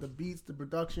 like the beats, the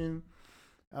production,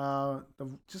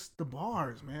 just the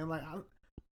bars, man. Like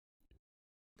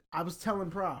I was telling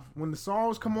Prof, when the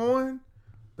songs come on,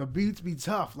 the beats be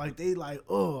tough. Like they like,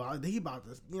 oh, he about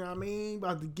to, you know what I mean?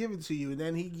 About to give it to you, and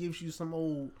then he gives you some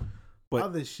old But-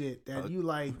 other shit that you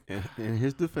like. In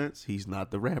his defense, he's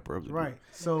not the rapper of the group. Right.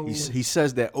 So He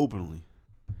says that openly.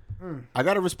 Mm. I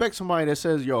gotta respect somebody that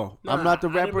says, "Yo, I'm Nah, not the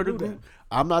I rapper of never the knew group.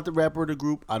 I'm not the rapper of the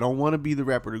group. I don't want to be the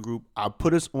rapper of the group. I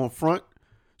put us on front,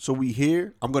 so we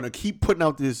here. I'm gonna keep putting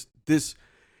out this.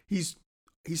 He's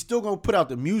still gonna put out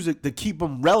the music to keep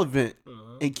him relevant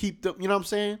and keep them. You know what I'm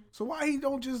saying? So why he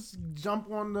don't just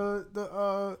jump on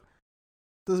the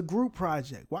group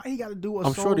project? Why he got to do a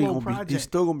I'm solo sure he's project?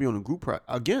 still gonna be on the group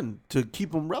again to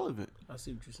keep him relevant. I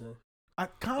see what you're saying.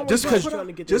 Conway Just put because out- trying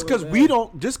to get just that because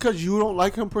little just because you don't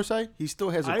like him per se, he still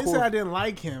has a I didn't core. say I didn't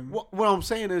like him. What I'm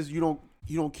saying is you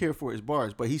don't care for his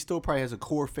bars, but he still probably has a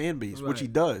core fan base, which he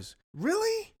Right. does.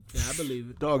 Really? Yeah, I believe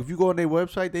it. Dog, if you go on their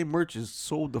website, they merch is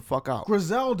sold the fuck out.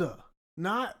 Griselda,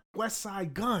 not West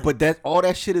Side Gun. But that all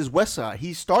that shit is West Side.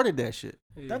 He started that shit.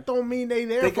 that don't mean they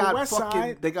there They for got West fucking.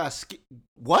 Side. They got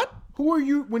what? Who are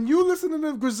you? When you listen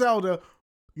to Griselda,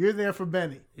 you're there for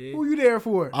Benny. Yeah. Who you there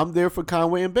for? I'm there for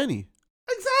Conway and Benny.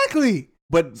 Exactly.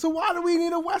 But So why do we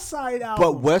need a West Side album?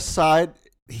 but West Side,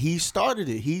 he started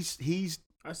it. He's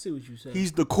I see what you're saying.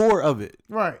 he's the core of it.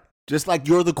 right. Just like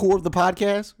you're the core of the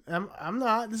podcast. I'm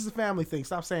not. This is a family thing.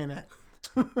 Stop saying that.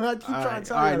 I keep All trying right, to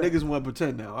tell all right, you that. niggas want to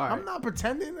pretend now. All right. I'm not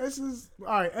pretending. This is all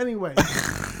right. Anyway,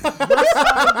 West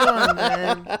Side Gun,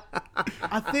 man.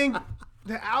 I think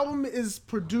the album is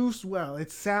produced well.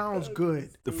 It sounds good.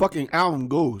 The fucking album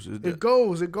goes. It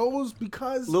goes. It goes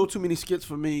because A little too many skits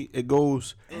for me. It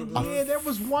goes. yeah, there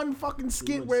was one fucking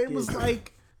skit One where it was skit.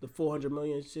 like, the 400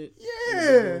 million shit.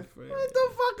 yeah, what the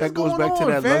fuck is That goes going back to on,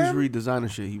 that fam? luxury designer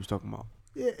shit he was talking about.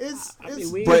 Yeah, it's. I mean,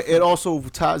 it's we- But it also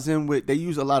ties in with they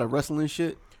use a lot of wrestling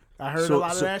shit. I heard a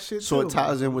lot of that shit So too. it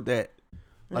ties in with that.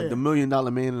 Like Yeah. the $1 Million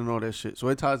Man and all that shit. So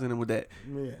it ties in with that.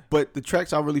 Yeah. But the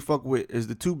tracks I really fuck with is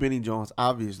the two Benny Jones,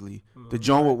 obviously. The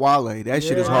John with Wale. That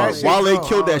shit is Yeah, hard. that shit Wale go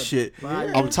killed that hard. shit.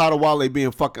 Yeah. I'm tired of Wale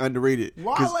being fucking underrated.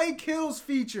 'Cause Wale kills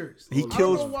features. I He don't know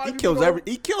kills why he people kills don't-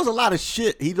 he kills a lot of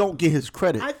shit. He don't get his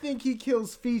credit. I think he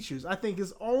kills features. I think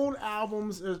his own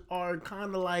albums are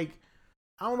kind of like,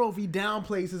 I don't know if he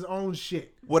downplays his own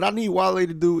shit. What I need Wale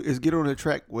to do is get on a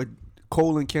track with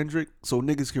Cole and Kendrick so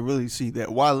niggas can really see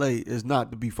that Wale is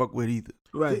not to be fucked with either.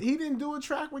 Right. He didn't do a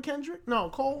track with Kendrick? No,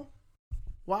 Cole?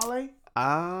 Wale?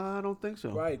 I don't think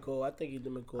so. Right, Cole. I think he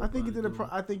did. Cole. I think he did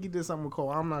I think he did something with Cole.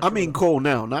 I'm not I sure. mean Cole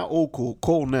now, not old Cole.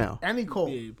 Cole now. Any Cole.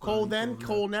 Yeah, Cole probably then, Cole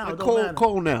Cole now. It don't Cole matter.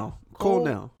 Cole now. Cole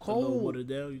now. Cole Watered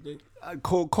down, you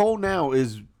think? Cole now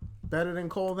is better than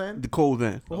Cole then? the Cole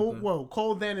then. Whoa,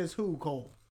 Cole then is who,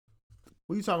 Cole?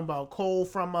 What are you talking about? Cole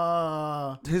from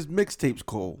His mixtapes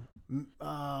Cole.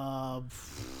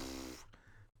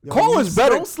 Yo, Cole is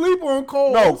better. Don't sleep on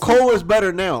Cole. No, Don't sleep Cole is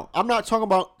better now. I'm not talking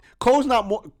about Cole's not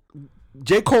more.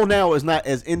 J. Cole now is not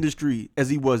as industry as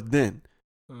he was then.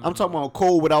 I'm talking about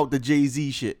Cole without the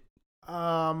Jay-Z shit.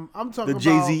 I'm talking The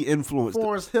Jay-Z about influence.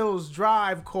 Forest Hills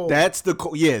Drive Cole. That's the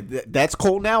Cole. Yeah, that's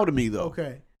Cole now to me though.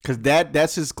 okay. Cause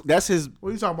that's his. What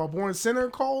are you talking about? Born Center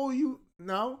Cole?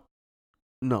 No.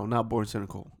 No, not Born Center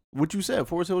Cole. What you said,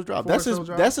 Forest Hills Drive. Forest Hills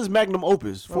Drive? That's his magnum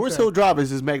opus. Forest Okay. Hill Drive is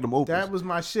his magnum opus. That was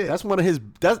my shit. That's one of his.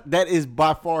 That is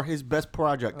by far his best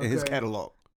project in his Okay.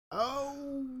 catalog. Oh.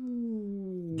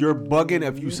 You're bugging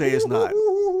if you say it's not.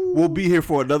 We'll be here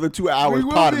for another 2 hours We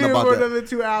will be potting here about for that. another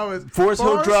 2 hours. Forest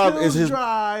Hill Drive Hills is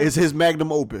Drive. his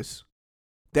magnum opus.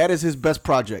 That is his best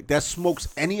project. That smokes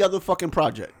any other fucking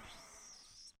project.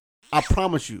 I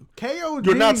promise you. KOD.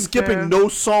 You're not skipping fam. no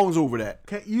songs over that.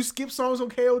 You skip songs on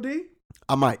KOD?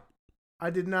 I might. I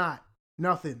did not.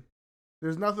 Nothing.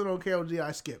 There's nothing on KOD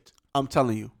I skipped. I'm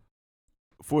telling you.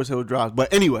 Forest Hill Drive.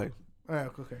 But anyway,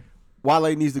 Okay.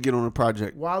 Wale needs to get on the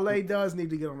project Wale does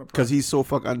need to get on the because he's so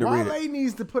fucking underrated. Wale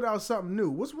needs to put out something new.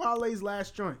 What's Wale's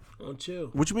last joint? On chill.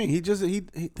 What you mean? He just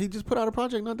put out a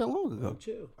project not that long ago. On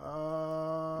chill.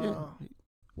 Yeah.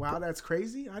 Wow, that's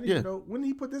crazy. I didn't Yeah. know. When did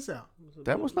he put this out?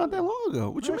 That was not that long ago.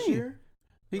 What you Last mean? year?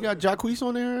 He got Jacquees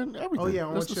on there and everything. Oh yeah,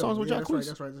 on that's the Chill. songs with Yeah, Jacquees.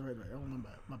 That's right. Oh,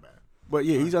 my bad. But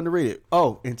yeah, he's underrated.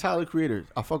 Oh, and Tyler Creator.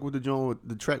 I fuck with the joint with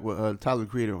the track with Tyler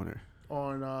Creator on there.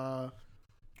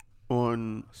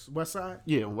 On West Side.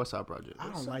 yeah, on West Side Project. I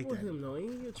don't like with that. him though. He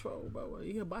ain't a troll, bro.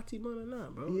 He a Bati man or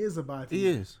not, bro. He is a body. He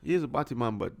is a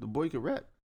Batiman, but the boy can rap.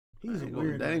 He's a That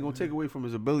weird. ain't gonna take away from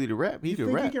his ability to rap. He You can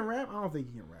think rap. he can rap? I don't think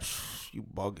he can rap. You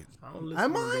bugging. I don't listen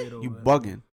Am to I? Beto, You man.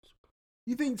 bugging.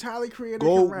 You think Tyler Creator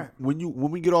Go can rap?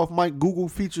 when we get off mic. Google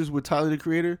features with Tyler the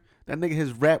Creator. That nigga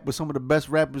has rap with some of the best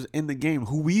rappers in the game,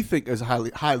 who we think is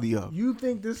highly of. You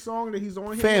think this song that he's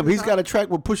on here? Fam, is he's hot? got a track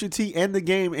with Pusha T and the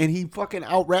game, and he fucking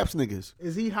out raps niggas.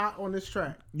 Is he hot on this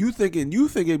track? You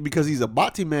thinking because he's a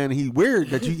Bati man and he weird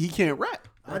that he can't rap.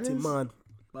 I didn't-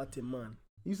 Batiman.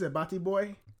 You said Bati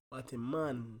Boy?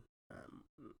 Batiman.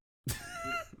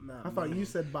 I thought you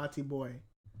said Bati Boy.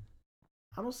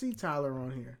 I don't see Tyler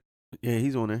on here. Yeah,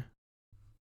 he's on there.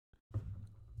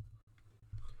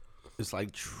 It's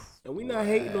like And we not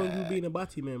hating on you being a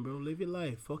Bati man, bro. Live your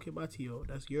life. Fuck your Bati, yo.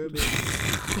 That's your business.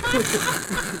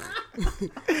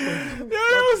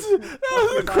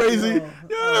 that was crazy.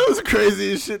 That was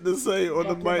crazy as shit to say on the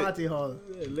Fucking mic. Bati Hall.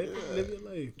 Yeah, live your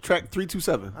life. Track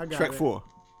 327. I got Track it. 4.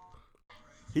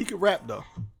 He can rap though.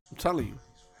 I'm telling you.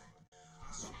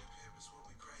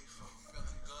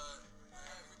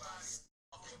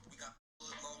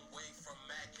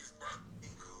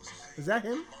 Is that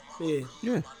him? Yeah.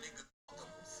 Yeah.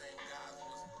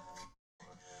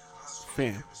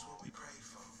 Fam.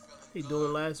 He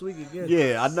doing last week again.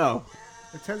 Yeah, I know.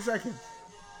 For 10 seconds.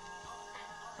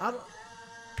 I don't.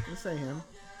 This ain't him.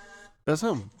 That's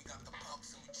him.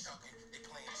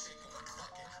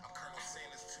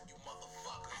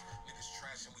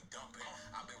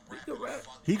 He can rap.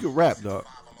 He could rap, dog.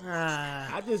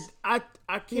 Ah.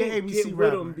 I can't ABC get with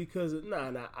rapper. him because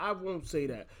I won't say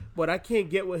that. But I can't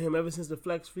get with him ever since the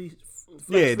flex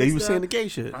Yeah, they was freestyle. saying the gay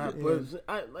shit.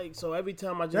 So every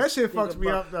time I just That shit think fucks me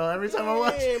about- up though. Every time I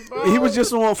watch. Yeah, bro. He was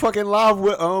just on fucking live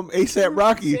with ASAP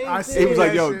Rocky. Same I thing. see He was like,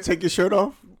 that "Yo, shit. take your shirt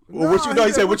off." Or No, what you know?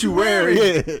 He said, "What you wearing?"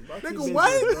 Yeah. Nigga,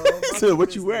 what? He said,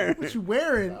 "What you wearing?" What you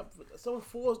wearing?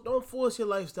 Don't force your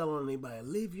lifestyle on anybody.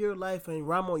 Live your life and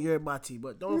rhyme on your body,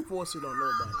 but don't force it on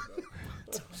nobody, bro.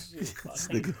 This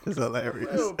nigga is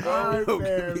hilarious. Yo, bro. Alright, Yo, fam,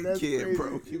 give me a that's kid, crazy.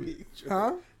 bro. Give me a joint.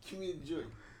 Huh? Give me a joint.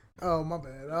 Oh my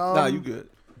bad. Nah, you good.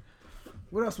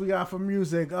 What else we got for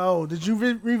music? Oh, did you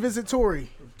revisit Tory?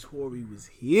 Tory was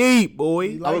heat, boy.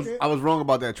 You like it? I was wrong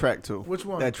about that track too. Which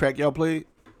one? That track y'all played?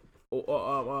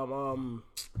 From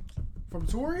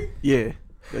Tory? Yeah.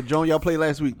 The joint y'all played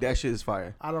last week. That shit is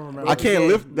fire. I don't remember. I can't again.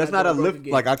 lift. That's Not not a going broke lift.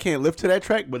 again. Like I can't lift to that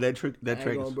track, but that track I ain't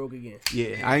is. going broke again.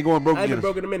 Yeah, I ain't going broke I ain't been again.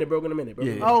 broke in a minute. Broke in a minute.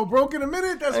 Yeah. Oh, Broke in a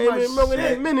Minute. That's I ain't my been broke in a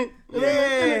shit. minute.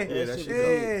 Yeah, that shit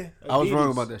yeah. I was wrong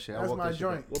Adidas. about that shit. I That's walked my that shit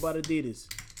back. joint. What about Adidas?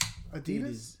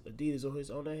 Adidas?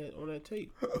 Adidas on that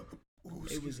tape.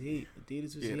 It was heat.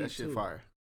 Adidas was Yeah, heat that shit too. fire.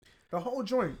 The whole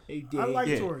joint. He did. I like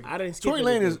Yeah. Tory. I didn't skip Tory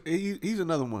Lane is anything. he's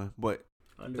another one, but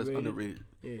underrated. that's underrated.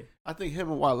 Yeah, I think him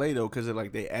and Wale though, because of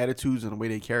like their attitudes and the way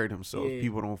they carried themselves, Yeah.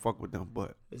 people don't fuck with them.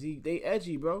 But cause they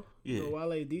edgy, bro. Yeah. You know,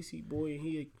 Wale a DC boy and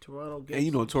he a Toronto. and you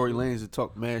know Tory Lanez to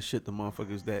talk mad shit to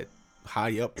motherfuckers that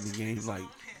high up in the game. Like,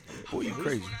 boy, you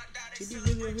crazy. He be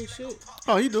really on his shit.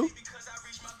 Oh, he do.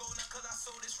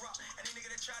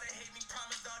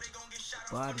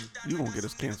 Body. You gonna get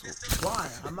us canceled. Why?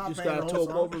 I'm not Just playing the gotta whole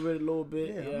talk song. over it a little bit.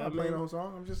 Yeah, Yeah, I'm not I playing the mean, whole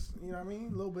song. I'm just, you know what I mean?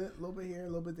 A little bit here, a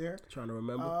little bit there. trying to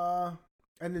remember.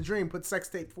 And The Dream put Sex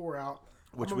Tape 4 out.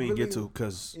 Which I'ma we didn't get really- to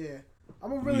because Yeah.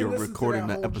 I'm gonna really we are listen recording to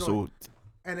the that whole episode joint.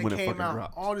 And it when it came fucking out.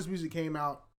 drops. All this music came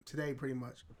out today, pretty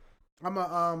much. I'm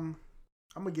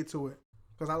gonna get to it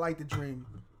because I like the Dream.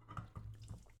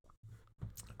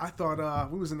 I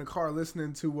thought we was in the car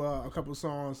listening to a couple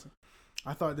songs.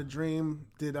 I thought the Dream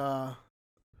did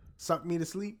 "Suck Me to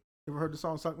Sleep." You ever heard the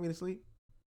song "Suck Me to Sleep"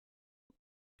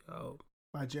 Oh,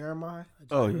 by Jeremiah? I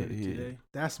just Oh, heard yeah, it yeah. today.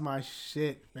 That's my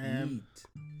shit, man.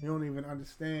 Yeet. You don't even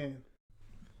understand.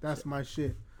 That's my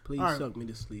shit. Please All right. suck me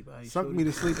to sleep. I ain't Suck sure me to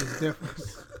you- sleep is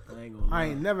different. I ain't gonna lie. I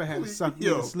ain't never had to suck me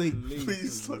to sleep.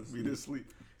 Please suck me to sleep.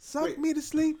 Suck Wait. me to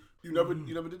sleep. You never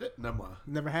did that? Never mind.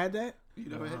 Never had that. You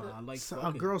never had Nah, that? I like A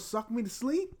fucking. girl suck me to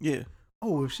sleep. Yeah.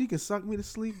 Oh, if she can suck me to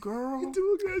sleep, girl. Talk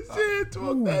that shit.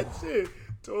 Talk that shit.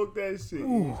 Talk that shit.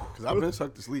 Ooh. Cause I've been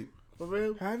sucked to sleep. For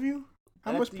real? Have you?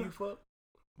 How After much? you fuck?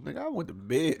 Nigga, I went to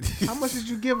bed. How much did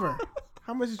you give her?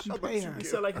 How much did you How much pay you her? He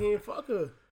said like he ain't fuck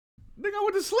her. Nigga, I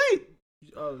went to sleep.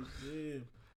 Oh, yeah.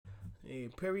 Hey,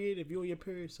 period. If you on your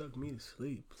period, suck me to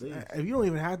sleep, please. If you don't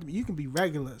even have to, you can be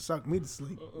regular. Suck me to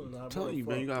sleep. Nah, I'm telling you,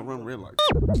 man, you gotta run red light.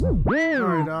 All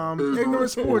right,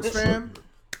 ignorant sports, fam.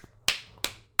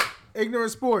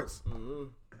 Ignorant sports.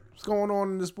 What's going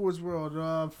on in the sports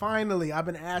world? Finally, I've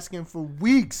been asking for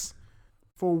weeks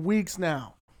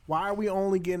now. Why are we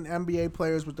only getting NBA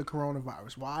players with the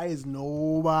coronavirus? Why is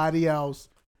nobody else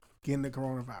getting the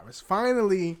coronavirus?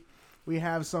 Finally, we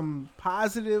have some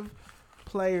positive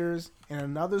players in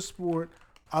another sport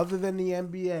other than the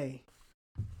NBA.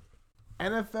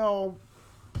 NFL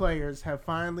players have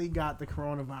finally got the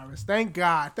coronavirus. Thank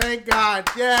God. Thank God.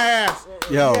 Yes.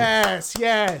 Yo. Yes.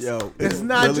 Yes. Yo, It's it's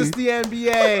not really- just the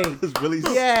NBA. It's really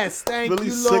Yes, thank really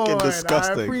you, sick Lord. and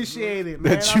disgusting I appreciate it,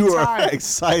 man. that you I'm are tired.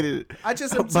 excited I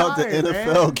just am about tired, the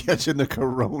NFL man. catching the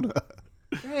corona.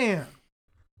 Damn.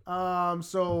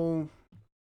 So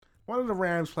one of the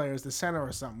Rams players, the center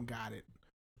or something, got it.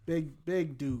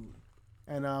 Big dude.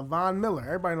 And Von Miller.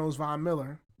 Everybody knows Von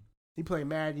Miller. He played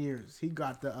mad years. He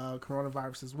got the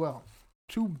coronavirus as well.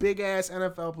 Two big ass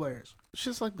NFL players. It's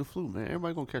just like the flu, man.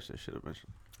 Everybody gonna catch that shit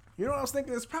eventually. You know what I was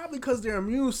thinking? It's probably because their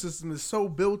immune system is so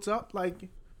built up. Like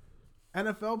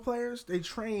NFL players, they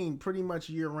train pretty much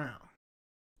year round.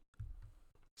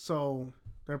 So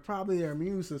their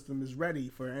immune system is ready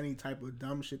for any type of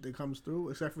dumb shit that comes through.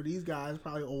 Except for these guys,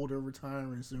 probably older,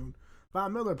 retiring soon.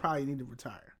 Von Miller probably need to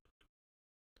retire.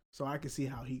 So I can see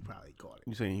how he probably caught it.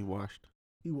 You saying he washed?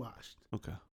 He washed.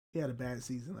 Okay. He had a bad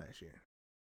season last year.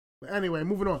 But anyway,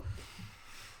 moving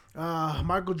on.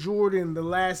 Michael Jordan, The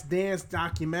Last Dance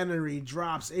documentary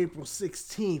drops April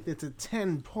 16th. It's a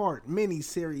 10-part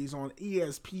miniseries on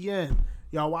ESPN.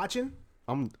 Y'all watching?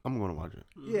 I'm gonna watch it.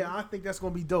 Yeah, I think that's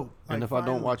gonna be dope. And Like, if I don't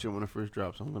finally. watch it when it first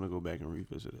drops, I'm gonna go back and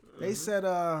revisit it.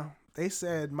 They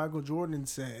said Michael Jordan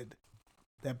said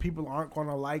that people aren't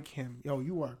gonna like him. Yo,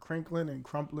 you are crinkling and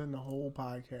crumpling the whole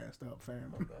podcast up,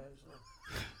 fam.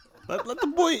 Let the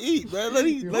boy eat, man.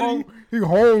 He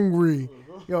hungry.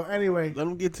 Yo, anyway, Let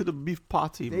him get to the beef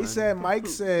patty, man. they said Mike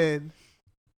said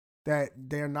that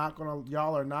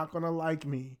y'all are not gonna like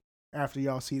me after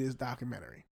y'all see this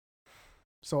documentary.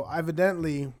 So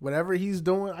evidently, whatever he's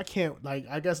doing,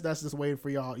 I guess that's just waiting for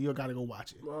y'all. You gotta go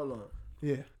watch it. Well, hold on.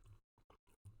 Yeah.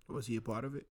 Was he a part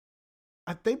of it?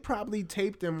 They probably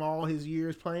taped him all his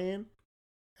years playing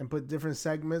and put different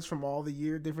segments from all the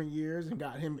different years and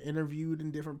got him interviewed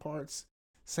in different parts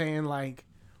saying like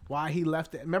why he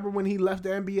left it. Remember when he left the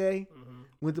NBA,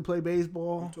 went to play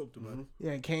baseball? We talked about it.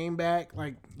 Yeah, came back,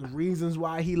 like the reasons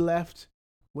why he left,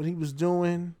 what he was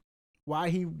doing,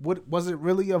 what was it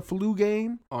really a flu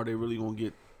game? Are they really gonna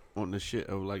get on the shit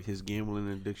of like his gambling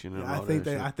addiction and Yeah, all that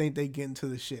shit? I think they get into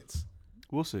the shits.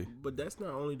 We'll see. But that's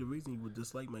not only the reason you would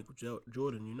dislike Michael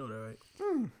Jordan. You know that, right?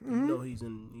 Mm-hmm. You know he's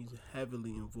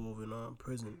heavily involved in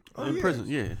prison. In prison,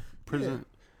 yeah. Prison.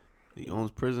 He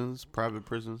owns prisons, private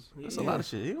prisons. That's a lot of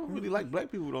shit. He don't really like black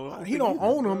people though. He don't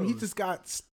own them. He just got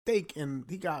stake and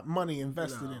he got money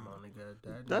invested in them.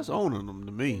 That's owning them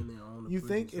to me. You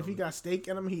think if he got stake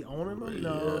in them, he owning them?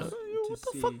 No. What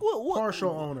the fuck? What? Partial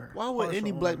owner. Why would Partial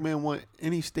any black owner. man want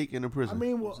any stake in a prison?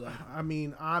 I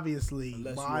mean, obviously,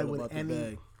 Unless you why all would about the any?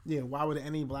 bag. Yeah, why would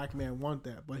any black man want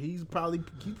that? But he probably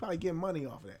getting money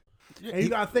off of that. Yeah, And you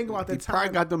gotta think about the he probably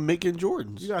time. got them making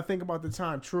Jordans. You gotta think about the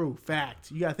time. True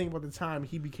fact. You gotta think about the time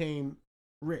he became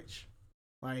rich,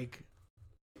 like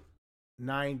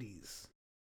 90s,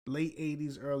 late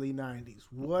 80s, early 90s.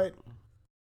 What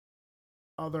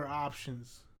other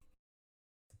options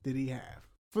did he have?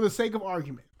 For the sake of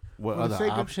argument. What For the other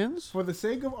sake of- options? For the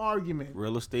sake of argument,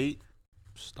 Real estate,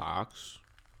 stocks.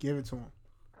 give it to him.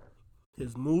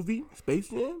 His movie Space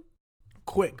Jam. Of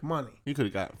quick money. He could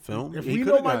have got film. If He we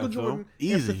coulda know Michael got film. Jordan,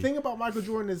 if Easy. the thing about Michael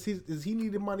Jordan is he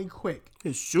needed money quick.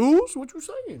 His shoes? What you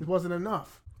saying? It wasn't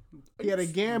enough. He had a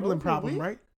gambling smoking problem, weed?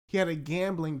 right? He had a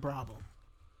gambling problem.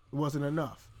 It wasn't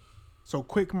enough. So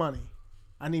quick money.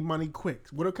 I need money quick.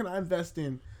 What can I invest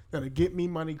in that'll get me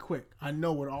money quick? I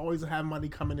know it always have money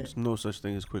coming in. There's no such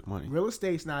thing as quick money. Real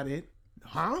estate's not it.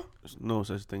 Huh? There's no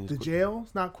such thing as The quick.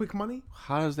 jail's not quick money?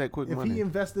 How is that quick If money? he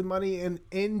invested money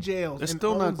in jails, It's and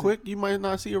still not owns it, quick. You might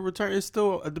not see a return. It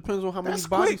still it depends on how many that's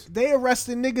bodies. quick. They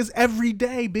arresting niggas every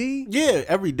day, B. Yeah,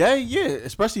 every day. Yeah,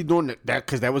 especially during that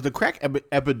because that was the crack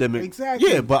epidemic.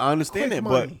 Exactly. Yeah, but I understand Quick that.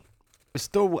 money. But it's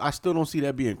still, I still don't see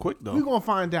that being quick though. We gonna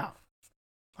find out.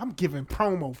 I'm giving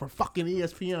promo for fucking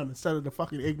ESPN instead of the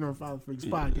fucking Ignorant Father Figures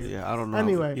podcast. Yeah, I don't know.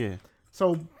 Anyway. Yeah.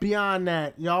 So beyond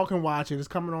that, y'all can watch it. It's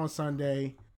coming on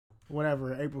Sunday,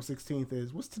 whatever April 16th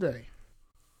is. What's today?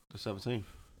 The 17th.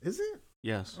 Is it?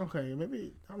 Yes. Okay,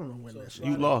 maybe I don't know when that shit.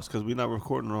 You lost because we're not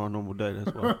recording on a normal day.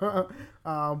 That's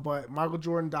why. But Michael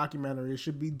Jordan documentary. It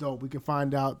should be dope. We can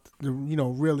find out,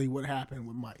 really what happened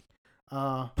with Mike.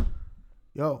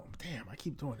 Yo, damn, I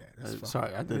keep doing that. That's fucking-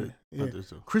 sorry, I did it. Yeah. I did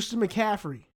so. Christian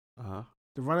McCaffrey, Uh-huh.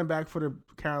 the running back for the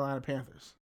Carolina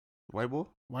Panthers. White boy?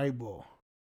 White bull.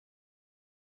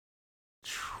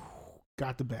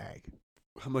 Got the bag.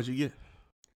 How much you get?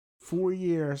 4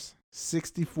 years,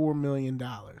 $64 million.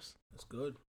 That's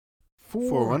good.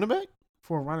 For a running back?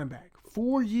 For a running back.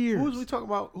 4 years. Who was we talking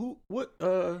about? Who? What?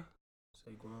 Saquon.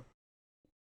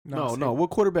 No. What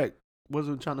quarterback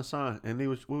wasn't trying to sign? And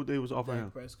what they was offering Dak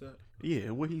him? Prescott. Yeah,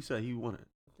 and what he said he wanted.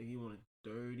 I think he wanted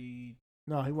 34.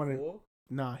 No, he wanted.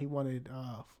 Nah, he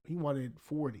wanted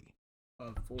 40.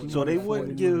 40. So they 40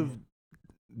 wouldn't give million.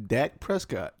 Dak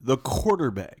Prescott, the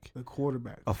quarterback, The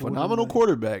quarterback. a 40 phenomenal million.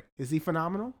 quarterback. Is he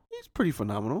phenomenal? He's pretty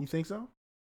phenomenal. You think so?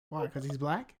 Why? Because he's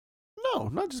black? No,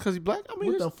 not just because he's black. I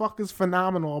mean, What the fuck is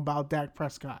phenomenal about Dak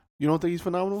Prescott? you don't think he's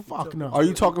phenomenal? Fuck no. Are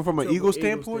you talking from an Eagle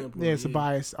standpoint? Yeah, it's a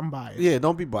bias. I'm biased. Yeah,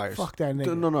 don't be biased. Fuck that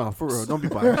nigga. No, for real, don't be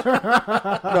biased.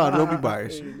 No, don't be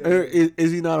biased.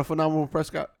 Is he not a phenomenal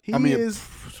Prescott? He I mean, is.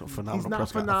 phenomenal He's not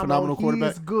Prescott, phenomenal. a phenomenal quarterback.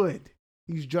 He is good.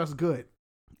 He's just good.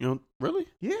 You know, really?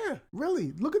 Yeah,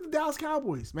 really. Look at the Dallas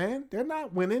Cowboys, man. They're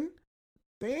not winning.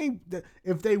 They ain't.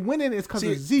 If they winning, it's because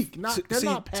of Zeke. They're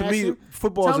not passing. To me,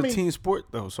 football Tell is a me- team sport,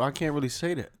 though, so I can't really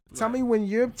say that. Tell me when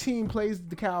your team plays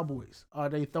the Cowboys, are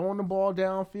they throwing the ball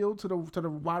downfield to the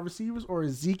wide receivers, or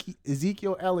is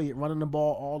Ezekiel Elliott running the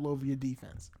ball all over your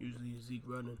defense? Usually Zeke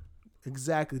running.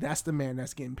 Exactly. That's the man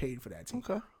that's getting paid for that team.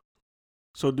 Okay.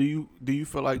 So do you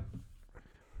feel like?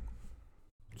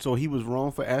 So he was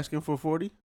wrong for asking for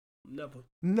 40, Never.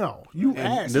 No, you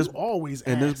And you always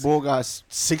and ask. this bull got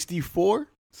 64.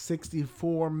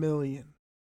 $64 million.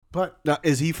 But Now,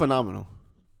 is he phenomenal?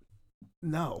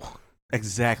 no,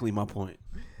 Exactly my point.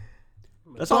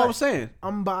 That's all I was saying.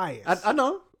 I'm biased. I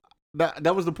know.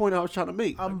 That was the point I was trying to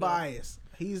make. I'm biased.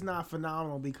 He's not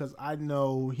phenomenal because I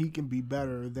know he can be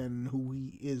better than who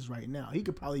he is right now. He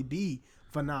could probably be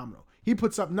phenomenal. He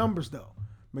puts up numbers though.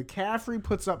 McCaffrey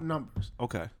puts up numbers,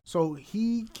 Okay. so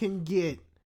he can get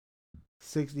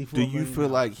 64. Do you feel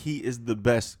like he is the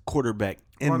best quarterback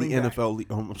in Running the back. NFL league?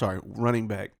 I'm sorry, running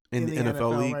back in the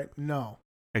NFL league? Right? No.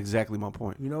 Exactly my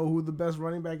point. You know who the best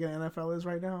running back in the NFL is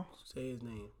right now? Say his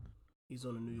name. He's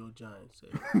on the New York Giants. Say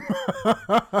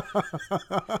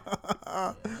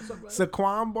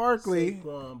Saquon Barkley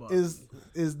Saquon Barkley.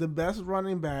 is the best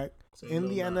running back Say in no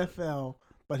the lie. NFL,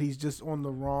 but he's just on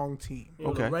the wrong team. He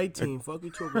on Okay. the right team. Fuck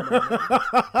you talking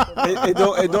about. It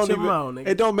don't Watch your even. mouth, nigga.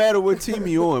 It don't matter what team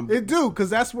you on. It do, because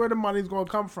that's where the money's going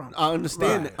to come from. I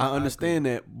understand. Right, I understand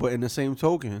that, but in the same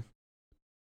token,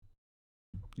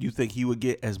 you think he would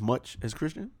get as much as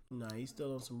Christian? Nah, he's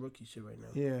still on some rookie shit right now.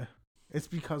 Yeah. It's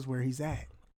because where he's at.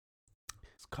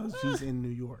 It's because he's in New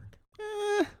York.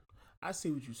 I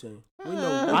see what you're saying. We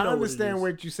know. I what it understand is.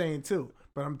 what you're saying, too.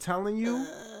 But I'm telling you,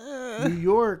 New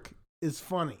York is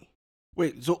funny.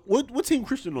 Wait, so what team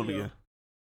Christian on Yeah. again?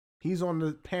 He's on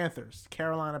the Panthers,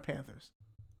 Carolina Panthers.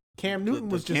 Cam Newton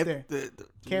was just there.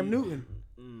 Cam Newton.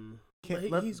 Mm. Cam-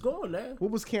 But he's going there. What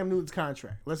was Cam Newton's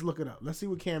contract? Let's look it up. Let's see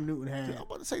what Cam Newton had. I'm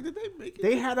about to say, did they make it?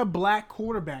 They had a black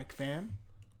quarterback, fam.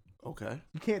 Okay.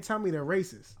 You can't tell me they're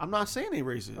racist. I'm not saying they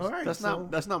racist. All right, that's so-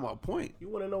 not my point. You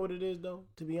want to know what it is, though?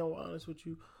 To be honest with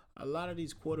you, a lot of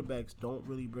these quarterbacks don't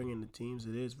really bring in the teams.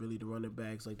 It is really the running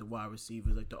backs, like the wide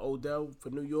receivers, like the Odell for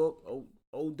New York.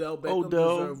 Odell Beckham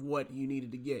deserved what you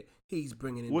needed to get. He's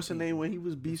bringing in. What's the the name people. when he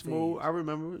was beast Fiends. mode? I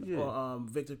remember. Yeah. Or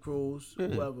Victor Cruz, Yeah.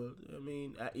 whoever. I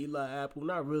mean, Eli Apple,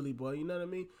 not really, but you know what I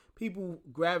mean? People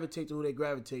gravitate to who they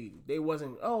gravitate. They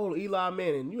wasn't, Eli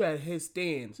Manning. You had his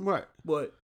stands. Right.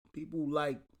 But people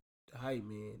like the hype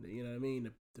man. You know what I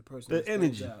mean? The person The that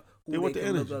stands energy. out, who They want the can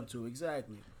energy. look up to.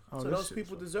 Exactly. Oh, So this those shit's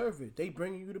people fun. deserve it. They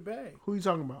bringing you the bag. Who you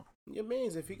talking about? Your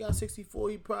man's, if he got 64,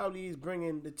 he probably is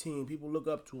bringing the team. People look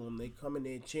up to him. They come in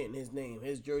there chanting his name.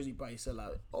 His jersey probably sell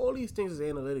out. All these things is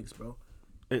analytics, bro.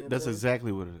 That's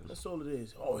exactly what it is. That's all it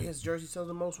is. Oh, his jersey sells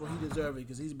the most. Well, he deserves it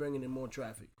because he's bringing in more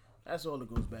traffic. That's all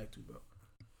it goes back to, bro.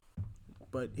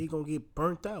 But he gonna get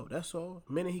burnt out. That's all.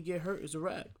 The minute he get hurt, it's a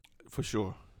wrap. For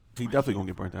sure. He definitely gonna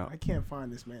get burnt out. I can't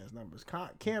find this man's numbers.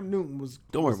 Cam Newton was.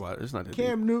 Don't worry about it. It's not that deep.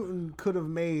 Cam Newton could have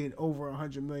made over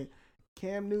 100 million.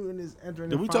 Cam Newton is entering.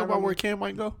 Did the we talk final about where year. Cam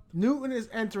might go? Newton is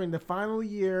entering the final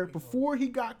year before he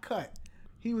got cut.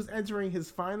 He was entering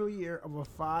his final year of a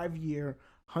 5-year,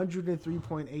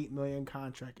 $103.8 million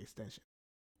contract extension.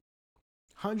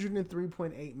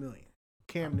 $103.8 million.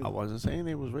 Cam I Newton. wasn't saying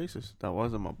it was racist. That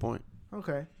wasn't my point.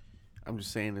 Okay. I'm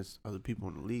just saying there's other people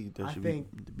in the league that I should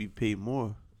think- be paid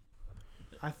more.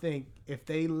 I think if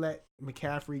they let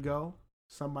McCaffrey go,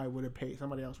 somebody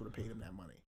else would have paid him that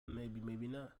money. Maybe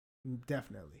not.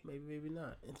 Definitely. Maybe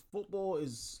not. And football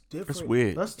is different. That's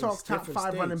weird. Let's talk It's top different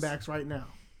 5 running states. backs right now.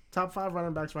 Top 5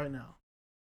 running backs right now.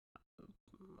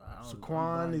 Saquon,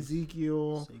 I'm biased.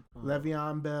 Ezekiel, Saquon.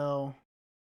 Le'Veon Bell.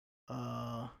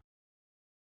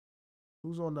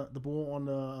 Who's on the ball on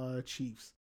the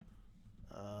Chiefs?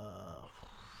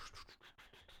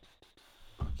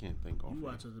 I can't think of You it.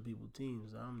 watch other people's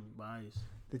teams. I'm biased.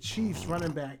 The Chiefs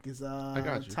running back is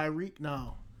got you. Tyreek.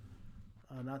 No,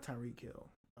 not Tyreek Hill.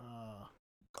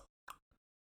 Fuck,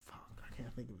 I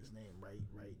can't think of his name right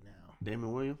now.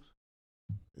 Damon Williams?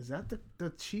 Is that the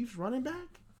Chiefs running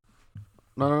back?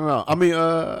 No. I mean,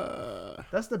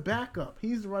 That's the backup.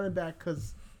 He's the running back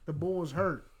because the Bulls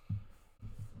hurt.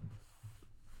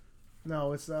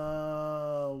 No, it's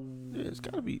yeah, it's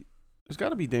gotta be it's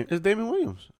Damon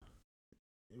Williams.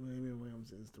 Maybe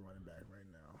Williams is the running back right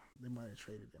now. They might have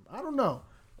traded him. I don't know.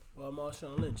 Well,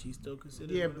 Marshawn Lynch, he's still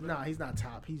considered. Yeah, a but running nah, back? he's not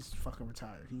top. He's fucking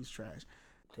retired. He's trash.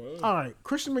 Damn. All right,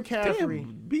 Christian McCaffrey.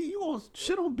 Damn, you gonna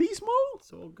shit on beast mode?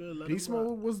 It's all good. Let Beast him rock.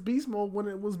 mode was beast mode when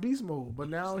it was beast mode, but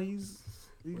now he's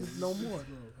no more.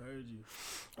 Heard you.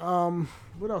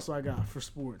 What else I got for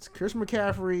sports? Chris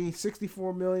McCaffrey,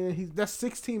 $64 million. That's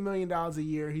 $16 million a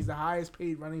year. He's the highest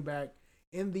paid running back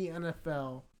in the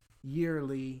NFL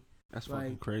yearly. That's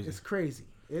fucking crazy. It's crazy.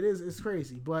 It is. It's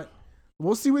crazy. But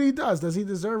we'll see what he does. Does he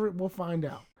deserve it? We'll find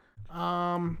out.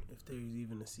 If there's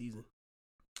even a season.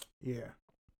 Yeah.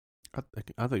 I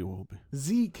think it will be.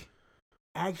 Zeke,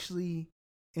 actually,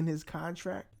 in his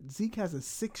contract, Zeke has a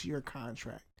 6-year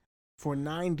contract for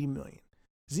 $90 million.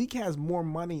 Zeke has more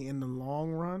money in the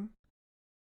long run,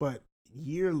 but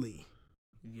yearly,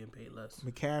 You're getting paid less.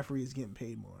 McCaffrey is getting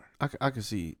paid more. I can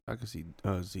see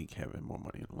Zeke having more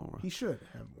money in the long run. He should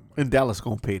have more money. And Dallas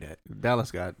gonna pay that.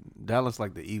 Dallas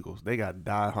like the Eagles. They got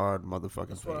diehard motherfucking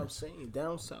That's what I'm fans. saying.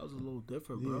 Down south's a little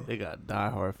different, bro. They got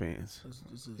diehard fans.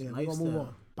 This is Yeah, we're lifestyle. gonna move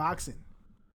on. Boxing.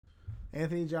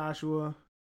 Anthony Joshua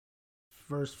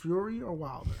versus Fury or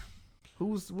Wilder?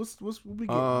 What's what we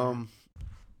getting?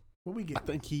 What we I get?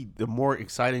 think the more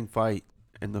exciting fight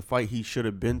and the fight he should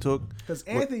have been took. Because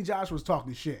Anthony Joshua was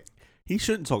talking shit. He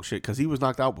shouldn't talk shit because he was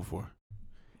knocked out before.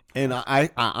 And I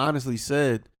honestly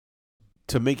said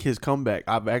to make his comeback,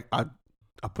 I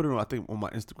put it on, I think on my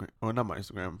Instagram, or not my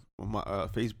Instagram, on my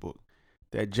Facebook,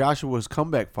 that Joshua's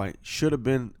comeback fight should have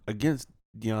been against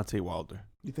Deontay Wilder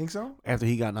You think so? after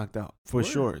he got knocked out. For Word.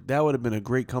 sure. That would have been a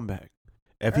great comeback.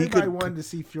 If he Everybody could, wanted to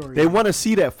see Fury. they want to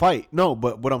see that fight. No,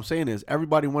 but what I'm saying is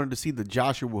everybody wanted to see the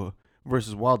Joshua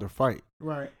versus Wilder fight.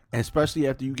 Right. And especially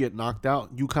after you get knocked out,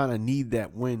 you kind of need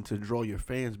that win to draw your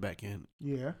fans back in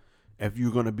Yeah. if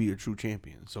you're going to be a true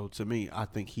champion. So to me, I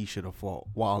think he should have fought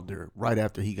Wilder right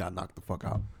after he got knocked the fuck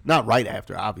out. Not right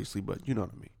after, obviously, but you know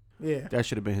what I mean. Yeah. That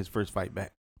should have been his first fight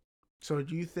back. So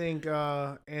do you think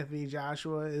Anthony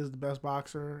Joshua is the best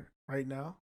boxer right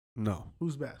now? No.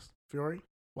 Who's best? Fury?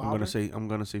 I'm Wilder?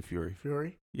 gonna say Fury.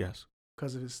 Fury Yes.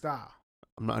 because of his style.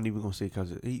 I'm not even gonna say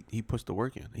because he puts the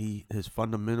work in. His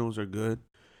fundamentals are good.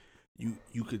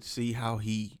 You could see how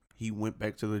he went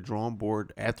back to the drawing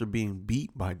board after being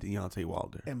beat by Deontay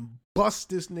Wilder. And bust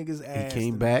this nigga's ass. He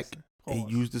came the back. next- He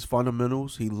Pause. used his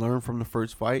fundamentals. He learned from the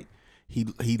first fight. He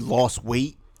lost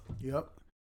weight. Yep.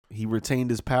 He retained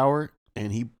his power,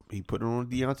 and he put it on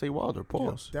Deontay Wilder.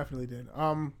 Pause. Yep, definitely did.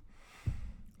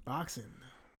 Boxing.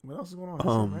 What else is going on? That's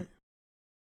it, right?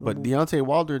 But We'll move- Deontay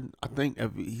Wilder, I think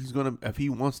if he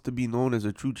wants to be known as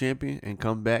a true champion and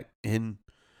come back in,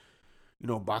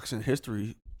 boxing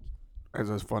history as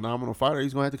a phenomenal fighter,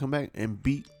 he's gonna have to come back and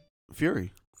beat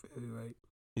Fury. Right.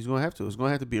 He's gonna have to. It's gonna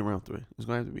have to be in round 3. It's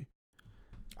gonna have to be.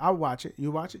 I'll watch it.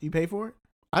 You watch it? You pay for it?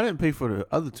 I didn't pay for the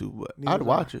other two, but Neither I'd did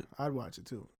watch I. it. I'd watch it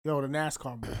too. Yo, the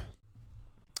NASCAR boy.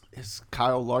 It's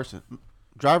Kyle Larson.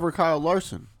 Driver Kyle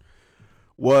Larson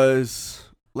was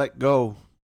let go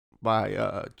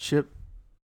by Chip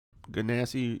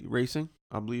Ganassi Racing,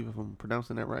 I believe, if I'm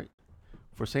pronouncing that right,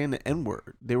 for saying the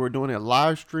N-word. They were doing a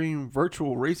live stream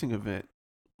virtual racing event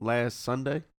last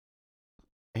Sunday,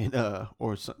 and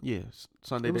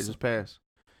Sunday that just passed,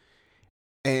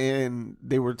 and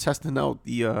they were testing out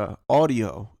the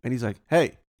audio, and he's like,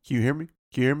 "Hey, can you hear me?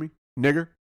 Can you hear me, nigger?"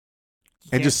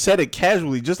 And just said it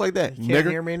casually, just like that. You can't Nigger,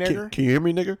 hear me, nigger? Can you hear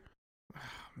me, nigger?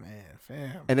 Man,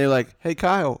 fam. And they're like, "Hey,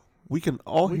 Kyle, we can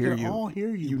all We hear can you. all hear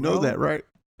you, You know bro." that, right?"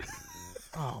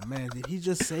 Oh man, did he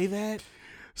just say that?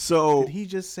 So Did he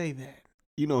just say that?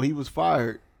 he was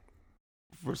fired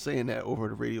for saying that over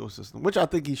the radio system, which I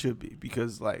think he should be,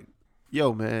 because like,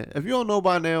 yo, man, if you don't know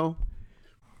by now,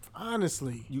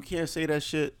 Honestly, you can't say that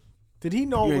shit. did he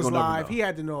know You it ain't was gonna never live? know. He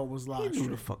had to know it was He live. knew the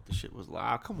stream. fuck the shit was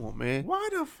live. Come on, man. Why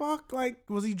the fuck? Like,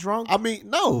 was he drunk? I mean,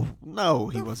 no,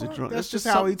 he The wasn't fuck? drunk. That's just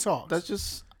how he something- talks. That's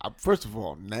just first of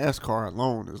all, NASCAR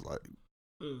alone is like,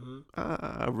 Mm-hmm.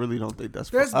 I really don't think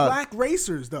that's. There's for us. black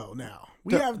racers though now.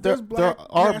 There There's black.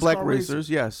 are NASCAR black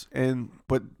racers, yes,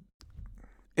 but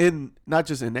in not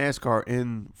just in NASCAR,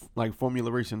 in like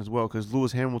Formula Racing as well, because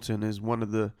Lewis Hamilton is one of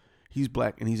the. He's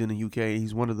black and he's in the UK.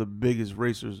 He's one of the biggest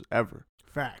racers ever.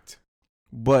 Fact.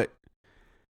 But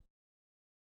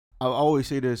I always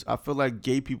say this: I feel like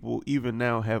gay people even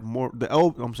now have more.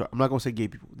 I'm sorry, I'm not gonna say gay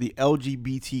people. The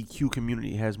LGBTQ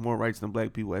community has more rights than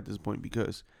black people at this point,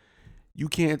 because you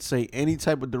can't say any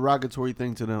type of derogatory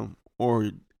thing to them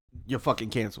or you're fucking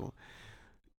canceled.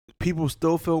 People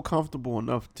still feel comfortable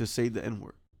enough to say the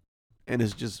N-word, and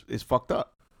it's fucked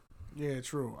up. Yeah,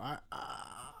 true.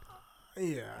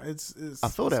 It's. I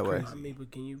feel that way. I mean,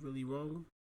 but can you really wrong them?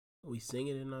 We sing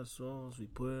it in our songs. We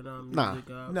put it on Nah. music.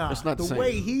 Nah, It's not the the same.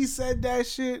 way he said that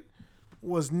shit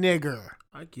was nigger.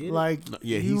 I get it. Like, No,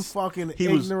 yeah, you he's- fucking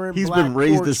He's black been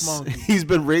raised porch to monkey. he's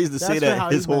been raised to say That's how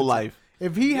that he his whole meant it. life.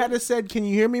 If he had said, "Can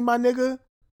you hear me, my nigga?"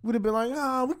 We'd have been like,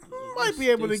 "Ah, we might be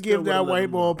able They to still give that would've let white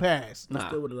him boy know. a pass." They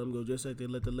still would have let him go, just like they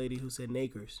let the lady who said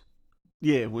nakers.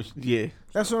 Yeah,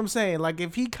 That's what I'm saying. Like,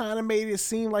 if he kind of made it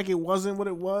seem like it wasn't what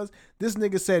it was, this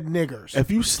nigga said niggers. If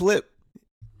you slip,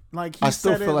 Like, he I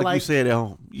still said feel it like you said it at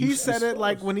home. He said it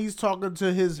like when he's talking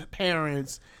to his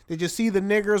parents. Did you see the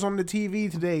niggers on the TV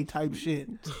today? Type shit.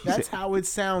 That's how it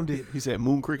sounded. He said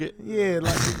moon cricket. Yeah,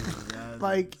 like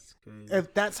That's crazy.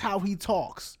 if that's how he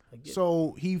talks. I get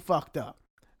So he fucked up.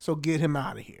 So get him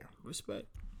out of here. Respect.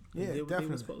 Yeah, They did what they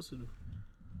definitely. were supposed to do.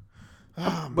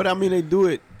 But I mean, they do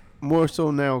it more so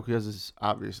now because it's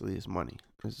obviously it's money.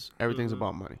 Everything's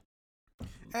about money.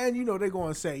 And you know they're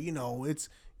going to say, you know, it's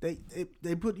they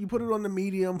put it on the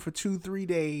medium for 2-3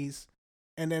 days,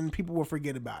 and then people will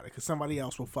forget about it because somebody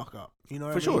else will fuck up. You know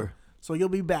what For I mean? sure. So you'll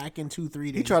be back in 2-3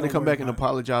 days. He tried to Don't come worry back and about it.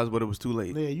 apologize, but it was too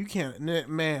late. Yeah, you can't,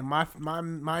 man. My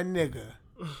nigga,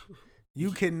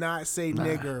 you cannot say Nah.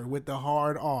 nigger with the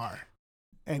hard R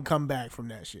and come back from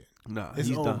that shit. Nah, It's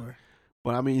he's over. done.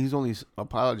 But I mean, he's only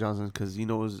apologizing because it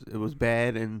was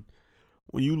bad, and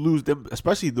when you lose them,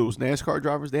 especially those NASCAR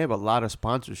drivers, they have a lot of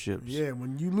sponsorships. Yeah,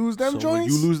 when you lose them So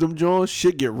joints, when you lose them joints,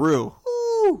 shit get real.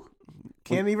 ooh,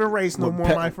 can't even race no when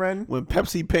more, my friend. When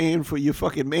Pepsi paying for your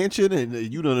fucking mansion and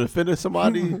you done offended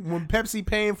somebody, When Pepsi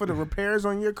paying for the repairs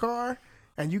on your car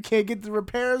and you can't get the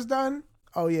repairs done,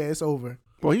 oh yeah, it's over.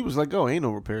 well, he was like, "Oh, ain't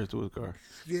no repairs to his car."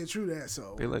 Yeah, true that.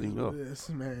 So They let him go. Yes,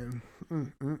 man.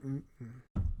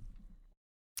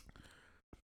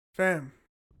 Fam,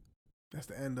 that's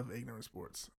the end of ignorant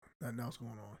sports. Nothing else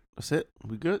going on. That's it.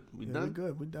 We good. We Yeah, done. we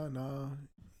good. We done.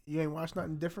 You ain't watched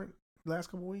nothing different the last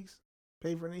couple weeks?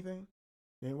 Paid for anything?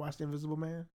 You ain't watched Invisible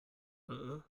Man?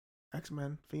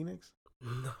 X-Men, Phoenix?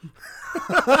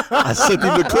 I sent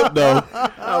him the clip though.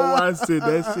 I watched it.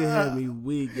 That shit had me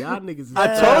weak. Y'all niggas is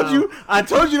I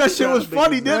told you that shit was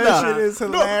funny, didn't That I? shit is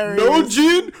hilarious. No,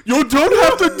 Jen, you don't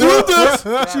have to do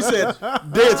this. She said,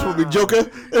 "Dance for me, Joker."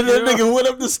 And that nigga went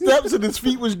up the steps and his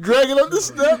feet was dragging up the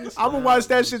steps. I'm gonna watch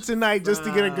that shit tonight just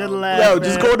to get a good laugh. Yo, man.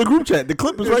 just go in the group chat. The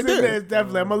clip is It's right in there. there. It's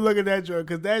definitely. I'm gonna look at that joint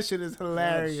because that shit is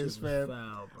hilarious, That shit was man.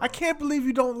 foul, bro. I can't believe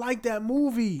you don't like that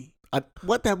movie.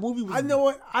 What that movie was? I know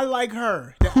what I like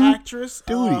her, the actress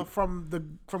Dude. from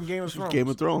Game of Thrones. Game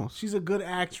of Thrones. She's a good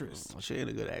actress. She ain't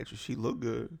a good actress. She look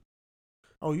good.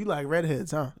 Oh, you like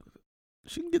redheads, huh?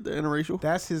 She can get the interracial.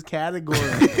 That's his category.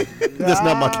 That's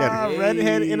not my category.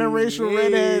 Redhead, interracial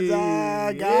redheads.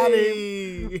 Got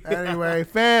it. Anyway,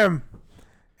 fam,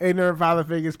 Ignorant Father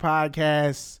Figures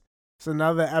podcast. It's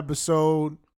another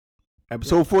episode.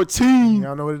 Episode 14.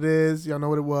 Y'all know what it is. Y'all know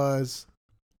what it was.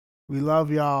 We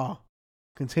love y'all.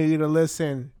 Continue to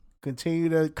listen. Continue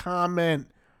to comment.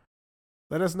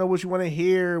 Let us know what you want to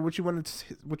hear, what you want to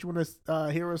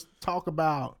hear us talk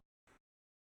about.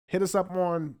 Hit us up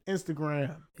on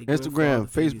Instagram,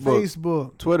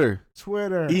 Facebook, Twitter,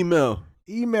 email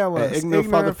us,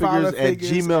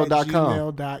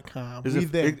 ignorantfatherfigures@gmail.com. We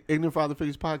there. Ignorant Father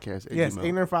Figures Podcast. Yes,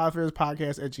 Gmail.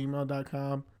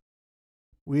 ignorantfatherfigures@gmail.com.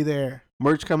 We there.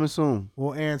 Merch coming soon.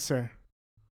 We'll answer.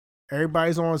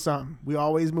 Everybody's on something. We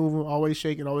always moving, always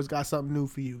shaking, always got something new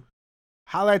for you.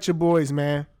 Holla at your boys,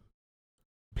 man.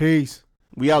 Peace.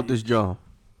 We out this joint.